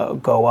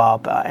go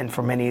up. And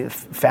for many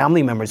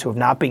family members who have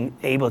not been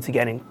able to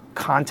get in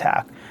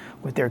contact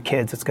with their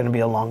kids, it's going to be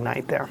a long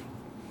night there.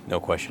 No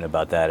question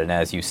about that. And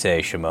as you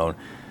say, Shimon,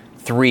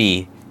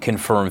 3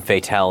 confirmed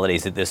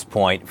fatalities at this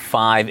point,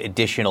 5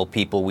 additional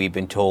people we've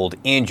been told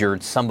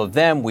injured, some of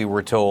them we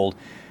were told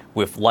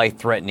with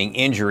life-threatening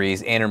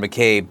injuries. Andrew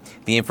McCabe,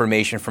 the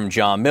information from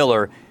John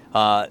Miller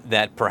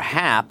that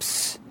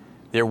perhaps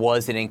there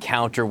was an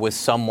encounter with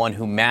someone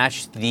who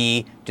matched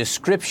the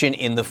description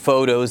in the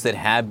photos that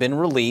have been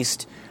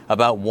released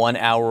about 1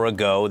 hour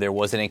ago. There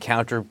was an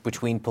encounter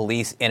between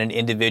police and an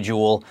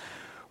individual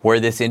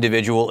where this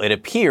individual, it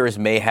appears,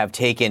 may have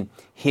taken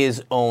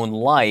his own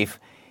life.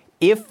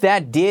 If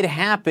that did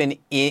happen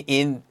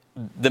in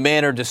the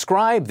manner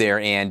described there,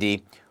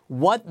 Andy,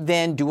 what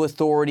then do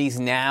authorities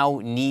now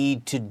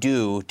need to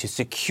do to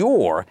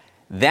secure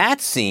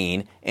that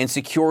scene and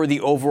secure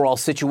the overall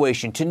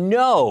situation, to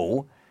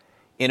know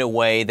in a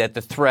way that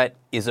the threat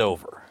is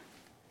over?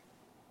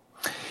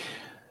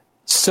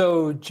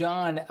 So,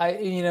 John,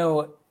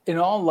 in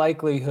all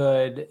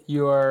likelihood,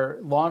 your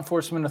law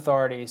enforcement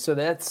authority, so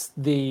that's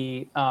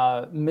the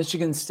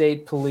Michigan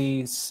State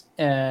Police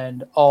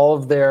and all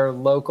of their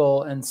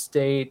local and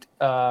state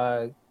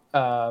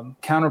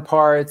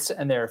counterparts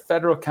and their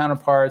federal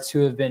counterparts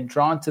who have been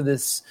drawn to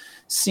this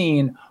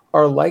scene,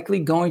 are likely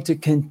going to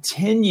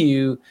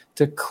continue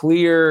to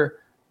clear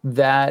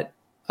that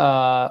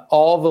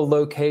all the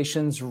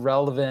locations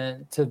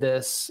relevant to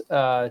this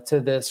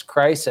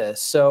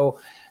crisis. So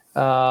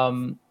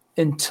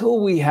until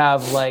we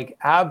have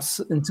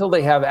until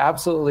they have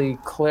absolutely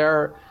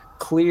clear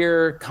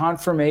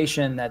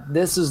confirmation that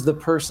this is the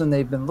person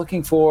they've been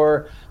looking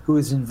for, who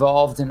is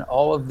involved in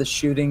all of the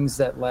shootings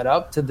that led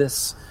up to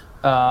this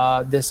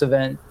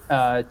event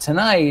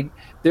tonight,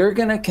 they're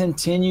going to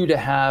continue to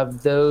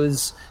have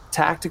those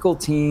tactical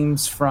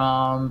teams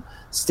from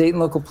state and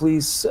local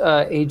police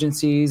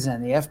agencies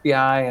and the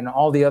FBI and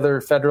all the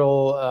other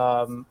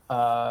federal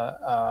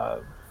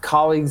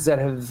colleagues that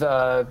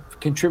have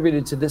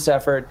contributed to this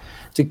effort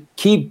to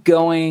keep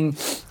going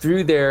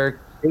through their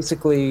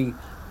basically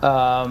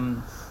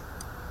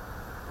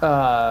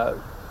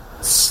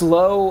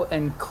slow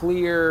and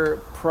clear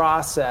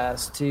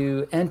process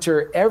to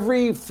enter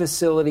every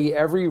facility,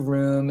 every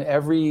room,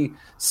 every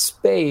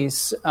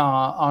space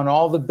on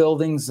all the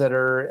buildings that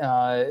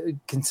are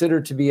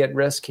considered to be at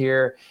risk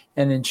here,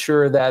 and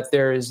ensure that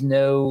there is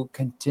no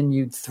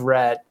continued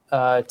threat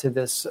to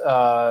this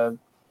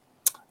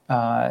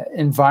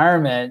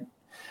environment.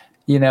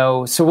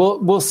 So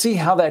we'll see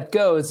how that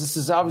goes. This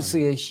is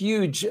obviously a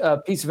huge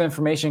piece of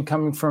information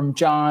coming from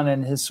John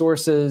and his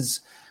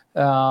sources.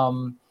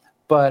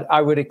 But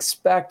I would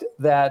expect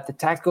that the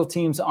tactical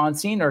teams on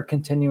scene are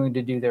continuing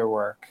to do their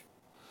work.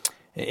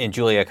 And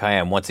Julia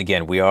Kayyem, once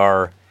again, we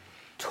are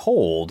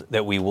told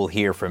that we will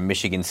hear from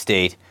Michigan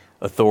State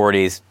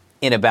authorities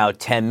in about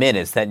 10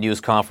 minutes. That news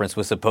conference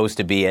was supposed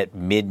to be at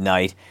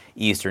midnight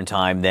Eastern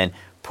time, then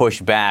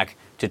pushed back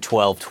to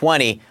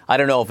 12:20. I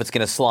don't know if it's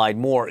going to slide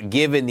more,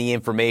 given the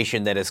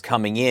information that is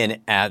coming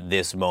in at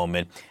this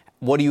moment.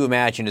 What do you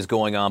imagine is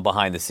going on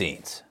behind the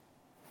scenes?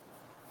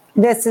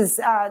 This is,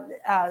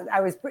 I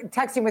was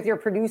texting with your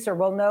producer.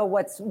 We'll know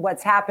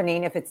what's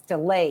happening if it's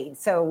delayed.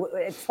 So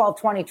it's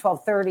 12:20,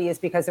 12:30 is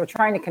because they're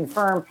trying to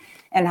confirm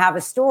and have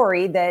a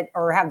story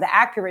or have the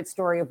accurate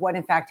story of what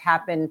in fact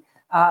happened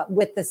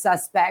with the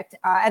suspect.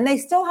 And they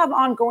still have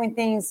ongoing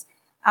things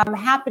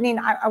happening.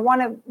 I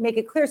want to make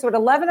it clear. So at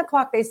 11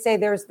 o'clock, they say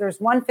there's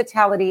one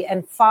fatality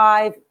and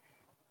 5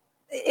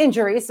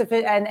 injuries,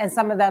 and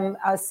some of them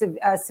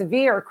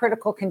severe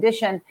critical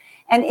condition.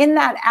 And in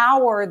that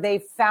hour, they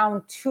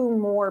found 2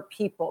 more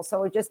people.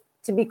 So just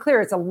to be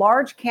clear, it's a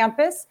large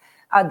campus.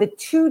 The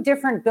 2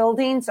 different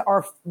buildings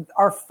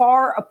are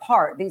far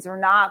apart. These are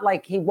not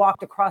like he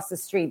walked across the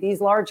street.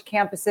 These large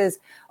campuses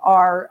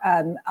are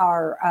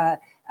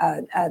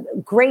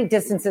great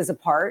distances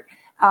apart.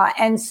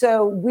 And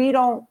so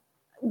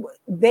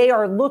they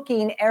are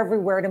looking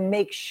everywhere to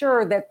make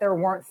sure that there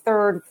weren't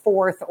 3rd,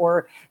 4th,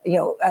 or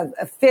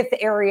 5th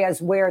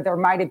areas where there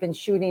might have been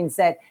shootings,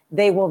 that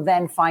they will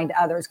then find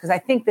others. Because I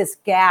think this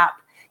gap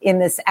in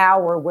this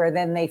hour, where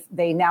then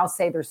they now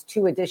say there's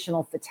 2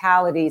 additional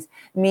fatalities,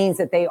 means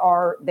that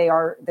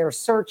they're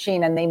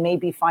searching, and they may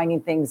be finding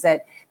things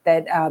that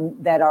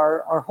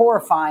are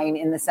horrifying,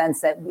 in the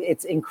sense that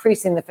it's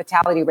increasing the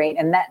fatality rate,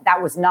 and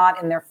that was not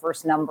in their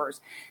first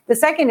numbers. The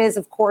second is,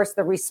 of course,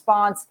 the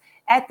response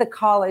at the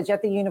college,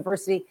 at the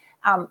university.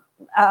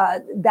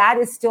 That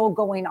is still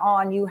going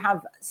on. You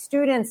have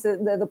students.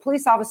 The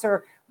police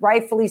officer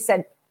rightfully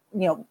said,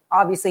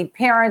 obviously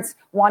parents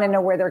want to know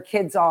where their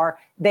kids are.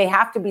 They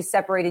have to be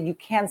separated. You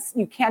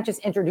can't just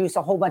introduce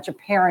a whole bunch of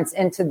parents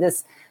into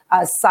this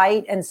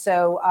site. And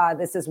so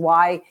this is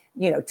why,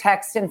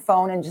 text and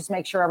phone and just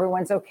make sure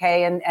everyone's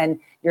okay. And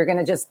you're going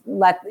to just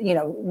let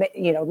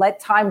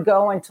time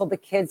go until the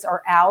kids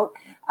are out.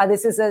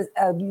 This is a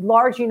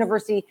large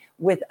university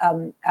with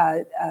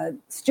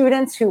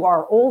students who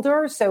are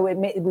older. So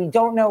we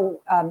don't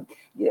know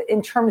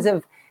in terms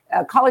of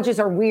colleges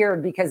are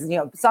weird because,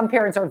 some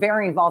parents are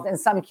very involved and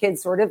some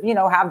kids sort of,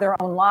 have their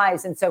own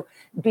lives. And so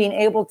being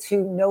able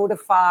to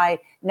notify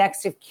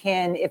next of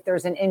kin if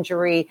there's an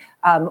injury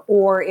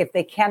or if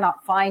they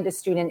cannot find a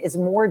student is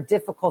more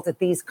difficult at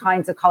these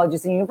kinds of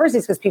colleges and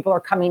universities because people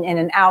are coming in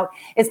and out.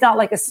 It's not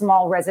like a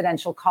small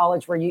residential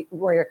college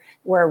where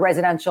a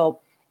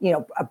residential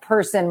a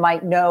person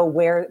might know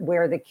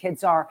where the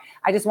kids are.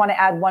 I just want to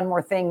add one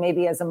more thing,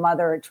 maybe as a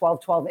mother at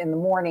 12:12 in the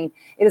morning.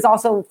 It is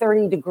also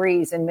 30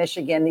 degrees in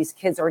Michigan. These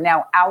kids are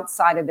now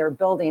outside of their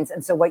buildings.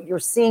 And so what you're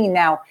seeing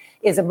now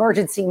is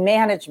emergency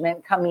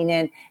management coming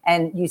in,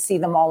 and you see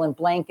them all in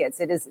blankets.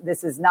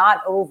 This is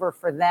not over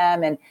for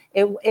them. And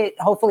it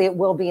hopefully it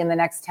will be in the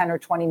next 10 or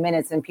 20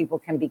 minutes and people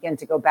can begin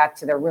to go back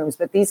to their rooms.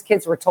 But these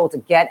kids were told to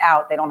get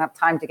out. They don't have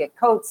time to get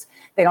coats.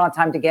 They don't have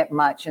time to get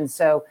much. And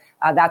so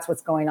that's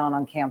what's going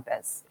on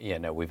campus. Yeah,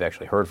 no, we've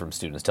actually heard from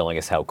students telling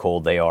us how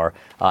cold they are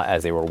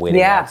as they were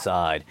waiting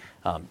outside,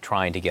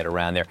 trying to get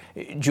around there.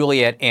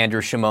 Juliet,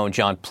 Andrew, Shimon,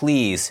 John,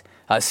 please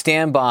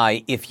stand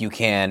by if you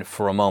can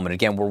for a moment.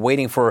 Again, we're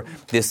waiting for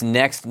this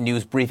next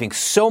news briefing.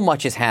 So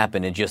much has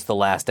happened in just the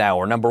last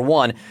hour. Number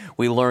one,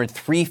 we learned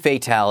 3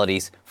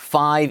 fatalities,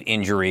 5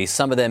 injuries.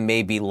 Some of them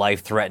may be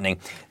life-threatening.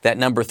 That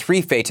number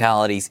 3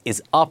 fatalities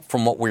is up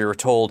from what we were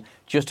told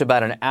just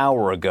about an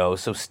hour ago,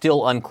 so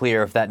still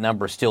unclear if that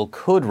number still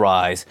could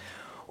rise.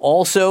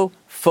 Also,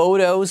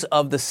 photos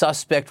of the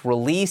suspect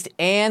released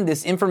and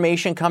this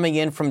information coming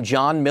in from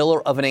John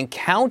Miller of an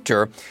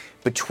encounter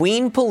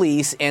between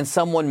police and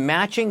someone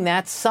matching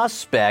that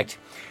suspect,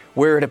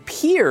 where it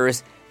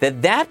appears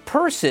that that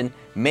person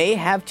may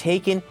have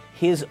taken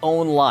his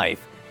own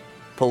life.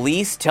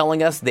 Police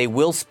telling us they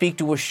will speak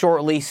to us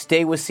shortly.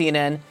 Stay with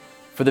CNN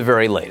for the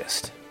very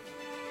latest.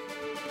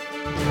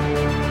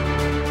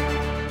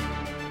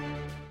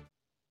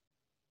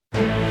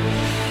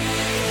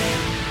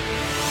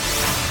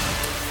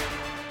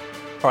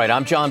 All right,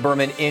 I'm John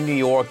Berman in New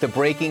York. The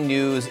breaking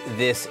news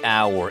this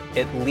hour: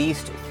 at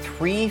least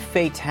 3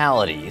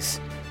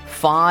 fatalities,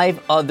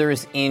 5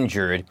 others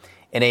injured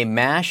in a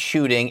mass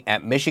shooting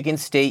at Michigan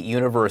State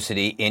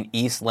University in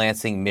East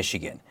Lansing,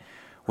 Michigan.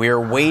 We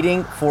are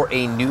waiting for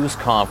a news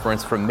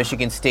conference from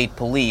Michigan State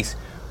Police,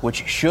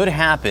 which should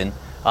happen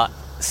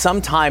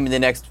sometime in the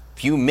next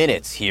few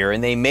minutes here,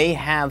 and they may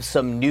have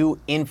some new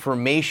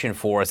information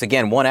for us.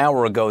 Again, 1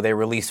 hour ago, they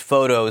released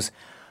photos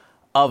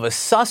of a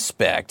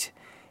suspect,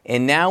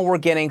 and now we're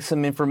getting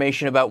some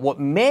information about what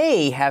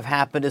may have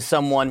happened to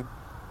someone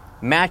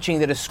matching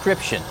the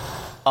description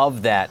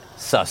of that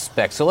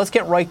suspect. So let's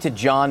get right to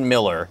John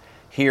Miller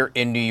here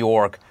in New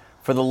York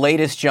for the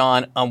latest,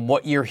 John, on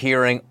what you're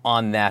hearing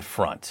on that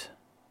front.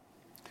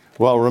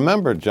 Well,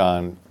 remember,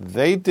 John,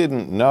 they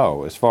didn't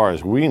know, as far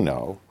as we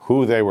know,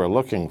 who they were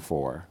looking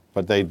for,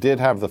 but they did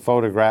have the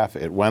photograph.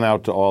 It went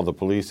out to all the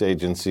police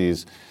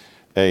agencies.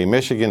 A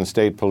Michigan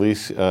State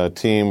Police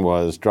team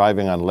was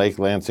driving on Lake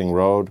Lansing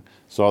Road,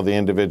 saw the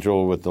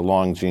individual with the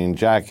long jean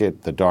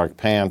jacket, the dark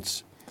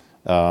pants.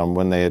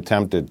 When they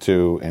attempted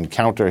to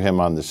encounter him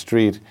on the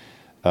street,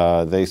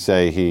 they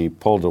say he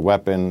pulled a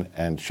weapon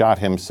and shot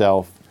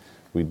himself.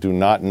 We do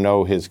not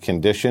know his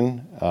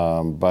condition,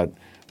 but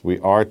we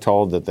are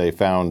told that they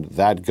found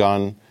that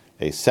gun,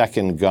 a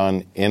second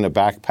gun in a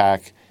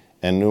backpack,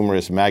 and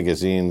numerous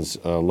magazines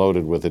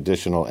loaded with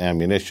additional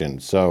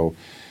ammunition. So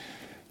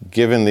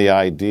given the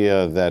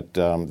idea that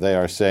they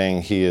are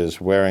saying he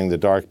is wearing the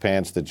dark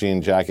pants, the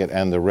jean jacket,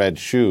 and the red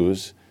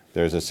shoes,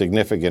 there's a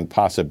significant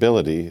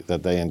possibility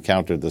that they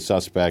encountered the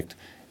suspect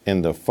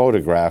in the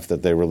photograph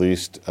that they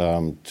released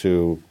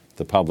to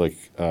the public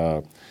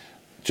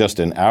just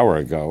an hour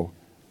ago,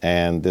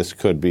 and this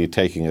could be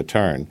taking a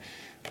turn.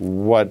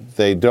 What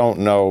they don't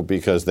know,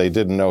 because they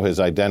didn't know his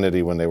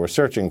identity when they were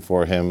searching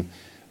for him,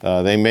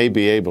 they may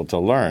be able to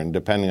learn,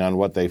 depending on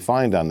what they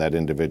find on that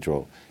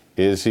individual.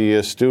 Is he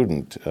a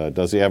student?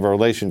 Does he have a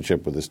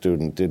relationship with a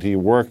student? Did he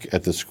work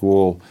at the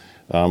school?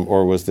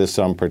 Or was this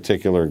some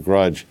particular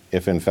grudge,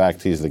 if in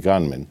fact he's the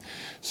gunman?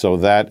 So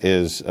that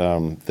is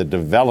the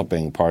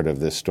developing part of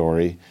this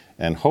story,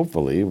 and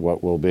hopefully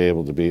what will be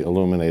able to be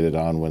illuminated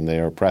on when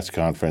their press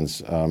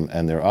conference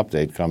and their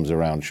update comes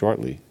around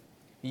shortly.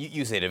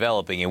 You say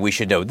developing, and we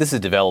should know this is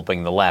developing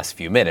in the last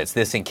few minutes.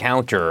 This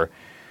encounter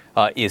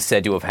is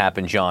said to have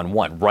happened, John,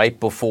 right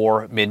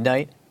before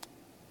midnight?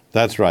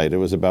 That's right. It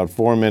was about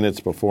 4 minutes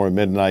before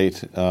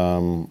midnight,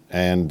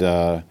 and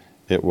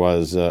it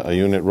was a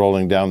unit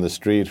rolling down the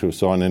street who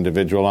saw an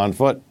individual on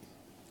foot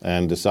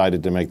and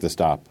decided to make the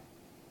stop.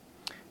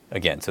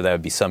 Again, so that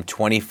would be some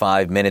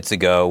 25 minutes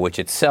ago, which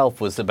itself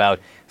was about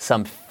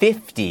some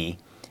 50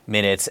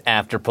 minutes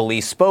after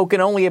police spoke,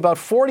 and only about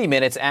 40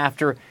 minutes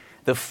after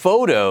the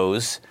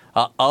photos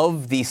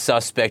of the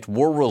suspect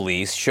were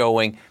released,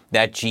 showing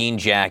that jean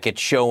jacket,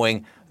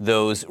 showing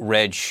those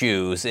red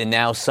shoes. And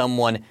now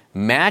someone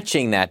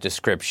matching that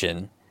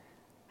description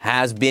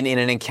has been in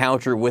an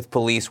encounter with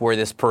police where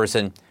this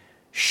person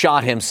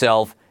shot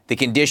himself. The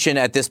condition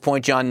at this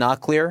point, John,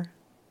 not clear?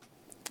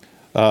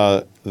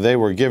 They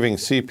were giving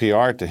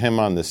CPR to him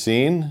on the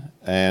scene,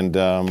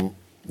 and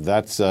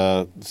that's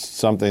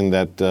something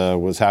that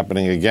was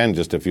happening again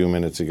just a few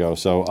minutes ago,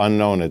 so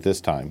unknown at this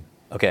time.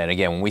 Okay, and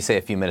again, when we say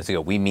a few minutes ago,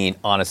 we mean,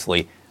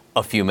 honestly,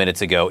 a few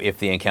minutes ago, if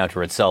the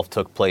encounter itself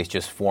took place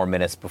just 4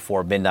 minutes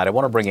before midnight. I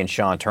want to bring in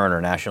Sean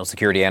Turner, national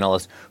security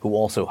analyst, who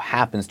also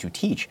happens to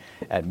teach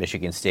at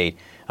Michigan State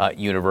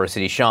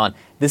University. Sean,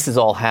 this has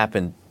all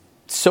happened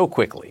so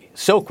quickly.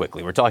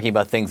 We're talking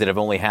about things that have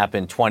only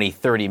happened 20,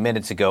 30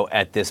 minutes ago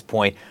at this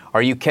point.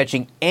 Are you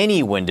catching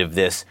any wind of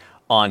this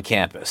on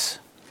campus?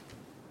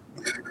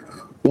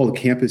 Well, the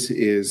campus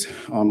is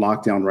on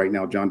lockdown right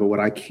now, John, but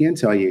what I can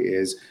tell you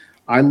is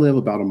I live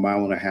about 1.5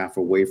 miles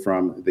away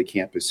from the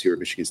campus here at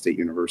Michigan State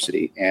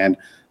University, and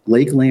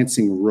Lake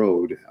Lansing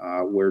Road,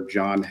 where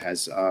John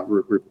has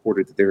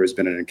reported that there has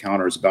been an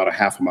encounter, is about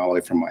 0.5 mile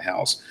away from my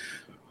house.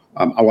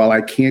 While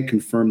I can't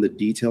confirm the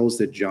details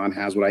that John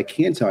has, what I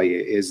can tell you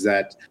is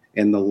that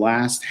in the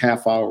last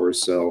half hour or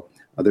so,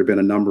 there have been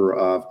a number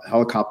of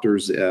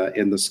helicopters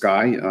in the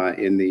sky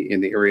in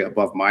the area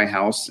above my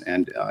house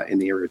and in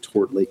the area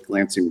toward Lake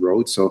Lansing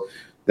Road. So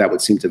that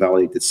would seem to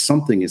validate that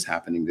something is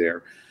happening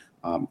there.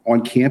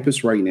 On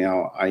campus right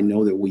now, I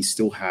know that we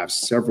still have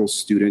several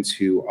students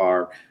who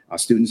are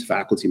students,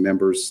 faculty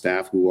members,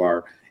 staff who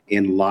are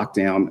in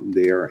lockdown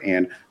there.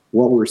 And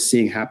what we're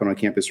seeing happen on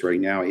campus right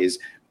now is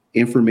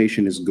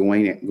information is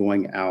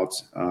going out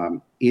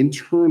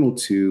internal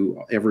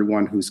to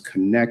everyone who's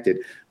connected,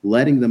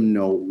 letting them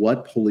know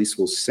what police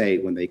will say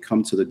when they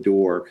come to the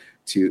door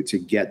to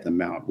get them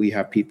out. We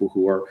have people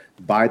who are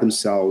by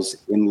themselves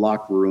in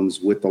locked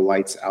rooms with the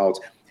lights out,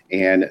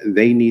 and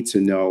they need to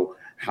know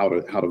how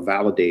to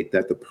validate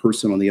that the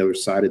person on the other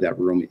side of that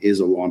room is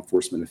a law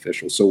enforcement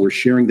official. So we're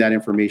sharing that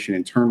information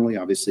internally.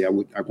 Obviously, I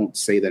won't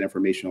say that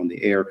information on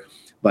the air,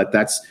 but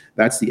that's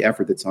the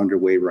effort that's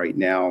underway right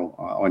now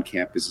on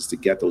campus, is to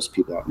get those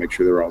people out, make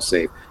sure they're all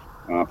safe.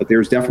 But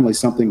there's definitely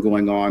something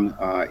going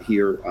on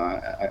here.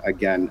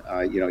 Again,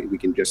 we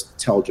can just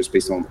tell just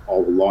based on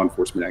all the law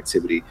enforcement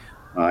activity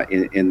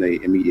in the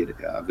immediate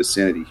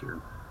vicinity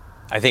here.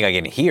 I think I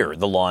can hear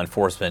the law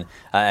enforcement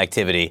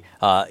activity,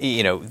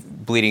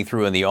 bleeding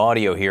through in the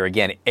audio here.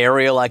 Again,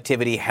 aerial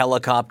activity,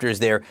 helicopters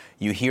there.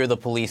 You hear the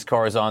police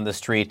cars on the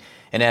street.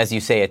 And as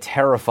you say, a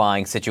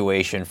terrifying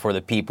situation for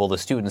the people, the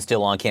students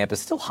still on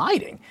campus, still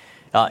hiding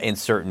in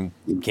certain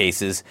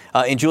cases.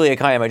 And Julia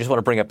Kayyem, I just want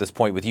to bring up this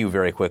point with you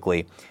very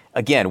quickly.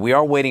 Again, we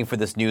are waiting for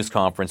this news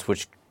conference,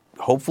 which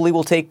hopefully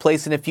will take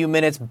place in a few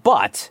minutes,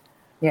 but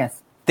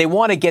yes, they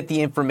want to get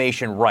the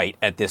information right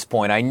at this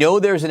point. I know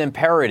there's an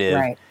imperative.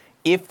 Right.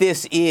 If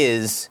this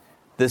is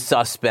the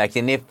suspect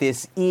and if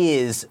this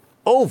is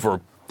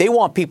over, they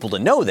want people to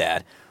know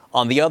that.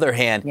 On the other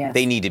hand, yes,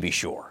 they need to be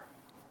sure.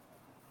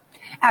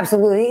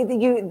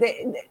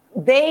 Absolutely.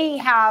 They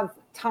have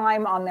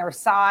time on their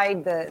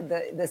side.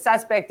 The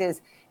suspect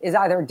is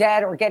either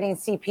dead or getting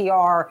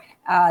CPR.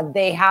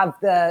 They have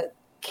the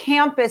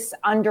campus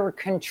under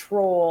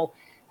control.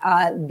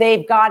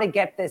 They've got to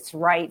get this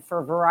right for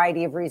a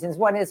variety of reasons.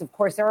 One is, of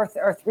course, there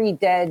are 3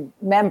 dead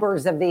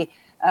members of the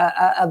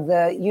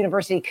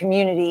university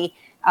community,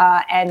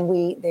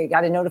 and they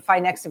got to notify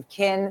next of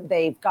kin.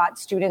 They've got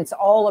students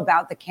all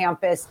about the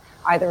campus,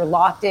 either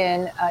locked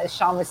in, as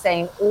Sean was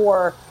saying,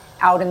 or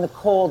out in the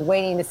cold,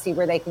 waiting to see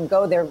where they can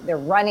go. They're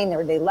running.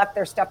 They left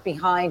their stuff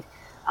behind.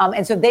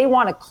 And so they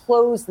want to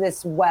close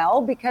this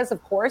well because,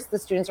 of course, the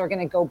students are going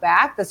to go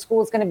back. The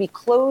school is going to be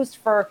closed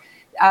for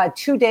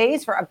 2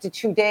 days, for up to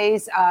 2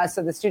 days.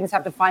 So the students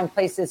have to find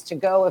places to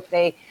go if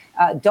they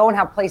don't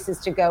have places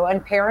to go.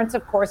 And parents,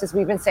 of course, as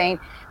we've been saying,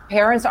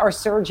 parents are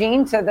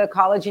surging to the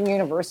college and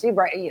university.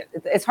 Right?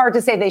 It's hard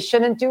to say they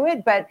shouldn't do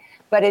it, but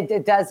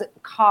it does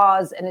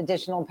cause an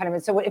additional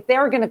impediment. So if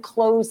they're going to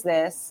close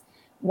this,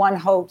 one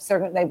hopes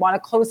they want to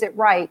close it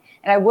right.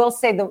 And I will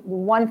say the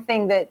one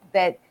thing that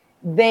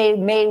they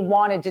may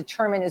want to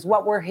determine is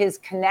what were his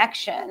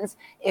connections,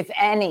 if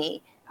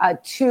any,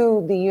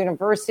 to the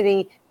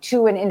university,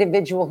 to an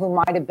individual who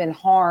might have been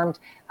harmed.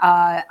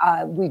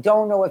 We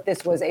don't know if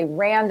this was a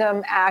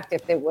random act,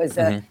 if it was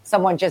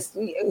someone just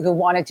who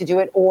wanted to do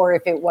it, or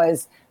if it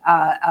was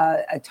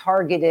a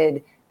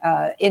targeted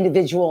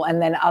individual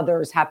and then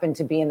others happened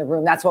to be in the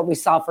room. That's what we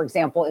saw, for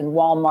example, in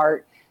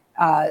Walmart,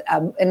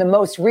 in the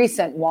most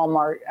recent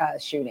Walmart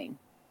shooting.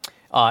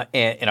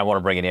 And I want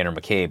to bring in Andrew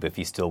McCabe if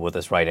he's still with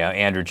us right now.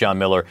 Andrew, John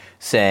Miller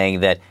saying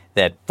that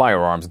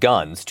firearms,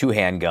 guns, 2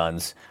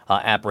 handguns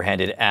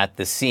apprehended at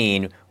the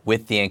scene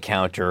with the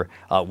encounter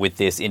with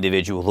this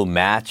individual who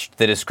matched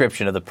the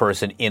description of the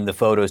person in the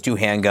photos, 2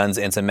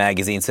 handguns and some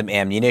magazines, some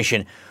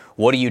ammunition.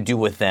 What do you do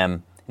with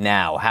them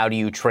now? How do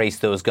you trace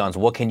those guns?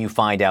 What can you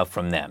find out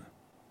from them?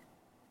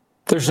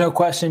 There's no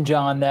question,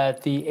 John,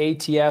 that the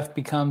ATF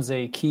becomes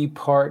a key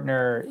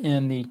partner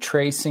in the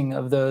tracing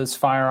of those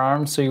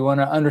firearms. So you want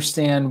to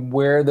understand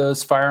where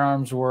those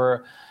firearms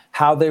were,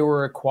 how they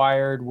were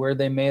acquired, where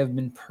they may have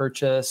been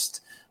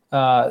purchased,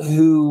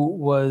 who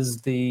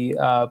was the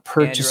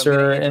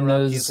purchaser in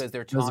those because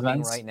they're talking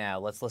events. Right now.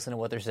 Let's listen to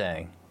what they're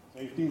saying.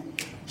 Safety,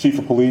 Chief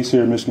of Police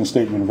here at Michigan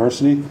State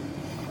University.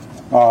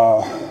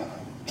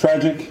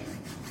 Tragic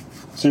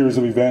series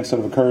of events that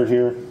have occurred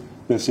here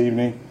this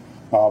evening.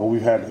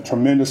 We've had a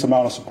tremendous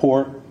amount of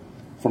support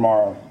from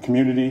our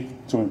community,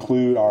 to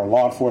include our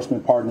law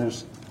enforcement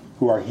partners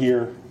who are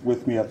here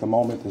with me at the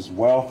moment as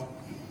well.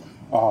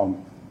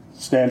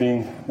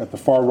 Standing at the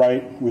far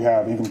right, we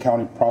have Ingham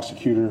County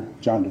Prosecutor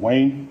John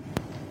Duane.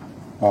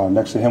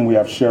 Next to him, we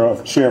have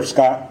Sheriff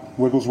Scott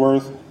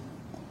Wigglesworth,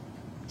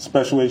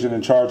 Special Agent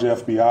in charge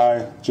of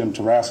FBI, Jim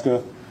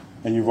Taraska,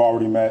 and you've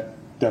already met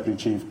Deputy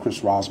Chief Chris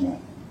Rosman.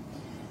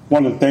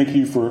 Wanted to thank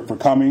you for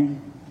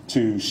coming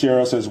to share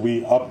us as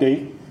we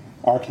update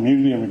our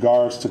community in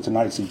regards to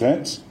tonight's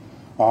events.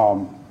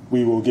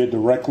 We will get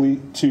directly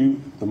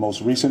to the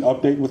most recent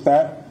update with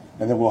that,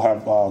 and then we'll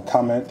have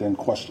comment and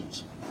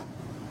questions.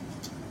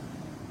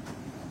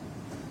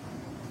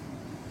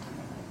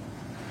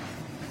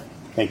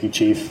 Thank you,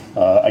 Chief.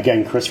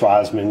 Again, Chris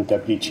Rosman,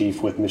 Deputy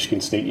Chief with Michigan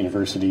State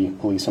University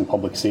Police and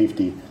Public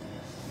Safety.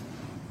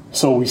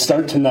 So we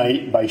start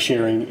tonight by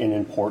sharing an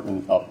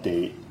important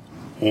update.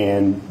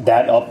 And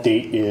that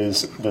update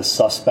is the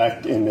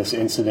suspect in this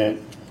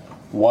incident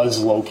was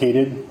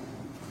located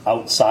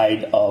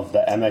outside of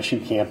the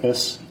MSU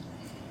campus.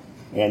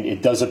 And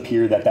it does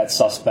appear that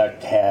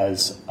suspect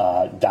has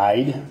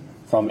died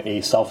from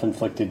a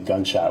self-inflicted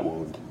gunshot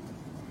wound.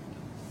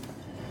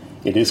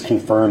 It is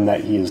confirmed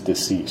that he is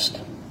deceased.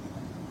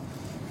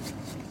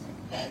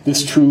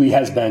 This truly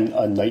has been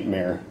a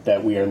nightmare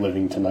that we are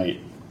living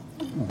tonight,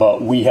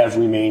 but we have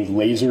remained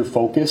laser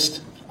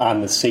focused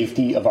on the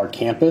safety of our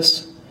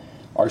campus,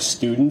 our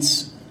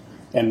students,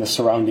 and the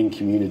surrounding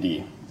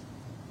community.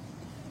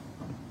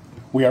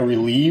 We are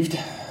relieved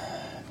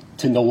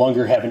to no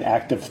longer have an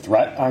active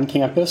threat on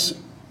campus,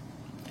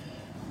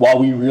 while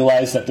we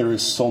realize that there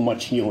is so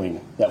much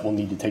healing that will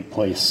need to take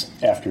place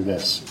after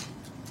this.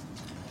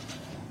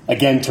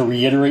 Again, to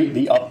reiterate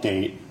the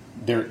update,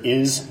 there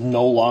is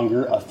no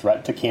longer a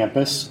threat to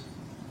campus.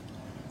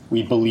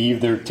 We believe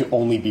there to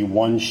only be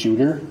one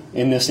shooter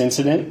in this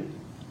incident,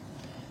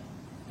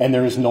 and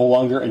there is no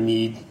longer a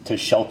need to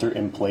shelter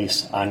in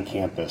place on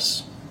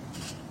campus.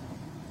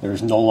 There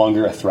is no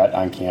longer a threat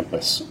on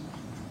campus.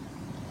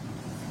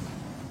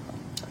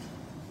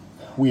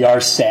 We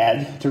are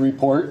sad to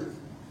report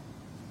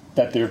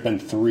that there have been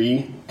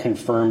 3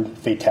 confirmed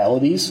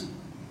fatalities.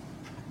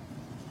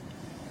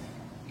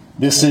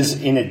 This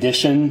is in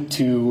addition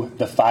to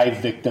the 5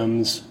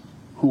 victims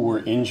who were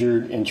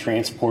injured and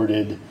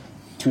transported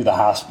to the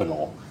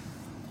hospital.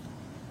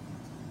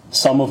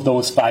 Some of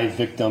those 5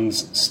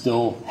 victims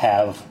still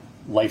have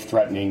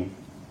life-threatening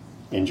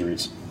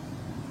injuries.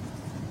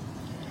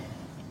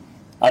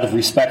 Out of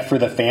respect for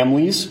the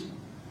families,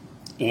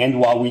 and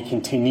while we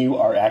continue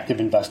our active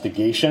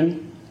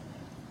investigation,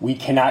 we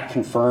cannot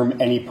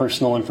confirm any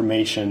personal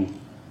information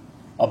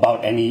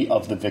about any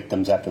of the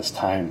victims at this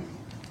time.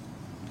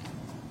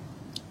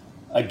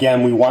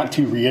 Again, we want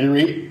to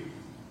reiterate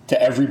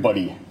to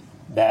everybody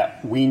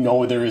that we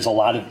know there is a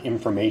lot of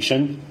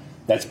information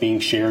that's being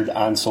shared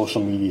on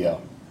social media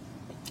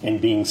and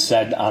being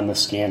said on the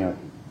scanner.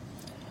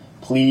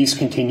 Please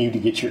continue to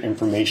get your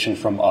information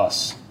from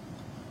us.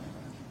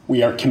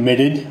 We are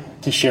committed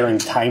to sharing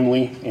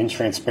timely and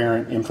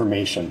transparent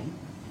information.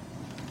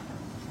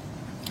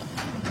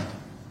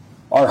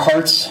 Our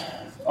hearts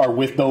are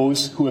with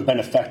those who have been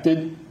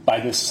affected by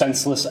this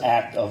senseless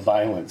act of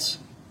violence.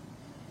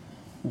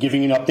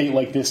 Giving an update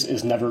like this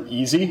is never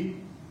easy.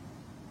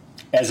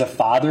 As a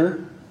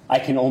father, I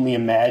can only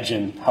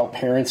imagine how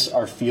parents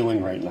are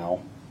feeling right now.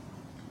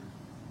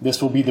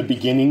 This will be the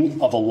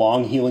beginning of a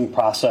long healing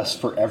process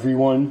for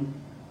everyone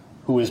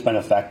who has been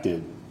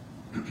affected.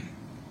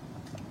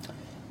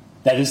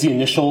 That is the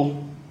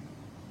initial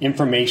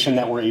information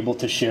that we're able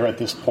to share at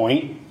this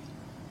point.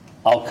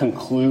 I'll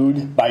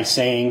conclude by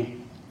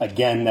saying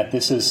again that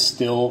this is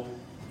still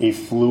a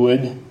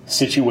fluid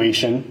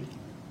situation.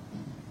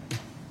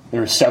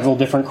 There are several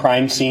different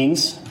crime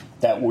scenes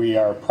that we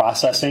are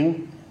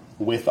processing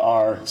with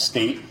our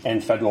state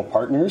and federal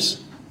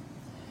partners.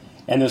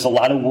 And there's a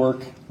lot of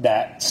work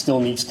that still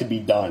needs to be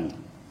done.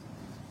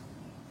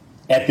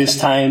 At this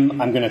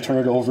time, I'm going to turn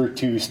it over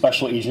to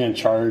Special Agent in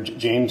Charge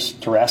James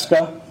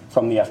Tarasca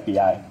from the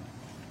FBI.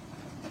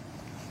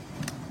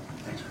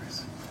 Thanks,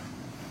 Chris.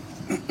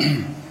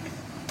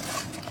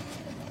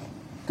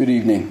 Good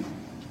evening.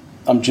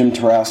 I'm Jim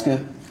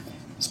Tarasca,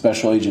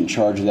 Special Agent in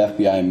Charge of the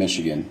FBI in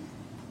Michigan.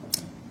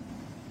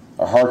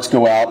 Our hearts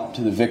go out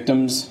to the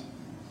victims,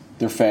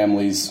 their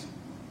families,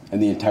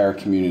 and the entire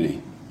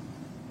community.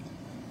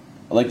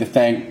 I'd like to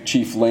thank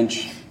Chief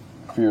Lynch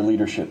for your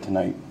leadership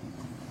tonight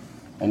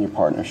and your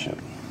partnership.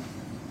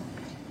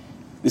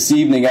 This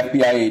evening,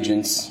 FBI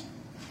agents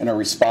and our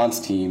response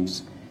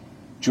teams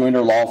joined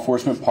our law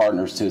enforcement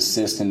partners to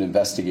assist in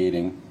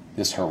investigating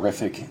this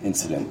horrific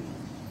incident.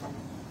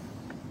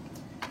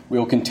 We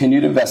will continue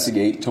to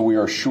investigate until we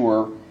are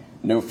sure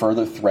no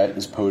further threat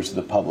is posed to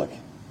the public,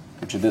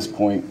 which at this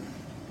point,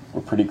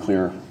 we're pretty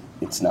clear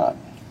it's not.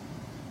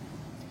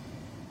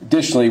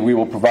 Additionally, we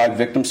will provide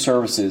victim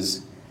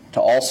services to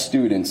all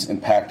students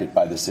impacted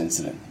by this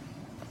incident.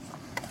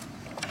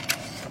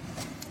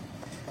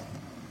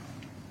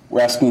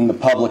 We're asking the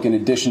public, in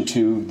addition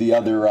to the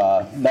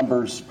other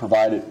numbers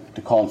provided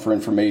to call in for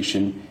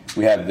information,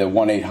 we have the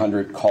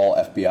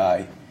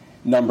 1-800-CALL-FBI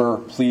number.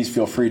 Please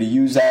feel free to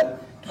use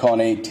that to call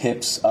in any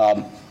tips.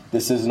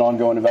 This is an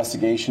ongoing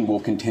investigation. We'll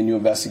continue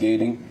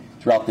investigating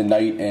throughout the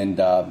night and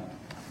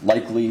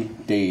likely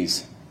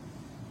days.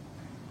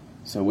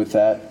 So with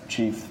that,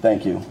 Chief,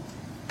 thank you.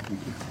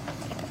 Thank you.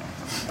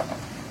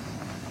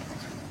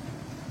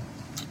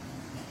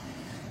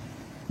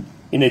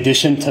 In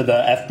addition to the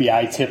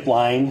FBI tip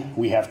line,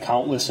 we have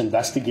countless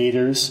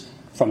investigators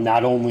from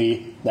not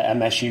only the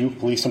MSU,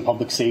 Police and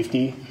Public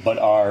Safety, but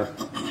our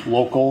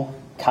local,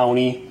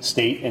 county,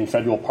 state, and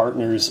federal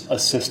partners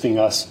assisting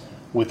us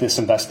with this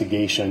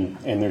investigation,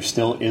 and there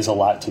still is a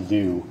lot to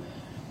do.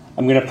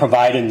 I'm going to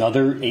provide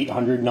another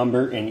 800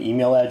 number and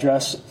email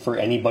address for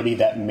anybody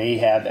that may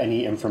have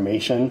any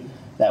information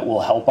that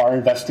will help our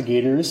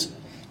investigators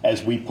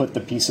as we put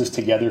the pieces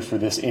together for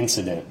this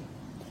incident.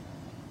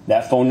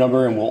 That phone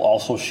number, and we'll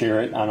also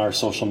share it on our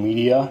social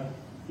media,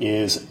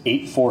 is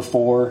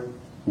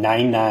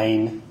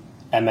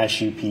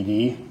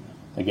 844-99-MSUPD.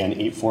 Again,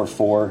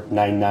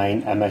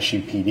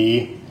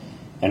 844-99-MSUPD.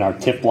 And our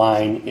tip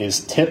line is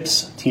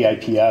tips,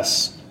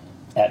 TIPS,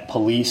 at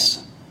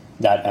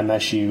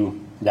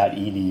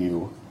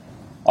police.msu.edu.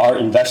 Our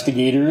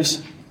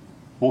investigators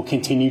will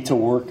continue to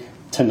work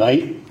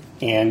tonight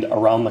and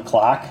around the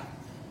clock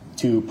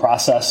to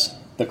process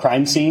the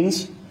crime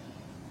scenes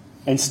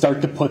and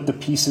start to put the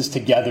pieces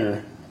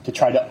together to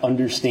try to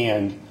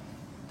understand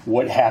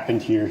what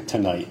happened here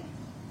tonight.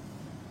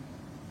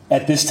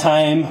 At this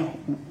time,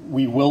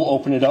 we will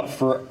open it up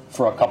for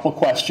a couple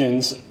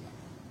questions.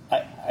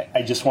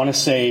 I just want to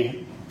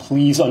say,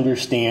 please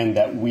understand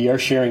that we are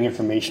sharing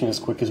information as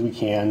quick as we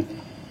can.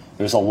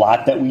 There's a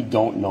lot that we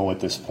don't know at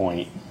this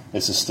point.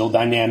 This is still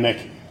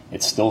dynamic,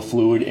 it's still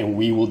fluid, and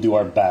we will do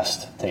our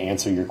best to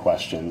answer your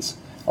questions.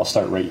 I'll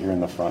start right here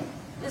in the front.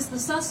 Is the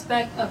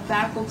suspect a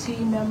faculty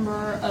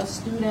member, a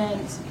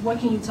student? What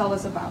can you tell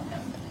us about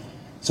him?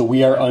 So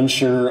we are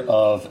unsure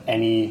of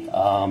any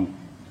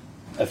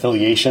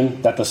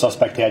affiliation that the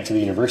suspect had to the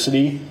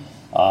university.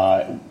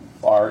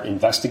 Our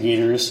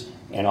investigators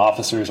and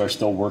officers are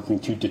still working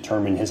to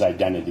determine his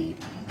identity.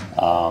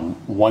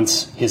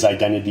 Once his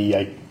identity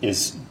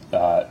is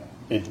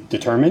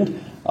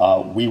determined,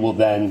 we will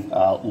then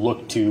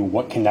look to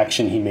what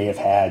connection he may have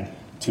had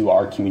to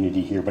our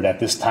community here. But at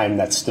this time,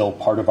 that's still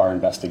part of our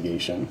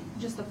investigation.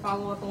 Just a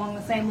follow-up along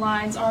the same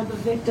lines, are the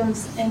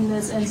victims in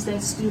this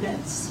instance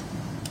students?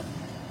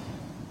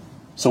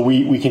 So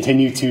we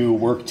continue to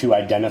work to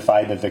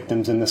identify the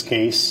victims in this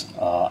case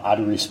out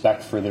of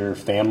respect for their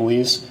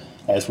families.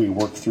 As we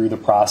work through the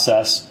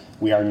process,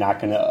 we are not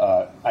going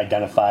to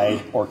identify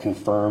or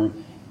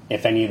confirm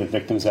if any of the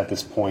victims at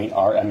this point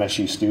are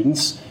MSU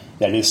students.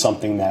 That is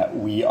something that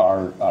we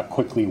are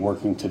quickly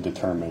working to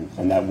determine,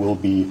 and that will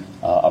be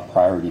a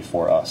priority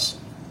for us.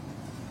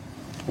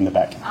 In the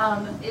back.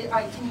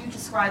 Can you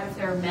describe if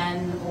they're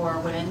men or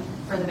women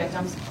for the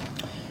victims?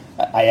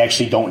 I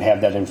actually don't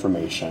have that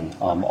information.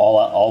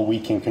 All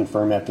we can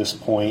confirm at this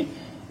point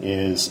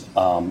is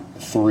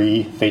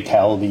 3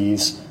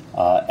 fatalities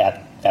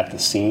at the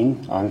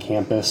scene on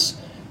campus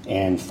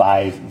and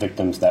 5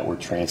 victims that were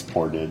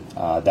transported.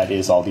 That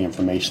is all the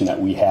information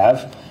that we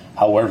have.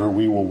 However,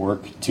 we will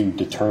work to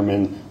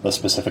determine the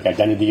specific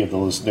identity of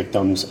those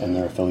victims and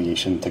their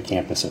affiliation to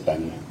campus, if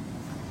any.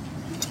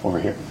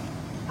 Over here.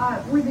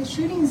 Were the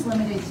shootings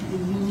limited to the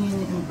Union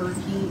and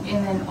Berkey?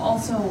 And then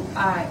also,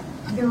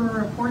 there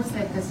were reports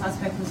that the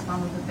suspect was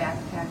found with a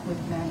backpack with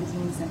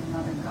magazines and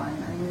another gun.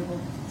 Are you able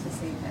to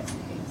say if that's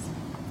the case?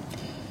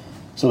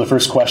 So the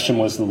first question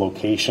was the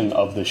location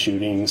of the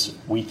shootings.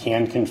 We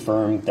can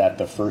confirm that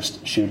the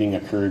first shooting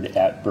occurred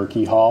at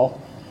Berkey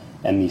Hall,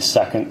 and the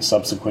second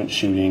subsequent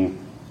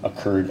shooting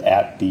occurred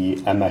at the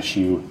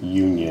MSU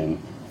Union,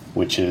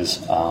 which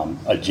is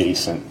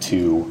adjacent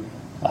to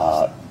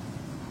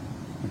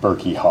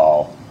Berkey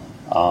Hall.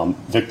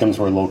 Victims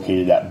were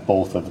located at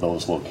both of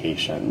those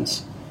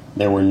locations.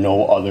 There were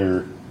no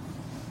other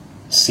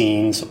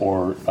scenes,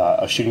 or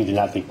a shooting did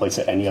not take place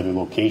at any other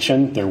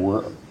location. There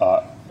were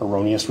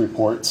erroneous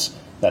reports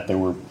that there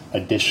were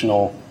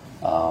additional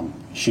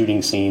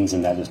shooting scenes,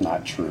 and that is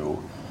not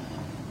true.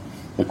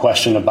 The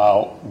question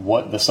about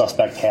what the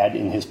suspect had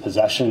in his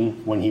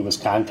possession when he was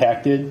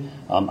contacted,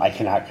 I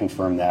cannot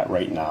confirm that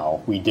right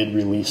now. We did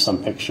release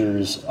some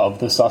pictures of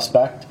the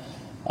suspect.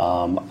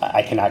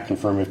 I cannot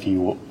confirm if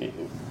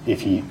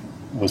he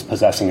was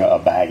possessing a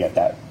bag at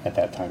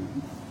that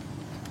time.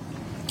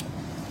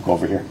 Go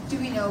over here. Do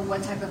we know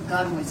what type of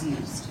gun was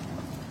used?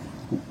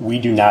 We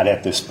do not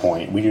at this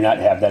point. We do not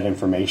have that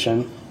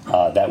information.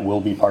 That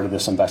will be part of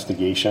this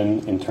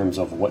investigation in terms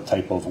of what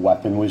type of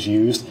weapon was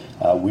used.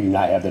 We do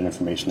not have that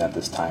information at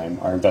this time.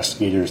 Our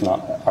investigators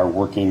are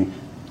working.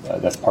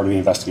 That's part of the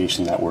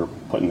investigation that we're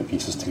putting the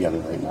pieces together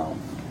right now.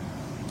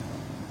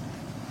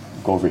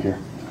 Go over here.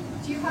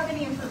 Do you have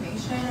any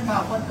information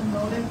about what the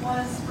motive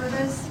was for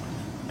this?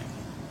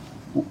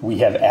 We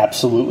have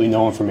absolutely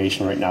no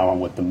information right now on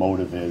what the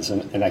motive is,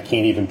 and I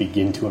can't even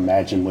begin to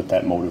imagine what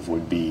that motive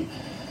would be.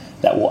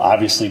 That will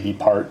obviously be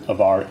part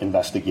of our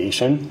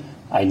investigation.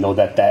 I know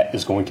that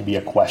is going to be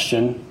a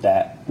question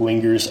that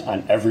lingers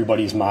on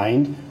everybody's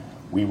mind.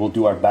 We will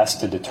do our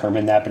best to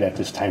determine that, but at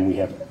this time we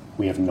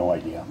have no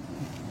idea.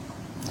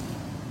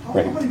 How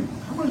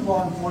many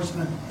law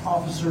enforcement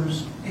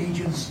officers,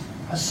 agents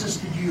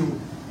assisted you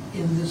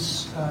in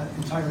this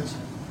entire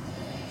incident?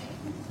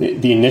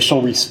 The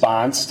initial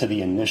response to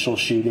the initial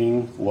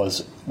shooting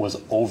was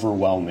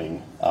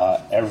overwhelming.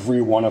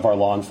 Every one of our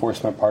law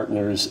enforcement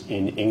partners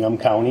in Ingham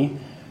County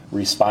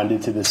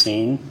responded to the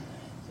scene,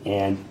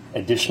 and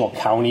additional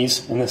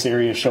counties in this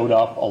area showed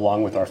up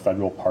along with our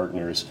federal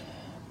partners.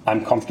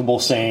 I'm comfortable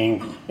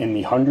saying in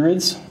the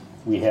hundreds.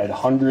 We had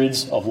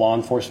hundreds of law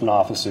enforcement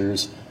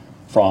officers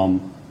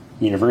from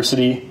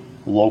university,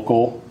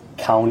 local,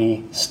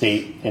 county,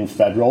 state, and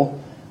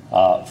federal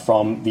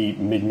from the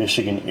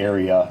mid-Michigan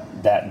area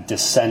that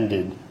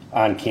descended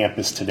on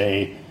campus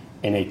today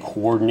in a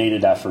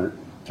coordinated effort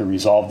to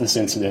resolve this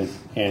incident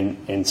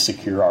and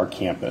secure our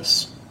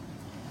campus.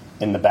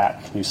 In the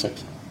back,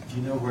 Yusuf. Do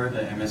you know where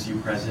the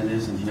MSU president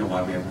is, and do you know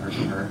why we haven't heard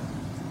from her?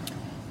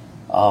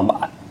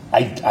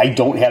 I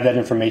don't have that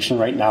information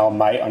right now.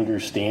 My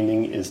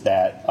understanding is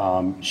that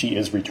she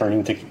is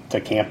returning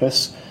to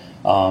campus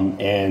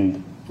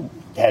and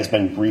has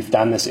been briefed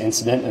on this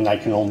incident, and I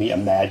can only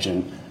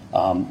imagine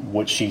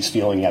what she's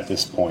feeling at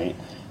this point.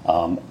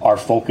 Our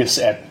focus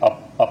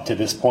up to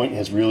this point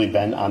has really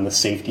been on the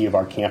safety of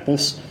our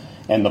campus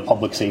and the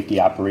public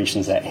safety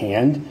operations at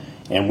hand.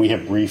 And we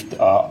have briefed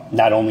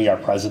not only our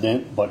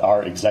president, but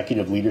our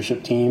executive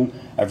leadership team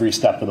every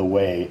step of the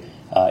way.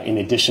 In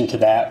addition to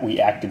that, we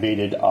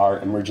activated our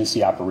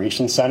emergency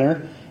operations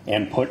center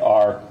and put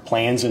our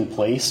plans in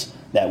place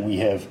that we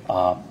have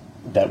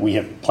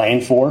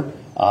planned for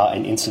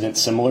an incident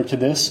similar to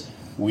this.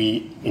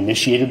 We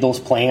initiated those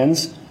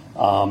plans,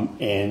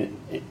 and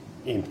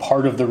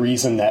part of the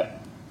reason that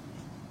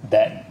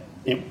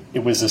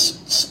it was as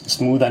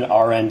smooth on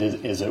our end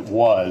as it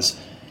was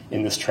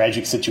in this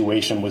tragic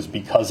situation was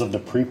because of the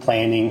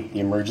pre-planning,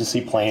 the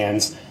emergency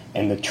plans,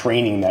 and the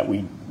training that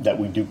we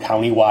do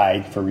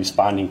countywide for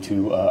responding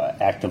to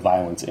active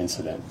violence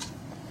incident.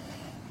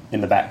 In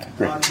the back,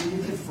 great. Can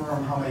you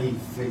confirm how many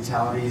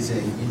fatalities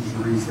and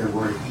injuries there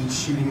were at each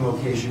shooting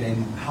location,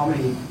 and how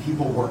many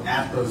people were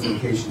at those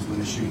locations when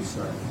the shooting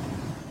started?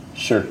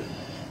 Sure.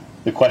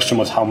 The question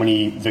was how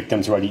many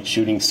victims were at each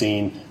shooting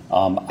scene.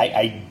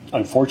 I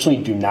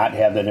unfortunately do not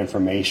have that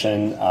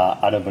information.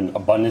 Out of an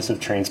abundance of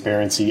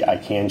transparency, I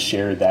can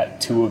share that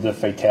 2 of the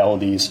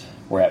fatalities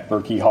were at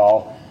Berkey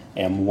Hall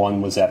and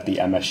 1 was at the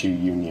MSU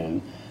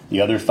Union.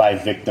 The other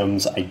 5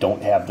 victims, I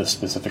don't have the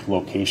specific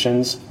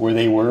locations where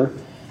they were.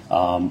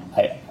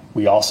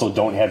 We also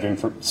don't have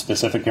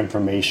specific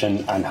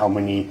information on how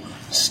many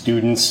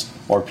students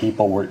or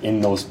people were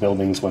in those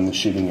buildings when the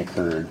shooting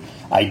occurred.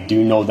 I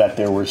do know that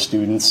there were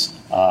students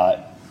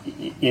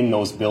in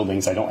those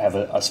buildings. I don't have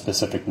a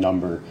specific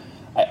number.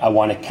 I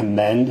want to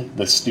commend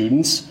the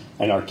students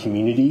and our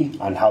community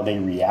on how they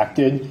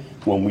reacted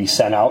when we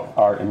sent out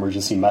our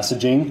emergency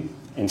messaging,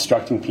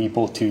 instructing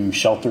people to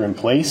shelter in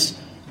place,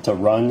 to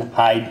run,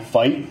 hide,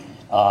 fight.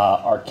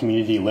 Our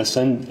community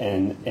listened,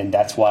 and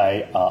that's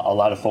why a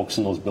lot of folks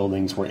in those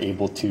buildings were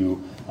able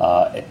to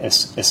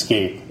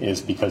escape, is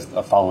because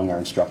of following our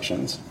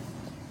instructions.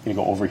 I'm going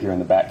to go over here in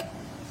the back.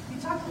 You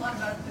talked a lot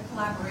about the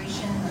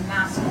collaboration and the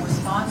massive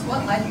response.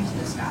 What led you to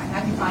this guy? How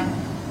did you find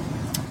him?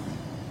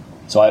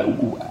 So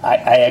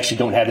I actually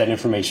don't have that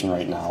information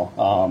right now.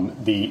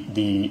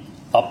 The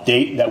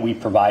update that we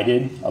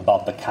provided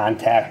about the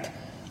contact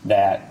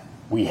that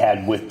we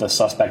had with the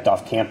suspect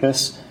off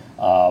campus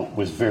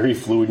was very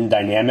fluid and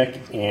dynamic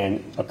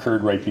and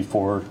occurred right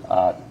before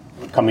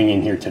coming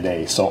in here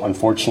today. So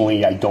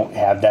unfortunately, I don't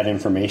have that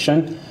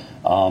information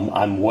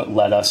on what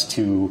led us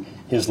to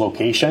his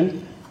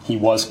location. He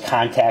was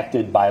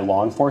contacted by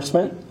law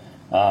enforcement.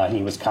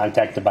 He was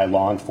contacted by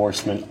law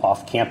enforcement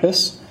off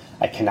campus.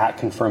 I cannot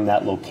confirm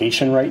that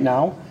location right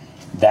now.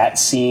 That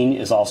scene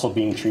is also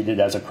being treated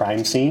as a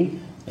crime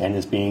scene and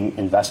is being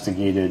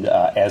investigated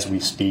as we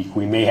speak.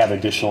 We may have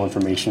additional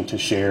information to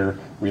share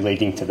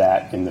relating to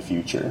that in the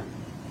future.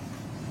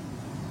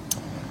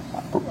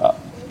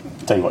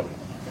 Tell you what,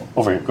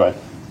 over here, go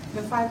ahead.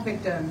 The 5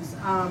 victims,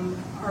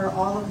 are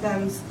all of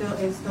them still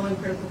in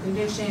critical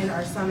condition?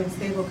 Are some in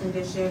stable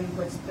condition?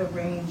 What's the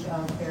range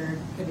of their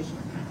condition?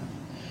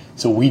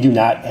 So we do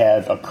not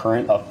have a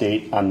current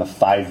update on the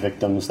 5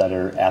 victims that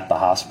are at the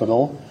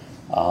hospital.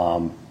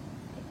 I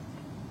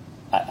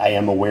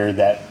am aware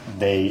that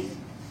they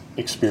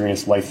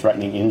experienced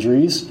life-threatening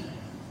injuries.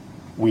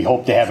 We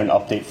hope to have an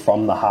update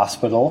from the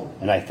hospital,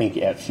 and I think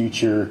at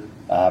future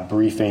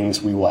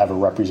briefings we will have a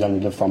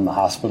representative from the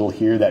hospital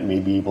here that may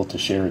be able to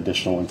share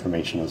additional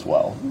information as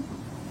well.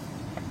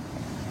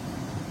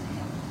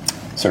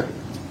 Sir.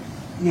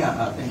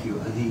 Yeah, thank you.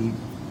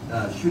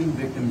 The shooting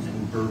victims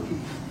in Berkey,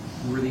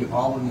 were they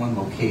all in one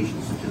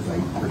location, such as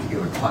a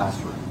particular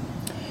classroom?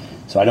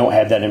 So I don't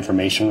have that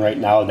information right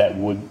now. That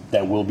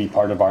will be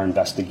part of our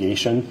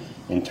investigation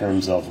in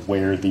terms of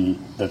where the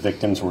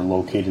victims were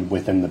located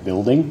within the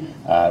building.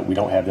 We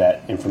don't have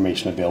that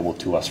information available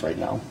to us right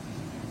now.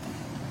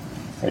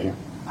 Right here.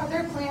 Are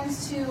there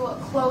plans to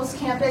close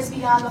campus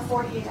beyond the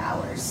 48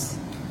 hours?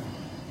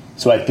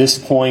 So at this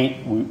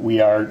point, we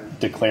are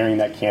declaring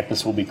that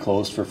campus will be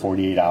closed for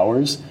 48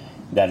 hours.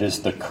 That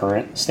is the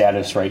current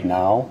status right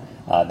now.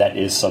 That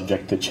is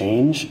subject to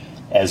change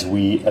as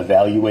we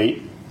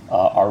evaluate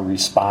our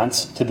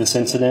response to this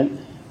incident,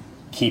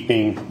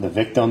 keeping the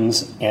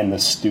victims and the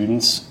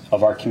students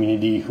of our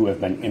community who have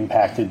been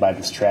impacted by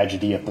this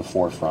tragedy at the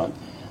forefront.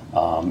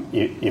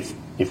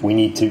 If we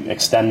need to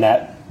extend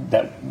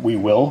that we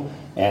will,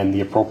 and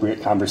the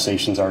appropriate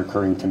conversations are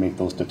occurring to make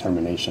those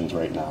determinations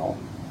right now.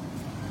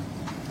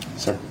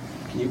 Sir?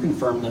 Can you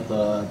confirm that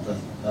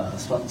the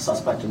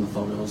suspect in the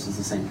photos is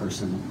the same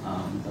person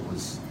that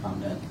was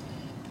found dead?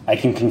 I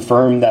can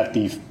confirm that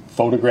the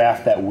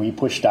photograph that we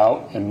pushed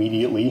out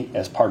immediately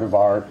as part of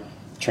our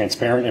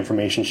transparent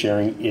information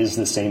sharing is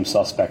the same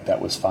suspect that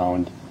was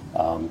found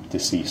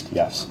deceased,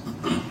 yes.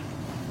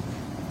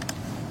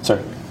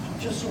 Sir?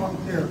 Just so I'm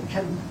clear,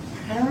 can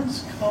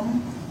parents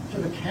come to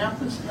the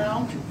campus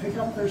now to pick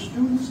up their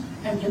students,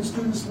 and can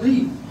students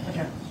leave the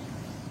campus?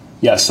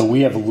 Yeah, so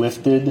we have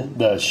lifted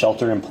the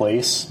shelter in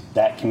place.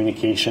 That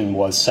communication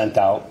was sent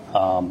out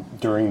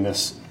during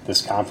this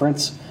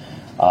conference.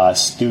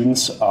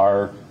 Students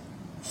are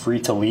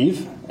free to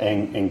leave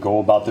and go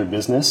about their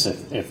business.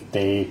 If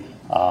they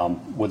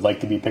would like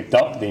to be picked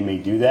up, they may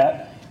do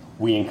that.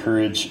 We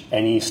encourage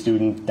any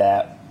student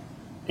that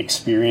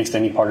experienced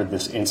any part of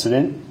this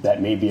incident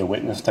that may be a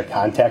witness to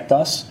contact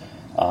us.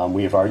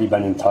 We have already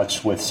been in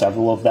touch with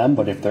several of them,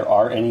 but if there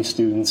are any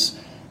students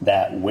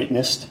that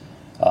witnessed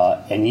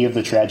any of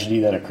the tragedy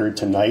that occurred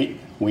tonight,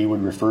 we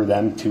would refer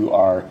them to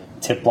our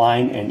tip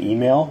line and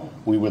email.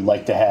 We would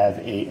like to have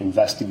an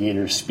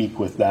investigator speak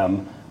with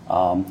them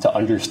to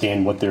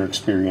understand what their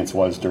experience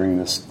was during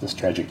this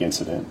tragic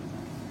incident.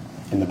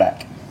 In the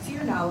back. To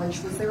your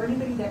knowledge, was there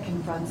anybody that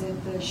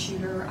confronted the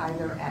shooter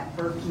either at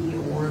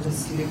Berkey or the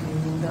Student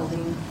Union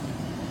building?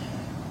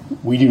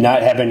 We do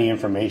not have any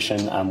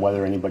information on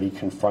whether anybody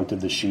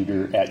confronted the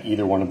shooter at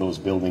either one of those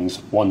buildings,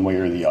 one way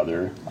or the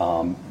other.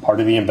 Part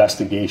of the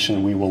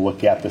investigation, we will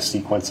look at the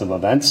sequence of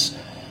events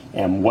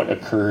and what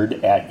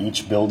occurred at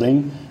each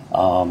building,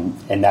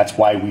 and that's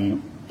why we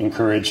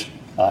encourage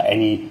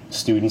any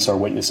students or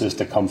witnesses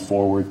to come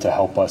forward to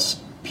help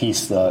us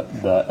piece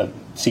the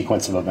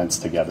sequence of events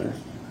together.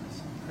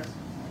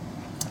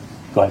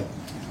 Go ahead.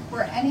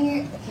 Were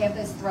any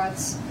campus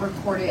threats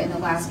reported in the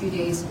last few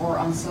days or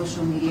on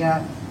social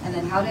media? And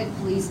then how did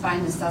police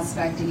find the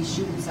suspect? Did he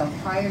shoot himself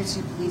prior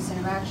to police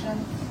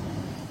interaction?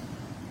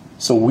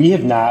 So we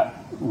have not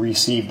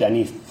received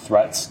any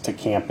threats to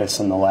campus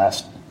in the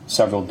last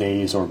several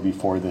days or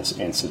before this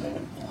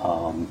incident.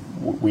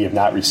 We have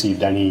not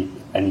received any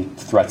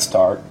threats to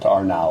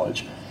our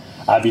knowledge.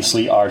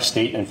 Obviously, our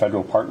state and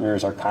federal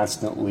partners are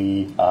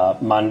constantly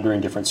monitoring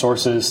different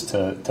sources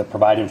to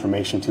provide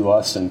information to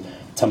us. And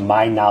to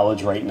my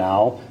knowledge right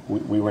now,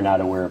 we were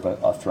not aware of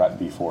a threat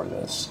before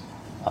this.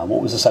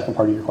 What was the second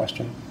part of your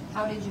question?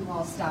 How did you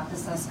all stop the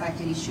suspect?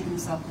 Did he shoot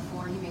himself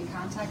before he made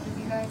contact with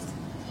you guys?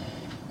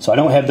 So I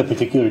don't have the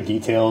particular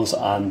details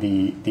on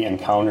the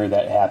encounter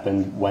that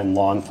happened when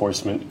law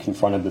enforcement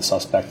confronted the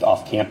suspect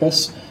off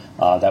campus.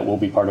 That will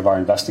be part of our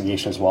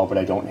investigation as well, but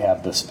I don't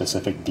have the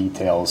specific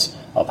details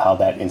of how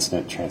that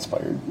incident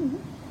transpired.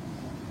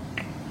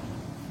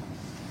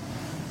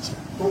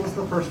 What was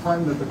the first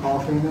time that the call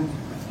came in?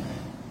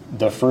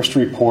 The first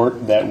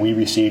report that we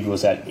received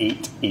was at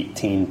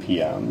 8:18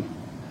 p.m.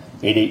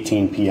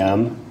 8:18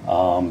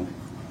 p.m.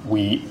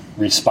 We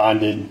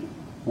responded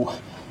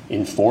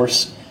in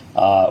force.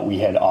 We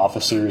had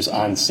officers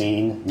on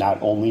scene, not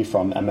only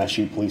from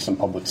MSU Police and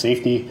Public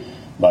Safety,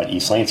 but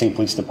East Lansing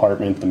Police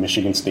Department, the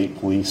Michigan State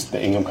Police,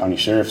 the Ingham County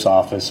Sheriff's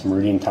Office,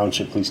 Meridian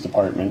Township Police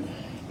Department,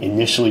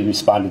 initially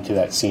responded to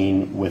that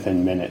scene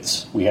within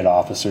minutes. We had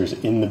officers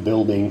in the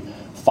building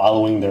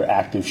following their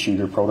active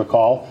shooter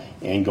protocol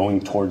and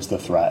going towards the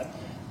threat.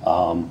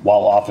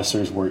 While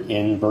officers were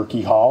in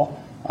Berkey Hall,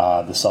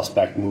 the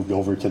suspect moved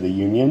over to the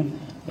Union,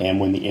 and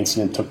when the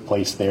incident took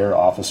place there,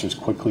 officers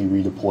quickly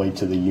redeployed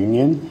to the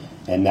Union,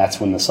 and that's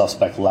when the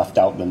suspect left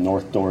out the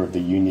north door of the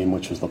Union,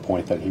 which was the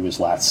point that he was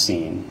last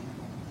seen.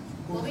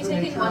 We'll be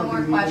taking one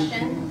more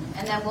question,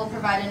 and then we'll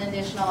provide an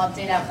additional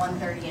update at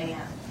 1:30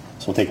 a.m.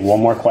 So we'll take one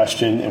more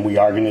question, and we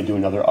are going to do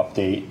another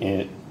update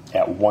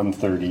at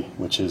 1:30,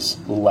 which is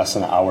a little less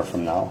than an hour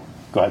from now.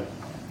 Go ahead.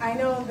 I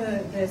know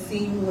the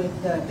scene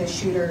with the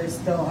shooter is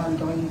still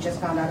ongoing. You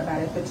just found out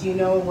about it, but do you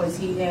know, was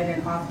he in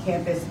an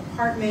off-campus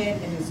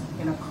apartment,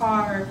 in a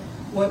car?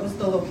 What was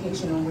the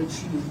location on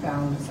which you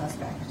found the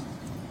suspect?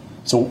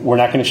 So we're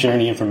not going to share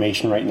any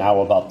information right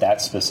now about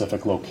that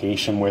specific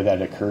location where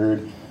that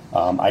occurred.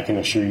 I can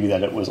assure you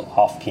that it was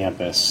off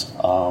campus.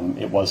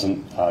 It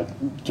wasn't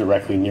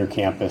directly near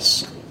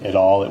campus at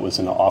all. It was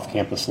in an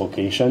off-campus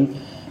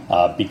location.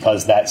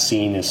 Because that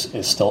scene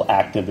is still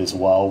active as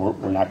well,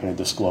 we're not going to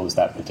disclose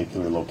that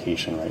particular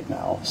location right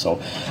now. So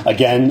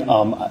again,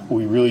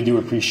 we really do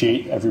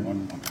appreciate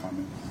everyone.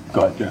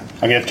 Go ahead. Yeah.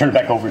 I'm going to turn it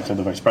back over to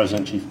the Vice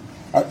President, Chief.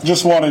 I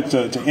just wanted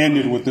to end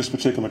it with this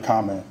particular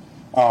comment.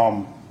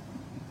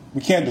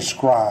 We can't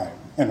describe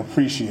and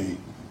appreciate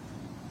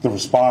the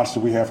response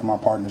that we have from our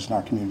partners in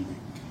our community.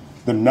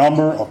 The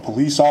number of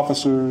police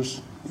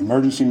officers,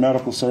 emergency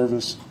medical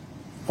service,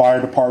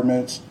 fire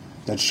departments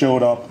that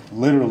showed up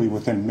literally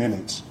within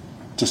minutes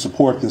to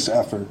support this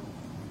effort,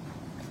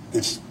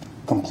 it's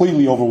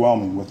completely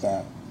overwhelming with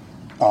that.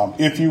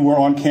 If you were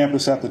on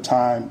campus at the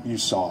time, you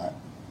saw it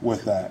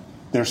with that.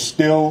 They're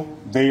still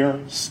there,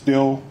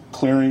 still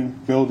clearing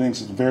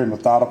buildings. It's a very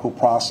methodical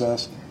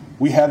process.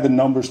 We had the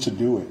numbers to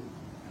do it,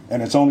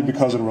 and it's only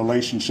because of the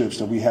relationships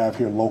that we have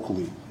here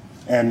locally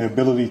and the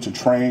ability to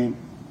train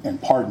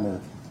and partner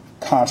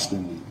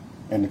constantly,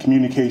 and the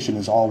communication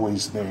is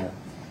always there.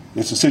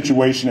 It's a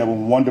situation that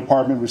when one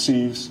department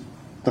receives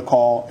the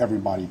call,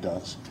 everybody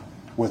does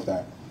with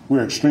that.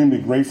 We're extremely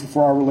grateful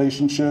for our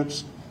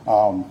relationships.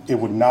 It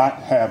would not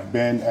have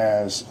been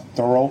as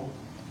thorough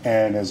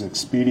and as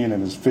expedient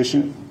and as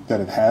efficient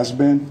that it has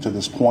been to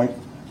this point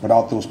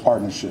without those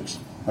partnerships.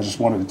 I just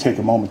wanted to take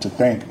a moment to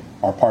thank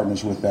our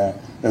partners with that,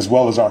 as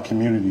well as our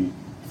community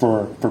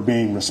for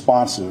being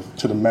responsive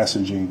to the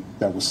messaging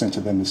that was sent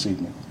to them this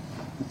evening.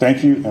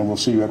 Thank you, and we'll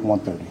see you at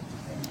 1:30.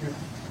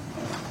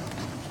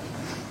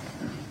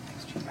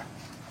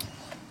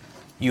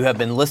 You have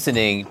been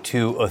listening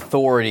to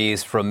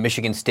authorities from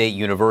Michigan State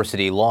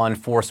University, law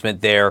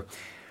enforcement there,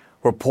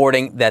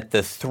 reporting that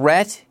the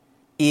threat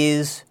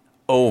is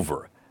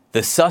over.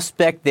 The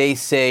suspect, they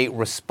say,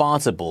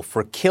 responsible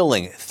for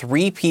killing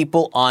 3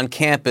 people on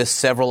campus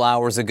several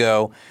hours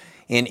ago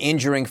and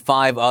injuring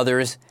 5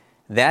 others,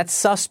 that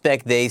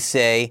suspect, they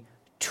say,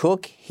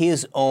 took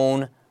his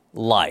own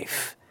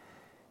life.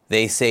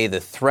 They say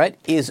the threat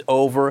is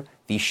over.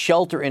 The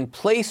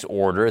shelter-in-place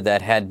order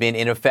that had been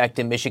in effect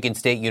in Michigan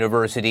State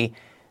University,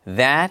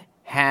 that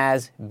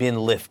has been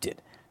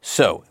lifted.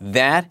 So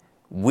that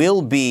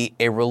will be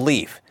a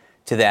relief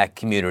to that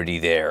community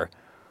there.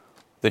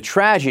 The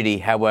tragedy,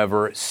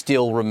 however,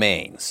 still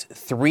remains.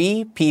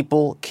 3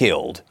 people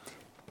killed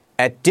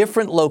at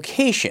different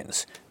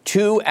locations.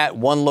 2 at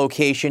one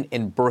location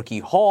in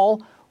Berkey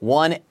Hall,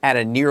 1 at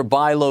a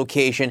nearby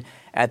location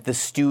at the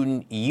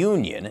Student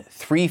Union.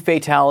 3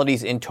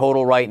 fatalities in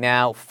total right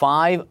now,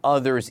 5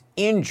 others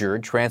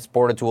injured,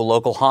 transported to a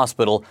local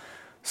hospital.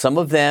 Some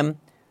of them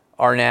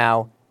are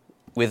now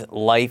with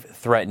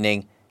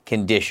life-threatening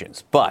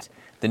conditions. But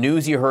the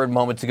news you heard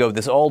moments ago,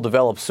 this all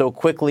developed so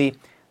quickly.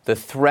 The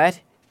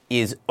threat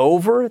is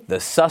over. The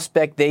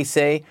suspect, they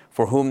say,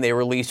 for whom they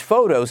released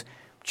photos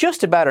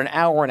just about an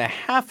hour and a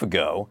half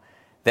ago,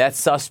 that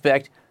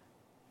suspect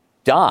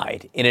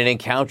died in an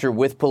encounter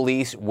with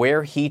police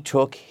where he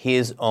took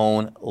his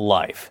own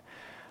life.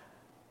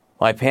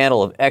 My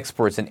panel of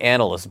experts and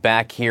analysts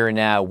back here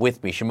now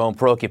with me: Shimon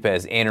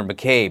Prokupecz, Andrew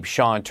McCabe,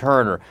 Sean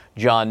Turner,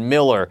 John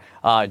Miller,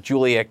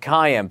 Julia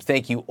Kayyem.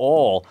 Thank you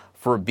all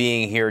for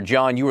being here.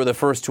 John, you were the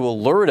first to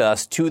alert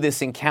us to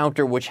this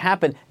encounter, which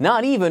happened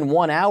not even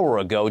 1 hour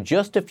ago,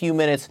 just a few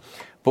minutes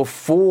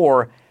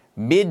before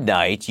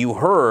midnight. You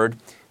heard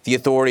the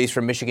authorities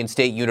from Michigan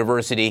State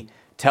University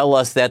tell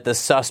us that the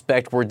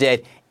suspect were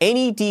dead.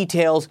 Any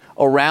details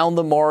around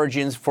the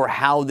margins for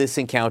how this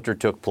encounter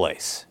took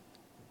place?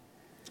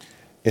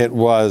 It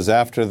was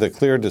after the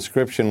clear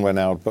description went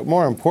out, but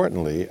more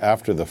importantly,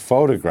 after the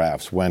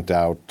photographs went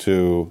out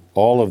to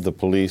all of the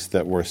police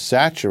that were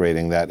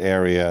saturating that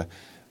area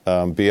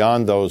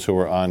beyond those who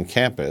were on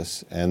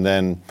campus. And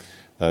then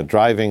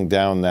driving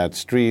down that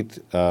street,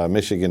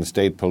 Michigan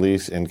State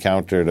Police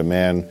encountered a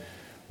man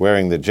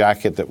wearing the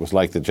jacket that was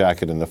like the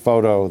jacket in the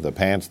photo, the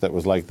pants that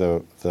was like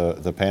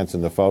the pants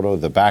in the photo,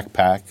 the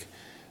backpack,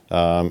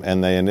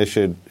 and they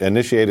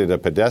initiated a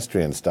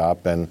pedestrian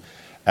stop. And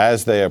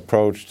as they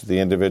approached, the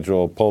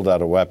individual pulled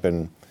out a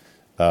weapon,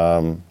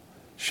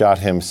 shot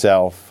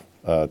himself,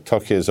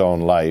 took his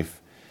own life,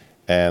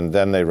 and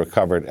then they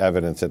recovered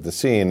evidence at the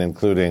scene,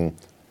 including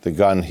the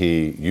gun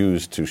he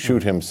used to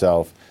shoot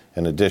himself,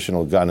 an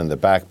additional gun in the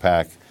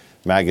backpack,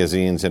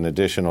 magazines, and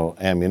additional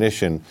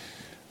ammunition.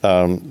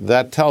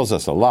 That tells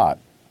us a lot.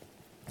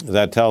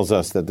 That tells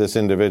us that this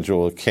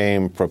individual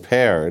came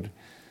prepared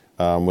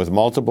with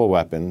multiple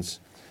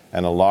weapons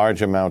and a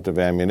large amount of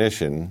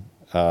ammunition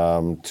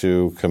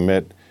to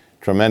commit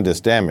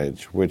tremendous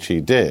damage, which he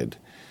did.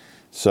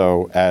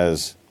 So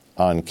as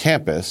on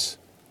campus,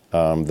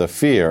 the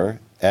fear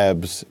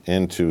ebbs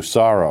into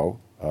sorrow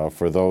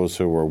for those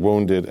who were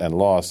wounded and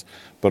lost,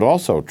 but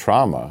also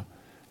trauma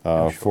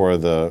for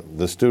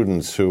the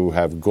students who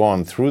have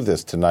gone through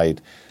this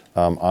tonight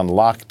on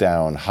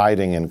lockdown,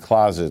 hiding in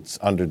closets,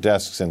 under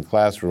desks in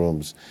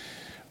classrooms.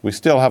 We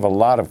still have a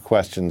lot of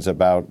questions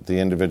about the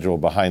individual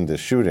behind this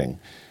shooting.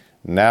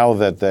 Now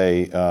that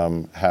they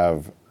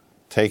have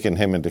taken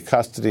him into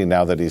custody,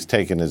 now that he's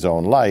taken his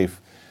own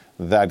life,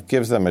 that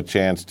gives them a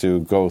chance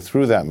to go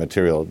through that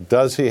material.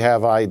 Does he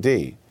have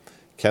ID?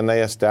 Can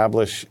they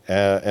establish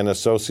an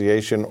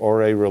association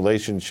or a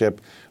relationship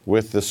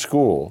with the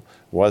school?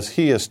 Was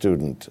he a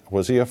student?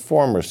 Was he a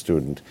former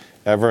student?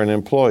 Ever an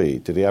employee?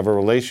 Did he have a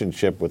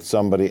relationship with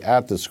somebody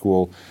at the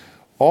school?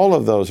 All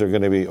of those are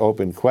going to be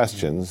open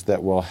questions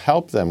that will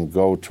help them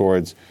go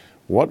towards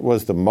what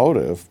was the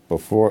motive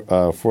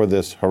for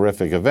this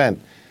horrific event.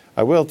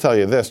 I will tell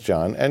you this,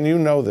 John, and you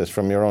know this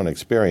from your own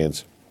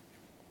experience.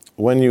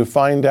 When you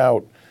find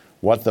out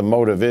what the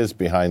motive is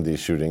behind these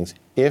shootings,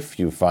 if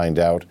you find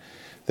out,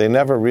 they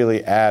never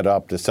really add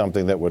up to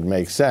something that would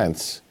make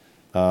sense,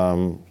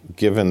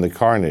 given the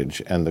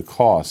carnage and the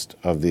cost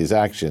of these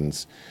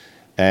actions.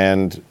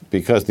 And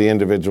because the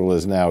individual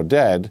is now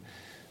dead,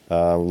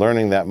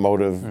 learning that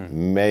motive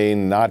may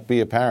not be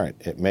apparent.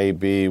 It may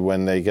be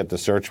when they get the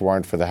search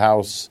warrant for the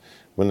house,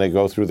 when they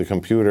go through the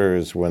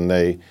computers, when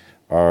they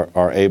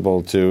are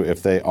able to,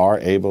 if they are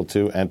able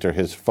to, enter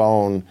his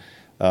phone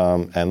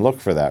and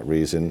look for that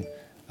reason.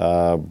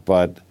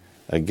 But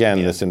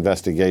again, this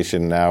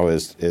investigation now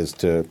is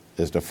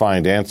to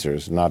find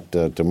answers, not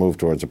to move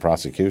towards a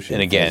prosecution.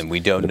 And again, we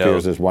don't know. It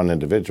appears there's one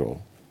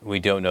individual. We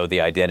don't know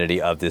the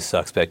identity of this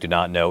suspect, do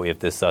not know if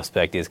this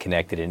suspect is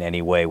connected in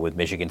any way with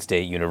Michigan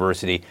State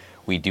University.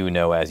 We do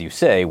know, as you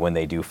say, when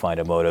they do find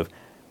a motive,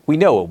 we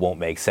know it won't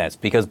make sense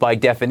because by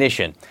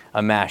definition,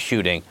 a mass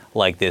shooting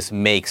like this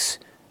makes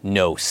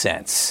no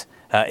sense.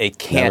 It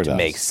can't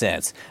make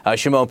sense.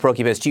 Shimon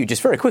Prokupecz, to you,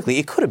 just very quickly,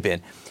 it could have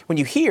been, when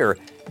you hear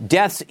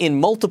deaths in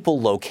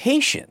multiple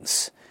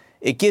locations,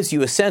 it gives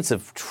you a sense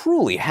of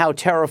truly how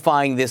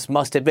terrifying this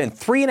must have been.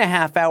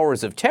 3.5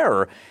 hours of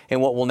terror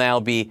in what will now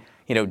be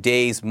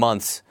days,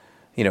 months,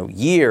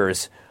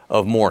 years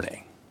of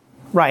mourning.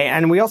 Right,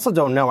 and we also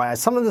don't know.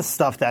 Some of the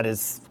stuff that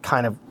is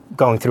kind of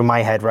going through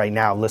my head right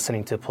now,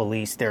 listening to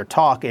police, their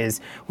talk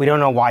is, we don't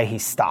know why he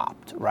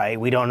stopped, right?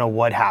 We don't know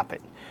what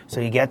happened.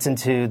 So he gets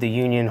into the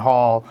Union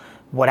Hall.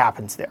 What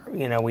happens there?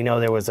 We know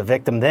there was a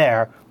victim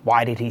there.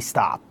 Why did he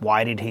stop?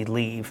 Why did he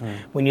leave?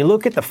 When you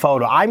look at the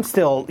photo, I'm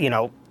still,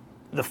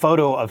 the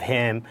photo of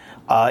him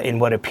in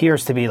what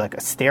appears to be like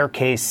a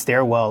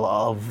stairwell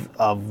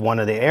of one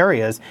of the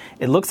areas,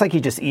 it looks like he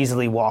just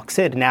easily walks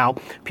in. Now,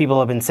 people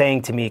have been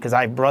saying to me, because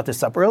I brought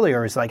this up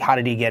earlier, is like, how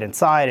did he get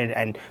inside?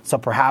 And so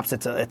perhaps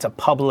it's a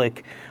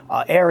public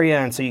area,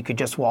 and so you could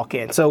just walk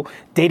in. So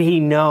did he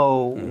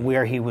know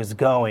where he was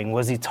going?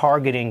 Was he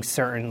targeting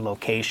certain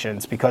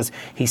locations? Because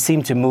he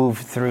seemed to move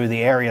through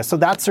the area. So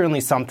that's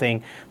certainly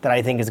something that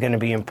I think is going to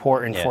be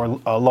important for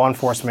law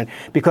enforcement.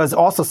 Because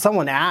also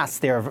someone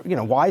asked there,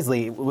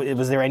 wisely,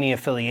 was there any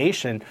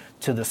affiliation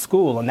to the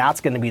school? And that's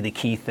going to be the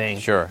key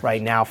thing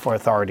right now for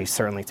authorities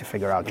certainly to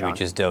figure out, John. We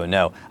just don't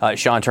know.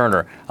 Sean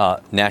Turner,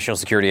 national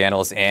security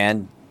analyst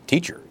and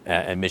teacher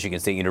at Michigan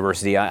State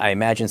University. I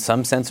imagine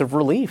some sense of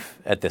relief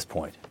at this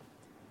point.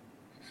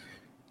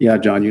 Yeah,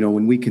 John,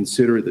 when we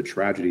consider the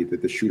tragedy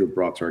that the shooter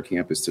brought to our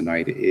campus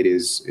tonight,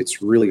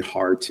 it's really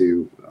hard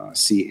to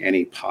see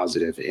any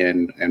positive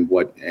in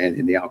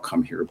the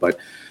outcome here. But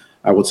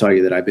I will tell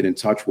you that I've been in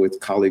touch with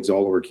colleagues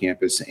all over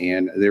campus,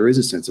 and there is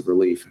a sense of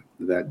relief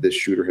that this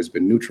shooter has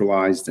been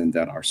neutralized and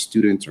that our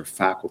students, our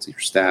faculty, our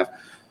staff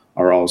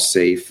are all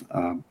safe.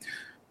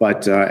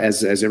 But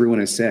as everyone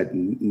has said,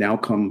 now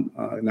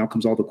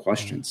comes all the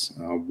questions.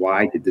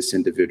 Why did this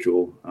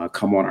individual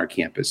come on our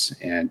campus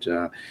and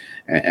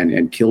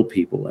kill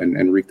people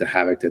and wreak the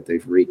havoc that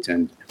they've wreaked?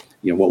 And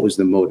what was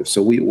the motive?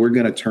 So we're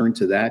going to turn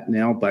to that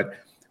now. But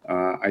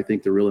I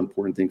think the real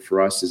important thing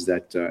for us is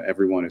that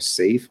everyone is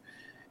safe.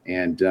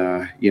 And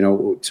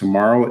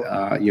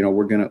tomorrow,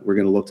 we're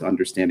gonna look to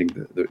understanding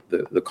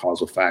the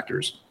causal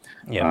factors.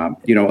 Yeah.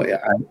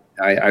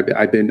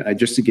 I've been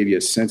just to give you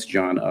a sense,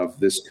 John, of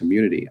this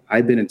community.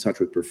 I've been in touch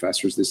with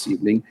professors this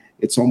evening.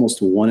 It's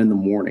almost 1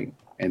 a.m,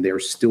 and they're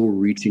still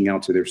reaching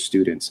out to their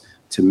students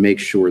to make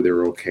sure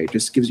they're okay.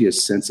 Just gives you a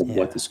sense of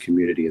what this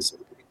community is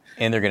like.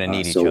 And they're going to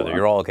need each other.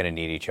 You're all going to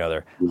need each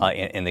other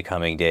in the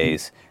coming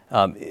days.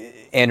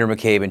 Andrew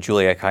McCabe and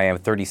Julia Kayyem,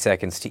 30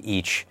 seconds to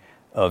each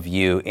of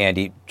you.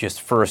 Andy,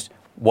 just first,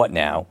 what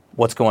now?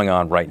 What's going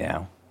on right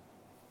now?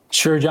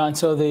 Sure, John.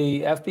 So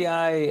the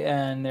FBI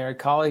and their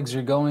colleagues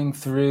are going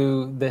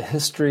through the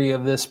history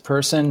of this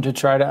person to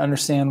try to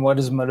understand what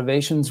his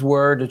motivations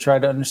were, to try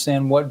to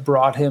understand what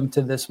brought him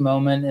to this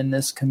moment in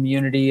this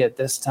community at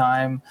this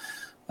time.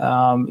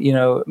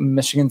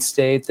 Michigan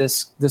State,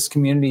 this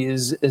community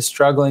is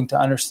struggling to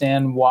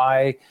understand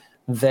why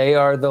they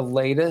are the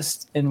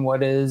latest in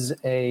what is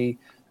a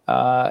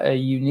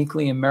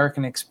uniquely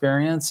American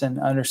experience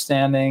and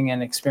understanding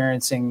and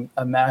experiencing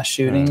a mass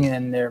shooting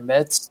in their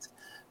midst.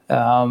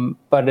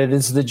 But it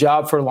is the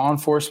job for law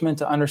enforcement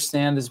to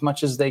understand as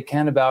much as they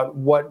can about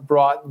what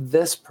brought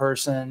this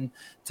person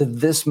to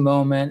this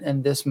moment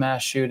and this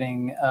mass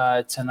shooting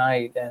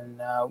tonight. And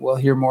we'll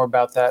hear more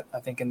about that, I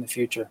think, in the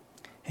future.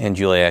 And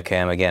Julia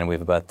Kayyem, again, we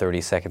have about 30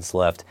 seconds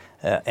left.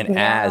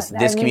 As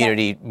this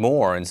community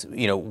mourns,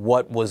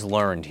 what was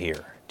learned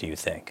here, do you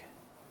think?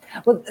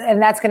 Well, and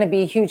that's going to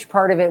be a huge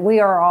part of it. We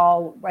are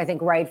all, I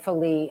think,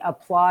 rightfully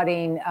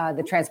applauding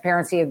the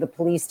transparency of the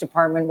police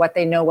department, what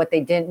they know, what they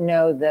didn't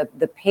know,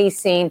 the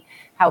pacing,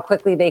 how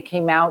quickly they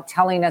came out,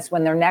 telling us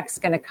when they're next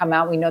going to come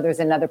out. We know there's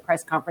another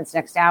press conference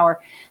next hour.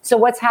 So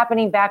what's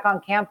happening back on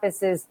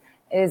campus is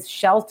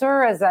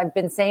shelter. As I've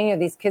been saying,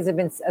 these kids have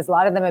been, a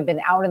lot of them have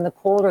been out in the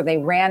cold or they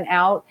ran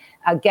out,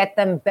 get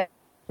them back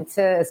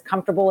to as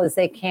comfortable as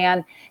they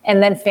can,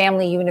 and then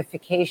family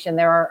unification.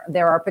 There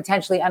are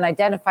potentially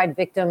unidentified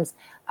victims,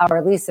 or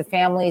at least the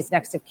families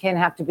next of kin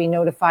have to be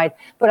notified,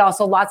 but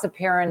also lots of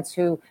parents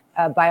who,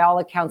 by all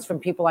accounts from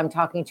people I'm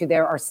talking to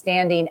there, are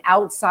standing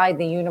outside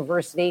the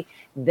university.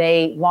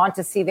 They want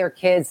to see their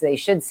kids. They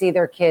should see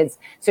their kids.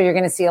 So you're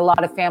going to see a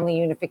lot of family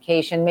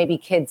unification, maybe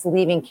kids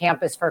leaving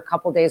campus for a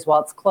couple days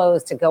while it's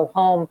closed to go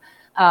home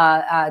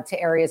to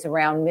areas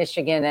around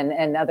Michigan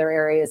and other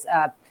areas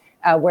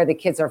where the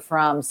kids are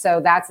from.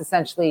 So that's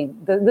essentially,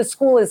 the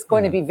school is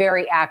going to be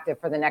very active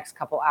for the next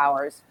couple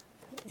hours.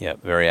 Yeah,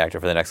 very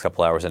active for the next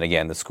couple hours. And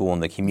again, the school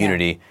and the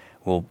community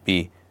will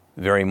be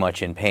very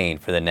much in pain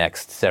for the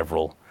next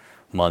several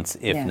months,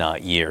 if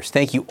not years.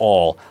 Thank you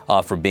all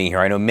for being here.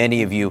 I know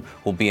many of you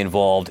will be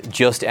involved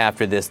just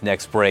after this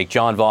next break.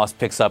 John Voss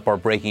picks up our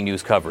breaking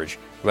news coverage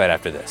right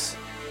after this.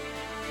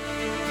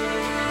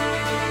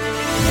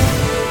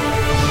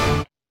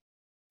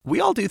 We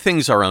all do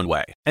things our own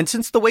way, and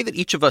since the way that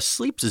each of us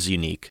sleeps is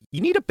unique, you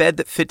need a bed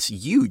that fits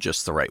you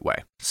just the right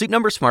way. Sleep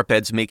Number smart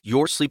beds make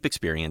your sleep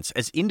experience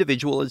as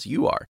individual as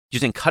you are,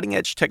 using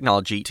cutting-edge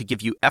technology to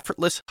give you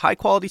effortless,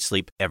 high-quality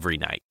sleep every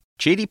night.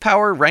 J.D.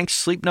 Power ranks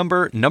Sleep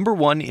Number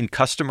 #1 in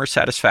customer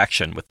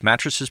satisfaction with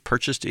mattresses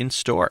purchased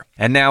in-store.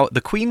 And now,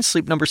 the Queen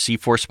Sleep Number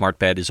C4 smart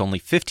bed is only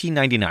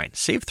 $1,599,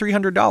 save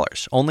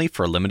 $300, only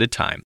for a limited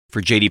time.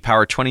 For J.D.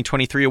 Power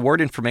 2023 award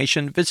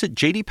information, visit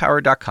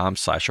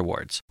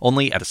jdpower.com/awards.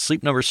 Only at a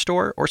Sleep Number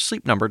store or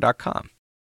sleepnumber.com.